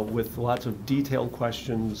with lots of detailed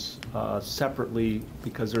questions separately,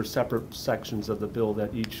 because there are separate sections of the bill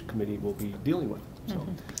that each committee will be dealing with. So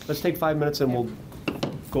let's take 5 minutes and we'll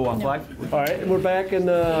go on live. All right, and we're back in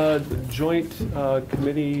the joint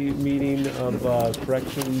committee meeting of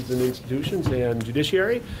corrections and institutions and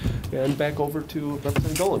judiciary, and back over to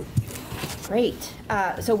Representative Dolan. Great.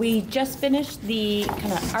 So we just finished the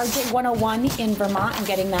kind of RJ 101 in Vermont and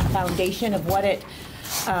getting that foundation of what it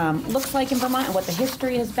looks like in Vermont and what the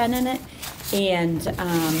history has been in it. And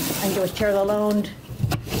I think it was Chair Lalonde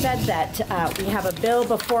said that we have a bill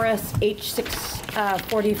before us,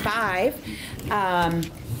 H.645,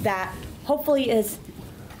 that hopefully is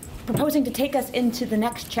proposing to take us into the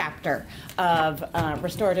next chapter of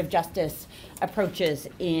restorative justice approaches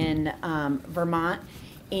in Vermont.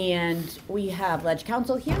 And we have Ledge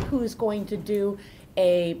Counsel here who's going to do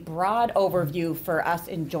a broad overview for us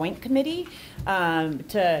in joint committee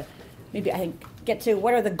to maybe, I think, get to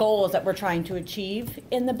what are the goals that we're trying to achieve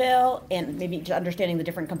in the bill, and maybe just understanding the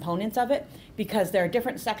different components of it, because there are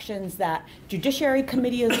different sections that Judiciary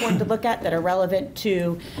Committee is going to look at that are relevant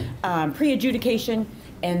to pre-adjudication,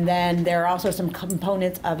 and then there are also some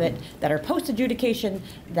components of it that are post-adjudication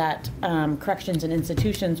that corrections and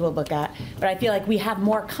institutions will look at. But I feel like we have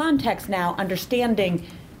more context now, understanding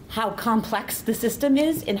how complex the system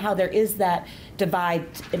is and how there is that divide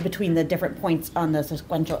in between the different points on the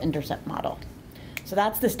sequential intercept model. So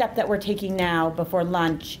that's the step that we're taking now before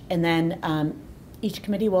lunch, and then each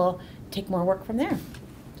committee will take more work from there.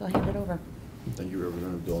 So I'll hand it over. Thank you,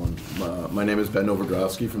 Representative Dolan. My name is Ben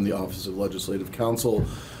Novogrodsky from the Office of Legislative Counsel.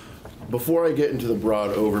 Before I get into the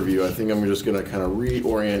broad overview, I think I'm just going to kind of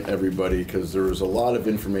reorient everybody, because there was a lot of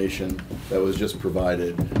information that was just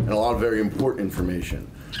provided and a lot of very important information.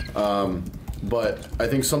 But I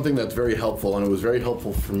think something that's very helpful, and it was very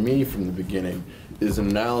helpful for me from the beginning, is an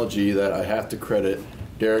analogy that I have to credit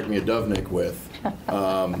Derek Miodovnik with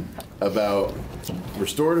about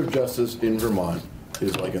restorative justice in Vermont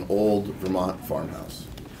is like an old Vermont farmhouse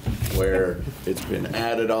where it's been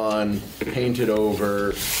added on, painted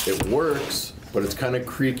over, it works, but it's kind of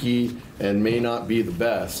creaky and may not be the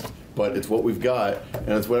best, but it's what we've got, and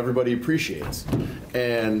it's what everybody appreciates.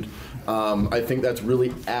 And I think that's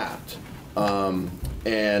really apt.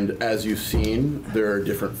 And as you've seen, there are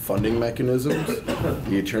different funding mechanisms.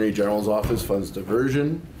 The Attorney General's Office funds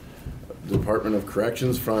diversion. The Department of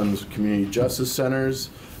Corrections funds community justice centers,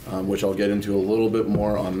 which I'll get into a little bit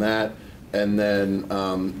more on that. And then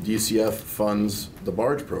DCF funds the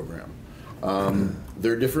BARGE program.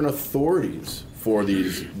 There are different authorities for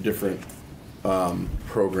these different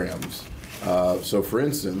programs. So for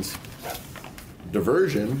instance,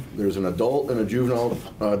 diversion, there's an adult and a juvenile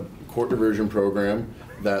court diversion program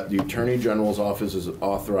that the Attorney General's office is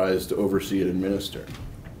authorized to oversee and administer.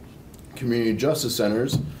 Community justice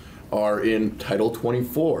centers are in Title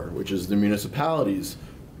 24, which is the municipality's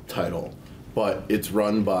title, but it's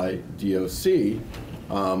run by DOC,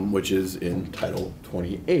 which is in Title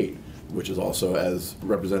 28, which is also, as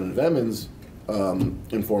Representative Emmons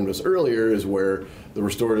informed us earlier, is where the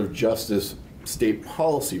restorative justice state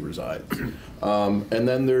policy resides. And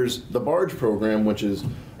then there's the barge program, which is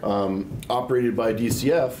operated by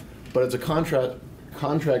DCF, but it's a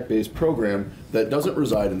contract-based program that doesn't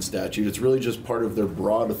reside in statute. It's really just part of their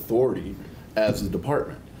broad authority as a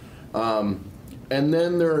department. And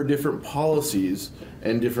then there are different policies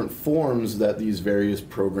and different forms that these various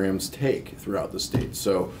programs take throughout the state.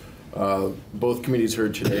 So both committees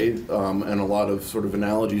heard today, and a lot of sort of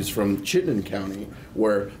analogies from Chittenden County,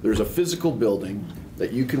 where there's a physical building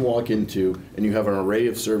that you can walk into and you have an array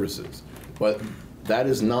of services. But that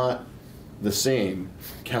is not the same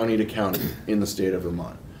county to county in the state of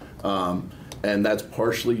Vermont. And that's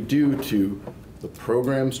partially due to the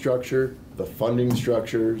program structure, the funding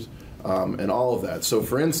structures, and all of that. So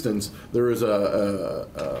for instance, there is a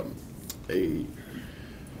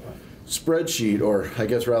spreadsheet, or I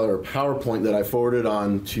guess rather a PowerPoint, that I forwarded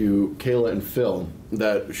on to Kayla and Phil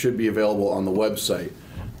that should be available on the website,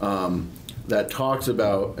 that talks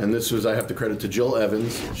about, and this was, I have to credit to Jill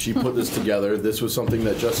Evans, she put this together. This was something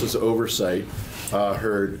that Justice Oversight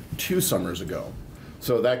heard 2 summers ago.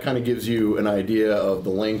 So that kind of gives you an idea of the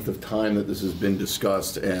length of time that this has been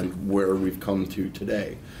discussed and where we've come to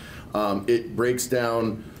today. It breaks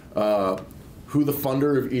down who the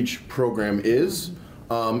funder of each program is,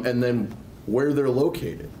 and then where they're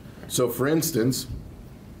located. So for instance,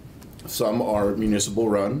 some are municipal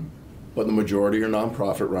run, but the majority are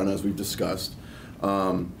nonprofit run, as we've discussed.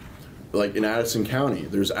 Like in Addison County,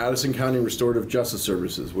 there's Addison County Restorative Justice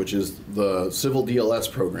Services, which is the civil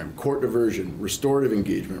DLS program, court diversion, restorative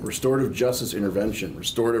engagement, restorative justice intervention,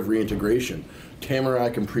 restorative reintegration,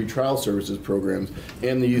 Tamarack and pretrial services programs,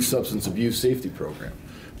 and the youth substance abuse safety program.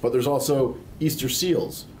 But there's also Easter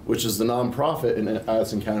Seals, which is the nonprofit in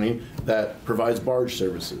Addison County that provides barge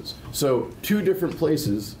services. So 2 different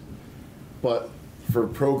places, but for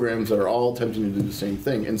programs that are all attempting to do the same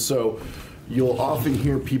thing. And so you'll often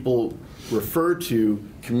hear people refer to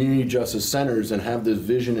community justice centers and have this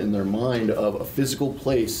vision in their mind of a physical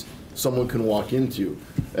place someone can walk into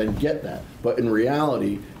and get that. But in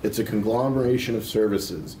reality, it's a conglomeration of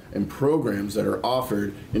services and programs that are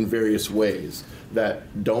offered in various ways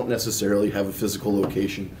that don't necessarily have a physical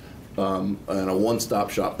location and a one-stop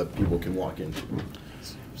shop that people can walk into.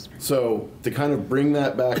 So to kind of bring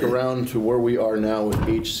that back around to where we are now with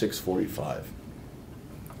H.645.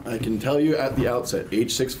 I can tell you at the outset,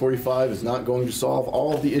 H.645 is not going to solve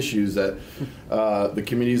all of the issues that the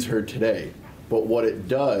committee's heard today. But what it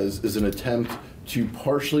does is an attempt to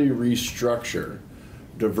partially restructure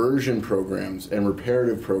diversion programs and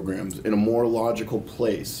reparative programs in a more logical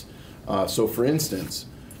place. So for instance,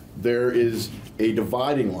 there is a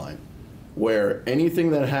dividing line where anything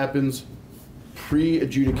that happens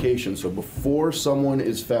pre-adjudication, so before someone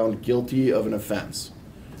is found guilty of an offense,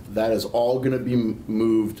 that is all going to be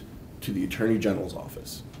moved to the Attorney General's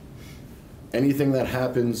office. Anything that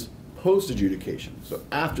happens post-adjudication, so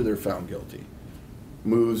after they're found guilty,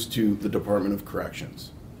 moves to the Department of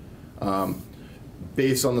Corrections.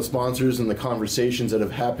 Based on the sponsors and the conversations that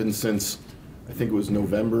have happened since, I think it was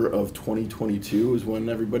November of 2022 is when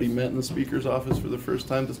everybody met in the Speaker's office for the first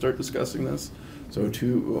time to start discussing this. So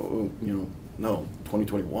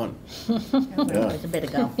 2021. Yeah. It was a bit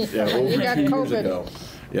ago. Yeah, over 2 years ago.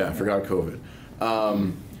 Yeah, I forgot COVID.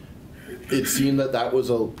 It seemed that was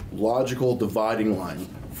a logical dividing line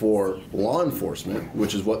for law enforcement,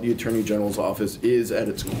 which is what the Attorney General's office is at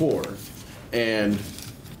its core, and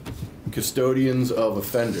custodians of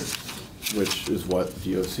offenders, which is what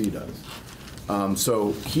DOC does.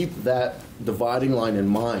 So keep that dividing line in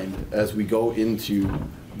mind as we go into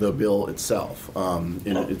the bill itself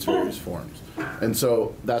in its various forms. And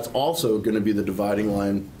so that's also going to be the dividing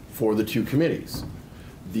line for the 2 committees.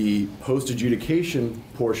 The post-adjudication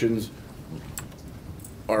portions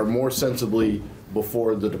are more sensibly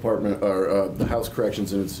before the Department or the House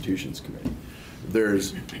Corrections and Institutions Committee.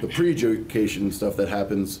 There's the pre-adjudication stuff that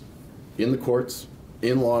happens in the courts,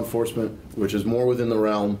 in law enforcement, which is more within the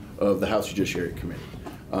realm of the House Judiciary Committee.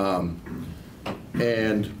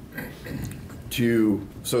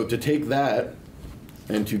 So to take that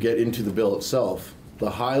and to get into the bill itself, the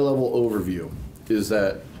high-level overview is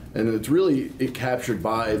that, and it's really captured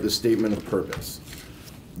by the statement of purpose,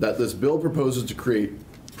 that this bill proposes to create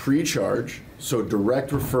pre-charge, So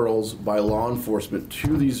direct referrals by law enforcement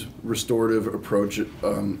to these restorative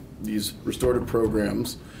these restorative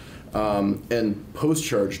programs, and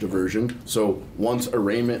post-charge diversion. So once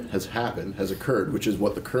arraignment has happened, has occurred, which is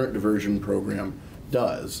what the current diversion program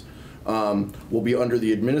does, will be under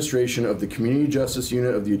the administration of the Community Justice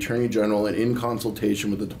Unit of the Attorney General and in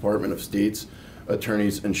consultation with the Department of State's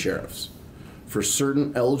attorneys and sheriffs for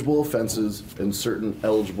certain eligible offenses and certain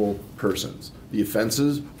eligible persons. The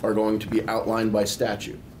offenses are going to be outlined by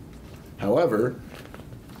statute. However,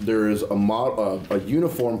 there is a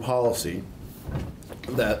uniform policy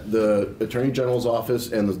that the Attorney General's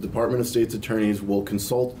office and the Department of State's attorneys will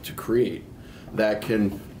consult to create that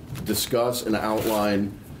can discuss and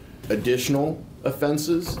outline additional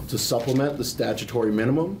offenses to supplement the statutory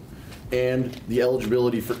minimum and the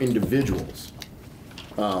eligibility for individuals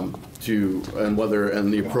and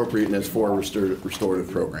the appropriateness for restorative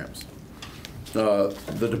programs.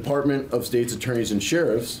 The Department of State's attorneys and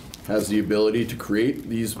sheriffs has the ability to create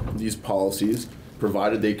these policies,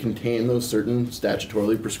 provided they contain those certain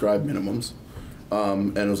statutorily prescribed minimums,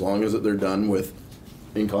 and as long as they're done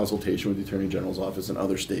in consultation with the Attorney General's office and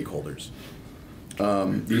other stakeholders.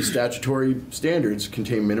 These statutory standards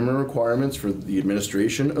contain minimum requirements for the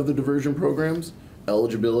administration of the diversion programs,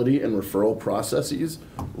 eligibility and referral processes,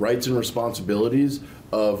 rights and responsibilities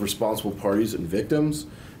of responsible parties and victims,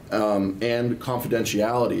 and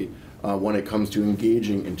confidentiality when it comes to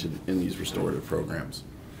engaging in these restorative programs.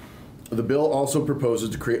 The bill also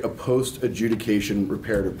proposes to create a post-adjudication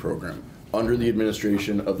reparative program under the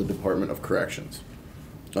administration of the Department of Corrections.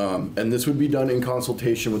 And this would be done in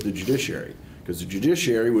consultation with the judiciary, because the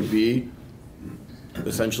judiciary would be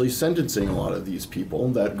essentially sentencing a lot of these people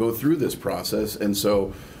that go through this process, and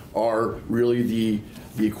so are really the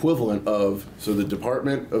equivalent of, so the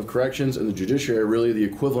Department of Corrections and the judiciary are really the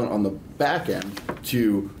equivalent on the back end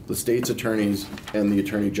to the state's attorneys and the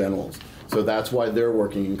attorney generals. So that's why they're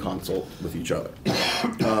working in consult with each other.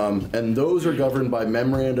 And those are governed by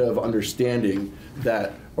memoranda of understanding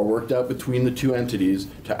that are worked out between the two entities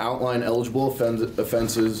to outline eligible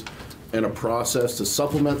offenses and a process to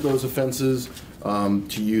supplement those offenses,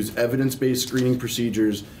 to use evidence-based screening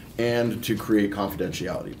procedures, and to create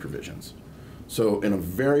confidentiality provisions. So in a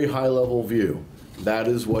very high-level view, that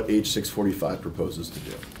is what H.645 proposes to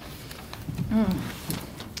do.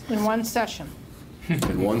 In one session.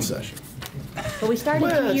 In one session. But we started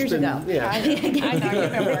 2 years ago. Yeah. I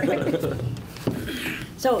know.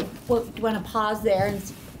 So, well, do you want to pause there and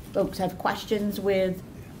folks have questions with?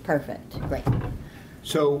 Perfect, great.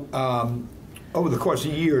 So, over the course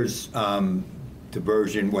of years,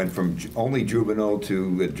 diversion went from only juvenile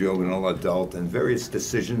to juvenile adult, and various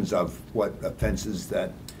decisions of what offenses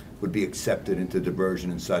that would be accepted into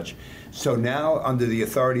diversion and such. So now, under the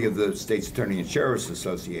authority of the State's Attorney and Sheriff's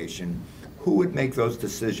Association, who would make those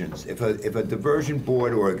decisions? If a diversion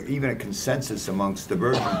board, or even a consensus amongst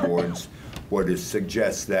diversion boards, were to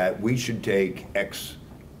suggest that we should take X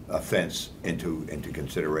offense into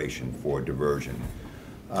consideration for diversion,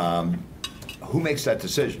 who makes that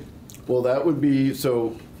decision? Well, that would be,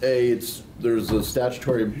 so there's a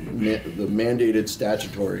statutory, the mandated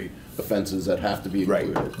statutory offenses that have to be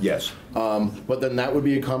included. Right. Yes. But then that would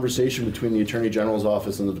be a conversation between the Attorney General's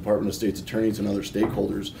office and the Department of State's attorneys and other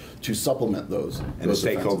stakeholders to supplement those. And those the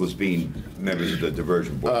stakeholders offenses. Being members of the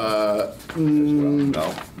diversion board.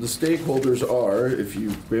 No. The stakeholders are, if you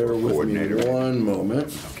bear with me one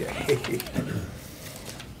moment. Okay.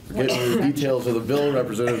 Getting the details of the bill,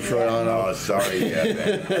 Representative Troiano. Oh, sorry.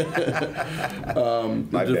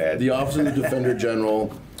 My bad. The Office of the Defender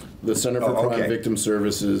General, the Center for Crime Victim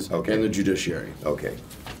Services, and the judiciary. Okay.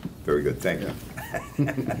 Very good. Thank you.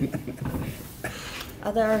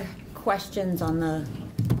 Other questions on the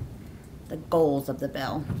goals of the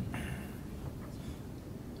bill?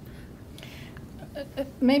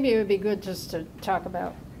 Maybe it would be good just to talk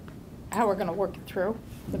about how we're going to work it through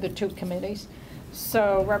with the two committees.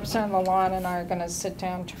 So Representative Lalonde and I are going to sit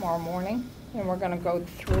down tomorrow morning, and we're going to go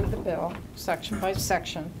through the bill section by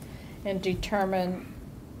section and determine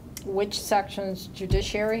which sections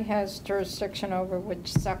judiciary has jurisdiction over,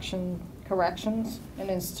 which section corrections and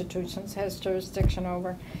institutions has jurisdiction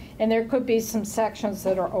over. And there could be some sections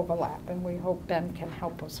that are overlap, and we hope Ben can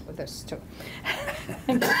help us with this too.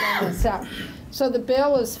 And explain this out. So the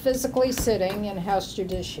bill is physically sitting in House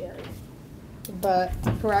Judiciary, but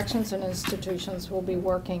corrections and institutions will be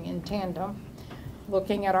working in tandem,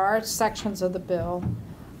 looking at our sections of the bill,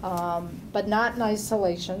 but not in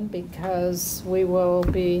isolation, because we will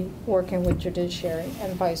be working with judiciary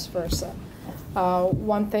and vice versa.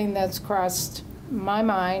 One thing that's crossed my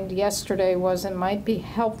mind yesterday was it might be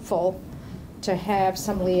helpful to have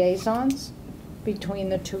some liaisons between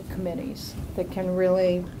the two committees that can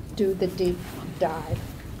really do the deep dive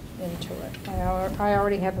into it. I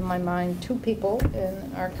already have in my mind 2 people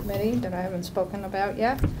in our committee that I haven't spoken about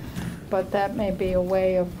yet, but that may be a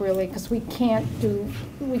way of really, because we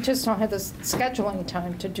just don't have the scheduling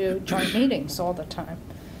time to do joint meetings all the time.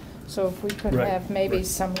 So if we could have maybe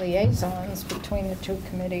some liaisons between the 2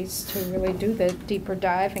 committees to really do the deeper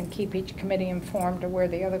dive and keep each committee informed of where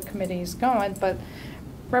the other committee is going. But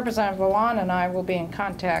Representative Lalonde and I will be in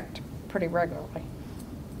contact pretty regularly.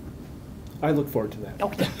 I look forward to that.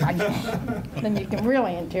 Okay. Then you can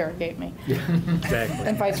really interrogate me. Exactly.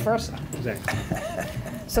 And vice versa. Exactly.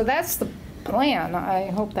 So that's the plan. I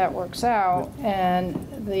hope that works out.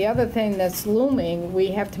 And the other thing that's looming,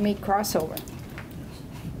 we have to meet crossover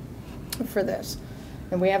for this.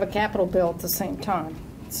 And we have a capital bill at the same time.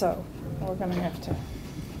 So we're going to have to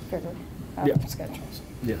figure out the schedules.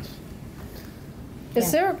 Yes.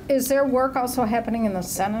 Is there work also happening in the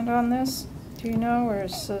Senate on this? Do you know, or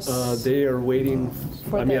is this? They are waiting.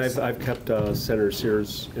 For this? I've kept Senator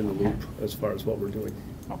Sears in the loop as far as what we're doing.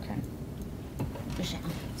 Okay.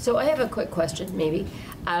 So I have a quick question, maybe.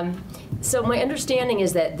 So my understanding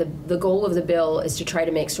is that the goal of the bill is to try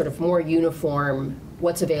to make sort of more uniform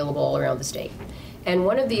what's available all around the state. And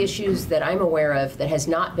one of the issues that I'm aware of that has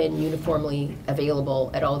not been uniformly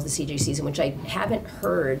available at all of the CJCs, and which I haven't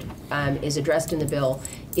heard is addressed in the bill,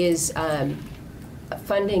 is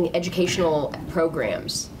funding educational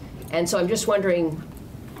programs. And so I'm just wondering,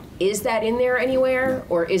 is that in there anywhere,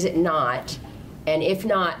 or is it not? And if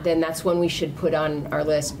not, then that's one we should put on our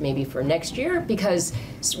list maybe for next year, because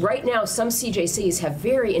right now some CJCs have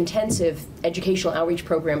very intensive educational outreach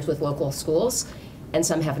programs with local schools, and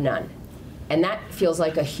some have none. And that feels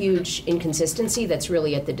like a huge inconsistency that's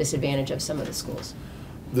really at the disadvantage of some of the schools.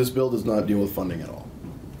 This bill does not deal with funding at all.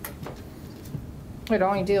 It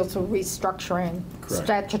only deals with restructuring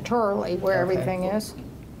statutorily where everything is.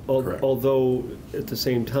 Although at the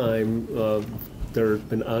same time, there have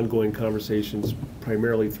been ongoing conversations,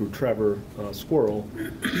 primarily through Trevor Squirrel,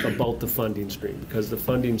 about the funding stream, because the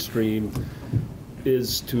funding stream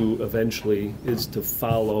is to eventually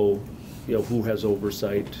follow, who has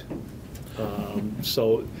oversight.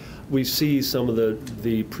 So we see some of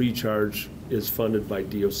the pre-charge is funded by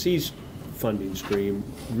DOC's funding stream.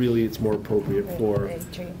 Really, it's more appropriate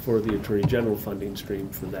for the Attorney General funding stream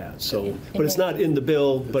for that. So, but it's not in the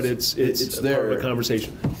bill, but it's there. Part of a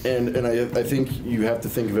conversation. And I think you have to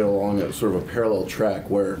think of it along a sort of a parallel track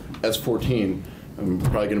where S14, I'm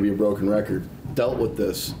probably going to be a broken record, dealt with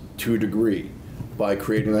this to a degree by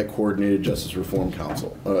creating that Coordinated Justice Reform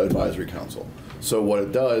Council, Advisory Council. So what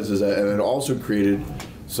it does is that, and it also created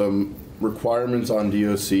some requirements on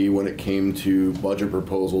DOC when it came to budget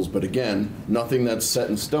proposals, but again, nothing that's set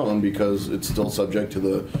in stone because it's still subject to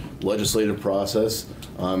the legislative process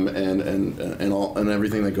and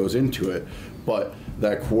everything that goes into it. But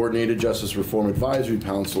that Coordinated Justice Reform Advisory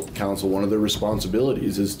Council, one of their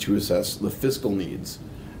responsibilities is to assess the fiscal needs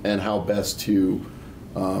and how best to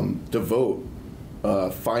devote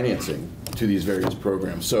financing to these various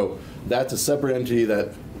programs. So that's a separate entity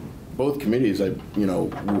that both committees,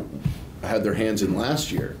 had their hands in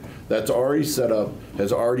last year. That's already set up,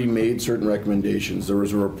 has already made certain recommendations. There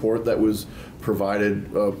was a report that was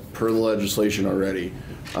provided per the legislation already.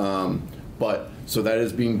 So that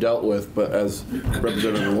is being dealt with, but as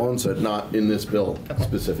Representative Lalonde said, not in this bill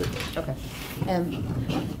specifically. Okay.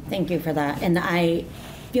 Thank you for that. And I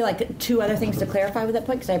feel like 2 other things to clarify with that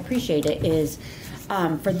point, because I appreciate it, is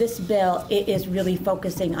for this bill, it is really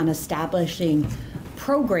focusing on establishing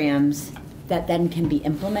programs that then can be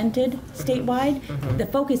implemented statewide. The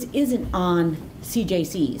focus isn't on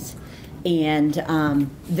CJCs and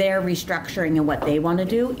their restructuring and what they want to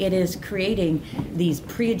do. It is creating these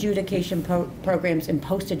pre-adjudication programs and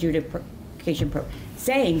post-adjudication programs,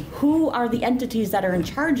 saying who are the entities that are in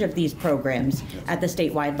charge of these programs at the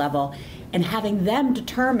statewide level, and having them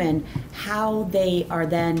determine how they are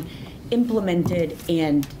then implemented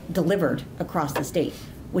and delivered across the state,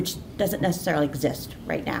 which doesn't necessarily exist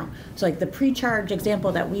right now. So like the pre-charge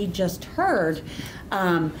example that we just heard,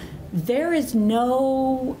 there is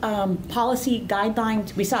no policy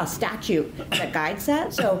guidelines. We saw a statute that guides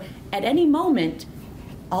that. So at any moment,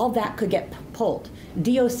 all that could get pulled.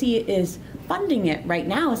 DOC is funding it right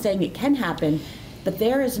now, saying it can happen, but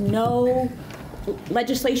there is no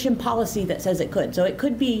legislation policy that says it could. So it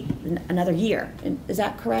could be another year. Is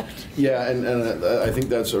that correct? Yeah, and I think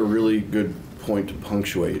that's a really good point to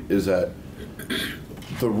punctuate, is that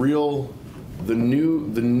the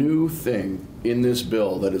new thing in this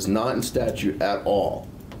bill that is not in statute at all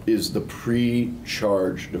is the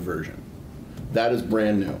pre-charge diversion. That is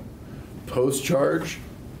brand new. post-charge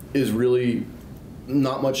is really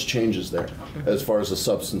not much changes there as far as the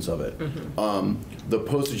substance of it. The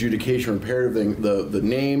post-adjudication reparative thing, the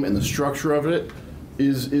name and the structure of it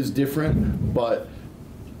is different, but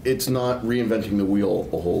it's not reinventing the wheel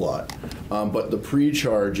a whole lot. But the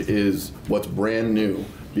pre-charge is what's brand new,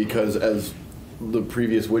 because as the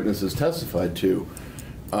previous witnesses testified to,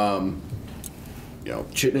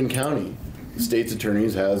 Chittenden County State's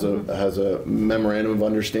Attorneys has a memorandum of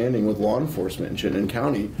understanding with law enforcement in Chittenden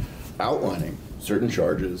County outlining certain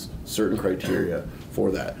charges, certain criteria for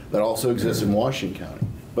that. That also exists in Washington County,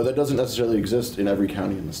 but that doesn't necessarily exist in every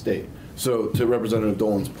county in the state. So to Representative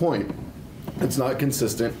Dolan's point, it's not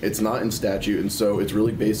consistent, it's not in statute, and so it's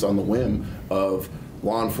really based on the whim of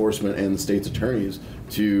law enforcement and the state's attorneys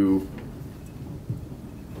to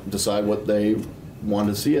decide what they want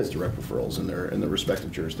to see as direct referrals in their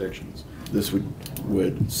respective jurisdictions. This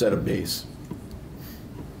would set a base.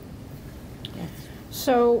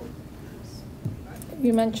 So,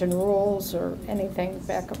 you mentioned rules or anything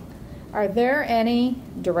back up. Are there any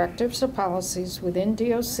directives or policies within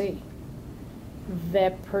DOC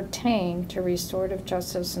that pertain to restorative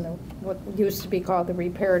justice and what used to be called the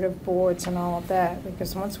reparative boards and all of that?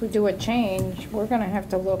 Because once we do a change, we're going to have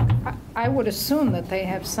to look. I would assume that they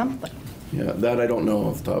have something. Yeah, that I don't know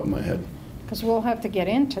off the top of my head. Because we'll have to get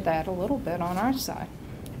into that a little bit on our side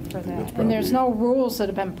for That's that. And there's no rules that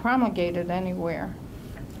have been promulgated anywhere.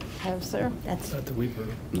 Has there? That's not that we've heard.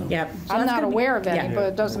 No. Yep. So I'm that's not gonna be- aware of any, yeah. but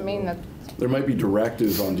it doesn't mean that. There might be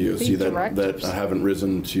directives on DOC Be that directives. haven't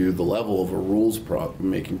risen to the level of a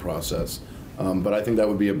rules-making process. But I think that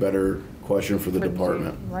would be a better question for the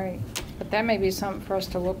department. Right. But that may be something for us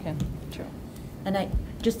to look into. And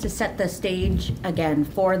just to set the stage again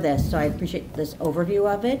for this, so I appreciate this overview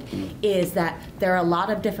of it, is that there are a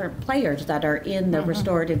lot of different players that are in the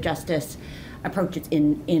restorative justice approaches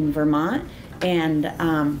in Vermont.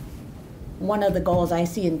 And one of the goals I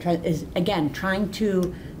see is, again, trying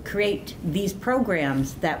to create these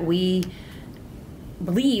programs that we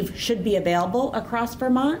believe should be available across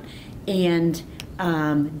Vermont, and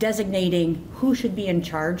designating who should be in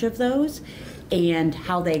charge of those and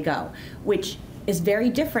how they go, which is very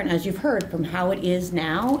different, as you've heard, from how it is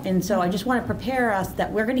now. And so I just want to prepare us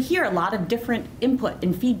that we're going to hear a lot of different input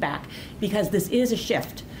and feedback, because this is a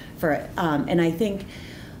shift for it. And I think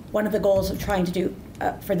one of the goals of trying to do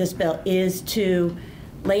for this bill is to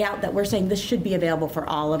lay out that we're saying this should be available for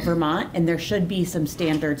all of Vermont, and there should be some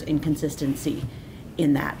standards and consistency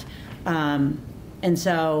in that. And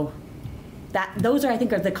so those are, I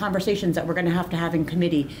think, are the conversations that we're going to have in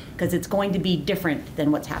committee, because it's going to be different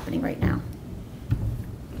than what's happening right now.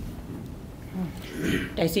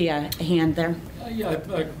 I see a hand there. Yeah,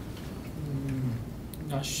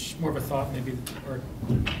 more of a thought maybe, or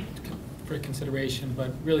for consideration,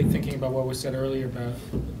 but really thinking about what was said earlier about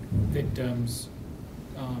victims'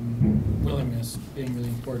 willingness being really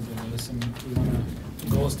important in this, and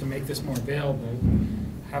the goal is to make this more available.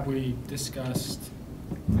 Have we discussed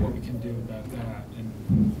what we can do about that? And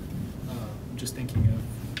I'm just thinking of,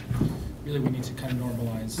 really we need to kind of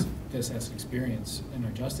normalize this as an experience in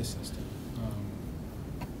our justice system.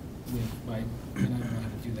 And I don't know how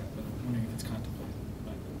to do that, but I'm wondering if it's contemplated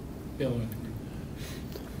by the bill or the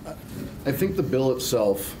group. I think the bill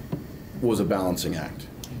itself was a balancing act,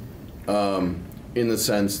 in the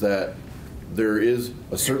sense that there is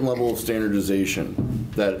a certain level of standardization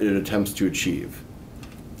that it attempts to achieve,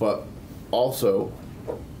 but also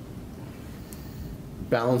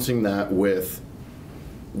balancing that with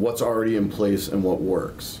what's already in place and what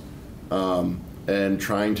works, and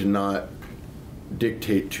trying to not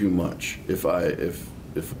dictate too much, if I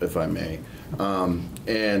may,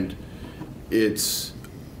 and it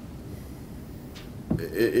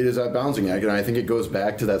is a balancing act, and I think it goes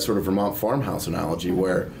back to that sort of Vermont farmhouse analogy,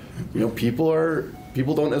 where people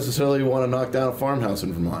don't necessarily want to knock down a farmhouse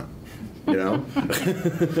in Vermont,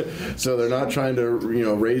 so they're not trying to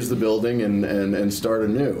raise the building and start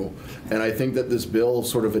anew, and I think that this bill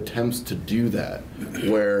sort of attempts to do that,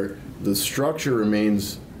 where the structure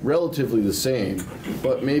remains relatively the same,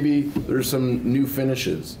 but maybe there's some new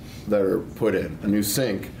finishes that are put in, a new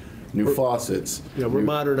sink, new faucets. We're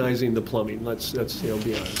modernizing the plumbing. Let's be honest.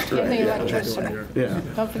 And the electricity. Yeah.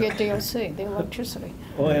 Don't forget DOC, the electricity.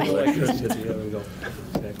 Oh, and electricity. There we go.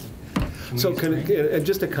 Exactly. So, and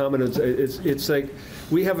just a comment. It's like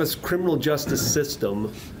we have a criminal justice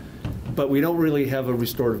system, but we don't really have a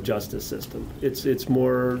restorative justice system. It's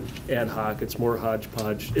more ad hoc. It's more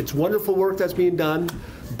hodgepodge. It's wonderful work that's being done,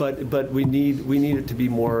 but we need it to be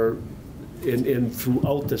more in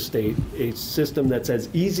throughout the state, a system that's as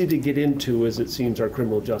easy to get into as it seems our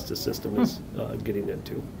criminal justice system is getting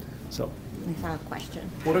into. So. I saw a question.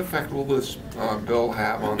 What effect will this bill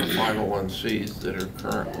have on the 501Cs that are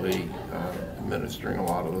currently administering a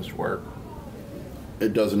lot of this work?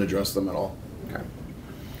 It doesn't address them at all. Okay.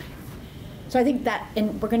 So I think that,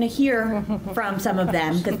 and we're going to hear from some of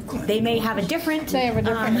them, because they may have a different,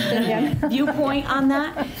 opinion. Viewpoint on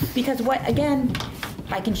that. Because what, again,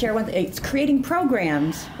 I can share one, it's creating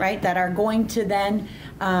programs, right, that are going to then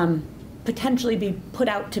potentially be put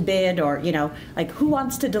out to bid, or, you know, like, who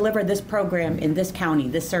wants to deliver this program in this county,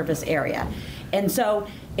 this service area? And so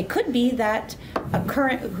it could be that a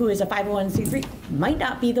current, who is a 501c3, might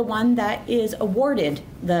not be the one that is awarded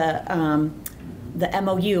the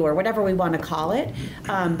MOU or whatever we want to call it.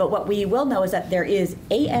 But what we will know is that there is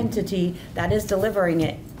a entity that is delivering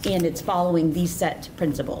it, and it's following these set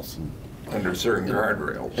principles. Under certain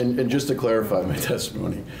guardrails. And just to clarify my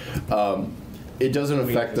testimony, it doesn't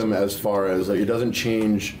affect them as far as, like, it doesn't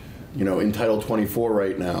change, you know, in Title 24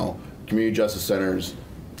 right now, community justice centers,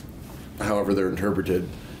 however they're interpreted,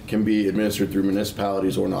 can be administered through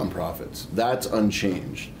municipalities or nonprofits. That's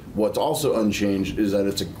unchanged. What's also unchanged is that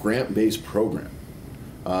it's a grant-based program.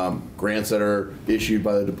 Grants that are issued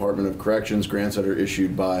by the Department of Corrections, grants that are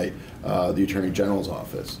issued by the Attorney General's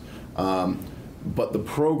office. But the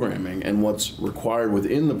programming and what's required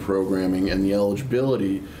within the programming and the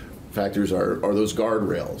eligibility factors are those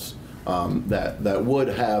guardrails that would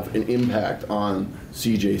have an impact on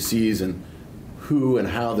CJCs and who and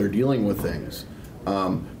how they're dealing with things.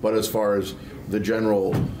 But as far as the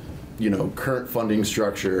general, you know, current funding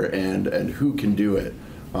structure and who can do it,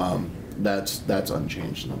 that's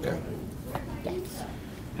unchanged. Okay.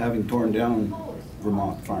 Having torn down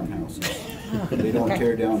Vermont farmhouses, they don't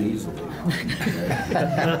tear down easily.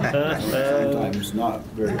 Sometimes not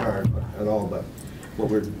very hard at all, but what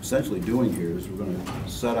we're essentially doing here is we're going to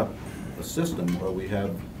set up a system where we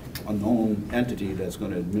have a known entity that's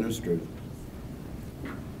going to administer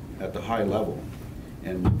at the high level,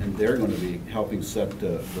 and they're going to be helping set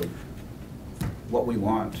what we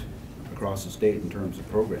want across the state in terms of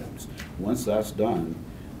programs. Once that's done,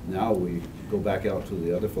 now we go back out to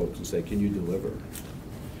the other folks and say, can you deliver?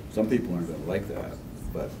 Some people aren't going to like that,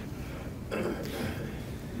 but.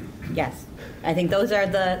 Yes, I think those are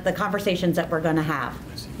the conversations that we're going to have.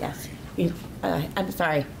 Yes. I'm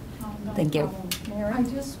sorry. No Thank you. problem. I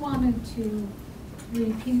just wanted to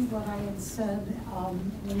repeat what I had said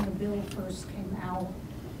when the bill first came out,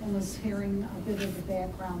 and was hearing a bit of the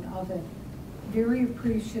background of it. Very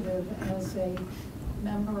appreciative as a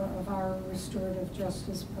member of our restorative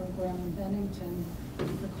justice program in Bennington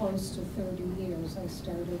for close to 30 years. I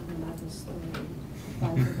started when I was 30,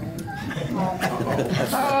 by the way.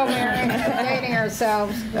 Oh, Mary, dating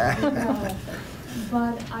ourselves.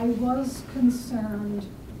 But I was concerned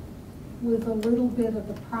with a little bit of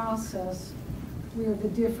the process where the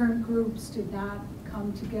different groups did not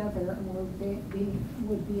come together and would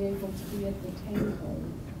be able to be at the table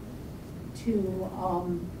to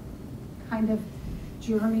kind of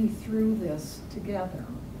journey through this together.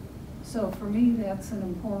 So for me, that's an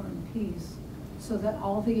important piece, so that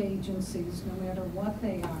all the agencies, no matter what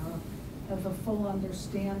they are, have a full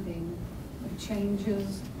understanding of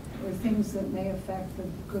changes or things that may affect the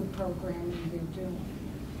good programming they're doing.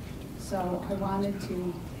 So I wanted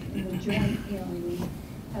to, in the joint hearing,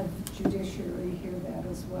 have judiciary hear that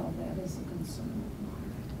as well. That is a concern.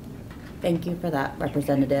 Thank you for that,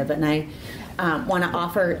 Representative. And I want to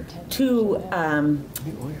offer two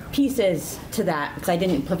pieces to that, because I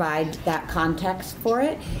didn't provide that context for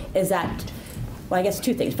it, is that, well, I guess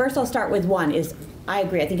two things. First, I'll start with one is, I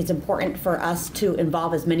agree, I think it's important for us to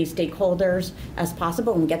involve as many stakeholders as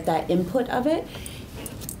possible and get that input of it.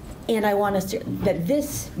 And I want us to, that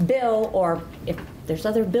this bill, or if there's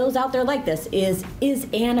other bills out there like this, is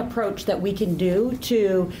an approach that we can do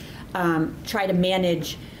to try to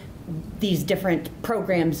manage these different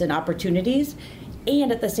programs and opportunities. And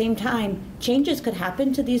at the same time, changes could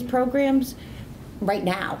happen to these programs right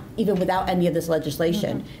now, even without any of this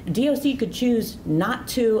legislation. DOC could choose not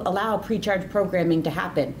to allow pre-charge programming to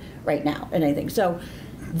happen right now and anything. So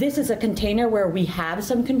this is a container where we have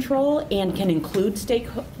some control and can include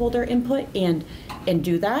stakeholder input and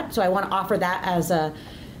do that. So I want to offer that as a,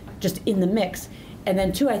 just in the mix. And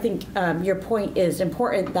then two, I think your point is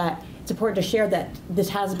important, that it's important to share that this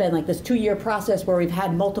has been like this 2-year process where we've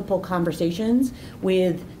had multiple conversations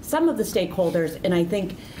with some of the stakeholders, and I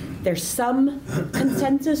think there's some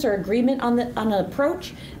consensus or agreement on an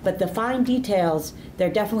approach, but the fine details, there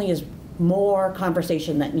definitely is more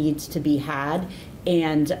conversation that needs to be had,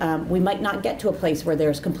 and we might not get to a place where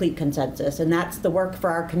there's complete consensus, and that's the work for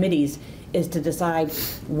our committees, is to decide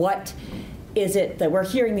what is it that we're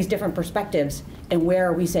hearing these different perspectives. and where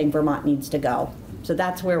are we saying Vermont needs to go? So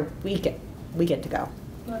that's where we get to go.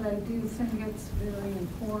 But I do think it's very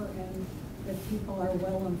important that people are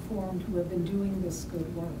well informed who have been doing this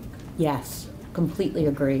good work. Yes, completely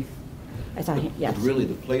agree. I saw him, yes. But really,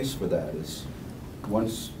 the place for that is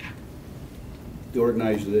once the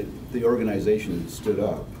organization stood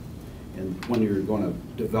up, and when you're going to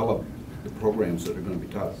develop the programs that are going to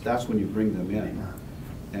be taught, that's when you bring them in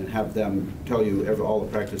and have them tell you all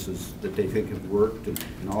the practices that they think have worked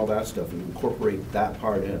and all that stuff, and incorporate that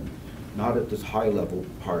part in. Not at this high level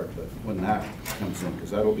part, but when that comes in,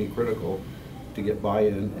 because that'll be critical to get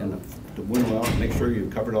buy-in and to win well and make sure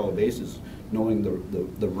you've covered all the bases, knowing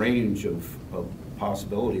the range of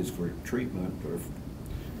possibilities for treatment or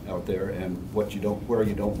out there, and where you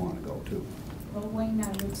don't want to go to. Well, Wayne, I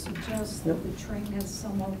would suggest that the train has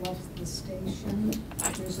somewhat left the station.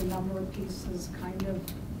 There's a number of pieces kind of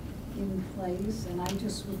in place, and I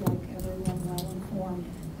just would like everyone well informed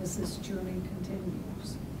as this journey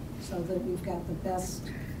continues, so that we've got the best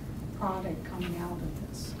product coming out of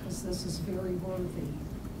this, because this is very worthy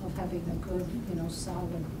of having a good,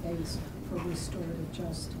 solid base for restorative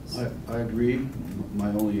justice. I agree. My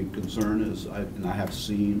only concern is, and I have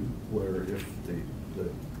seen where if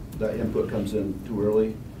that input comes in too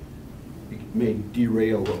early, it may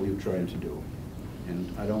derail what we're trying to do.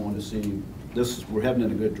 And I don't want to see this. We're heading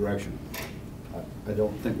in a good direction. I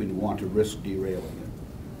don't think we want to risk derailing it.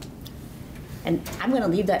 And I'm going to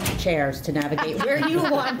leave that to chairs to navigate where you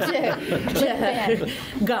want to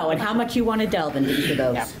go and how much you want to delve into each of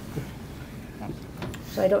those. Yep.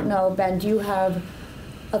 So I don't know, Ben, do you have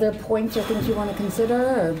other points or things you want to consider?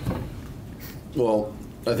 Or? Well,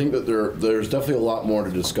 I think that there's definitely a lot more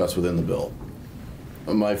to discuss within the bill.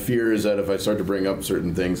 My fear is that if I start to bring up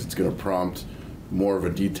certain things, it's going to prompt more of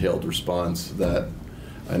a detailed response that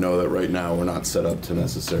I know that right now we're not set up to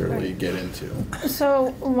necessarily get into.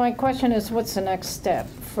 So my question is, what's the next step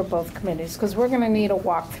for both committees? Because we're going to need a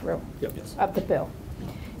walkthrough of the bill.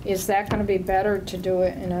 Is that going to be better to do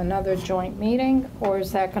it in another joint meeting, or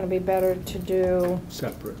is that going to be better to do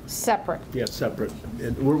separate? Separate. Yeah, separate.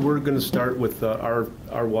 And we're going to start with our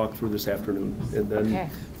walkthrough this afternoon, and then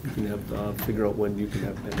you can have figure out when you can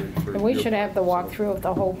have Ben in for. And we should have the walkthrough of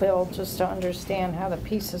the whole bill just to understand how the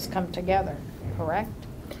pieces come together. Correct?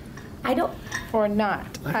 I don't. Or not.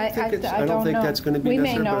 I don't think that's going to be we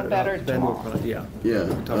necessary. We may know better tomorrow. Yeah,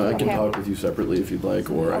 I can talk with you separately if you'd like,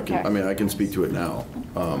 or I can. I mean, I can speak to it now,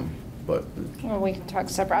 but. Well, we can talk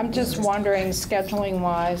separate. I'm just wondering, scheduling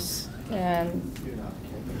wise, and.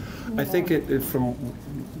 I think from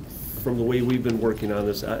the way we've been working on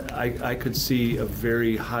this, I could see a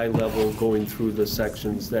very high level going through the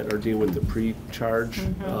sections that are dealing with the pre-charge,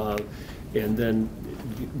 and then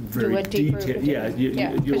very detailed. Yeah, you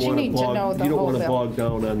don't want to bog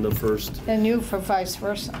down on the first. And you for vice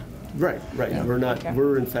versa. Right. Yeah. We're not. Okay.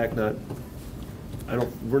 We're in fact not.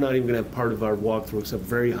 We're not even going to have part of our walkthrough except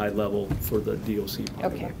very high level for the DOC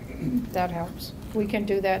part. Okay, that helps. We can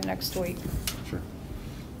do that next week. Sure.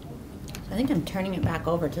 I think I'm turning it back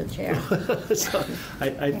over to the chair. So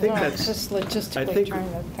I think that's just logistically trying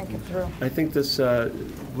to think it through. I think this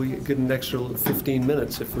we get an extra 15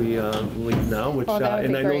 minutes if we leave now, which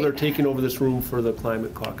and I know they're taking over this room for the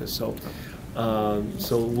climate caucus. So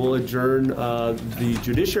so we'll adjourn. The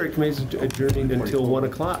Judiciary Committee is adjourning until 1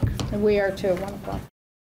 o'clock. And we are too, 1 o'clock.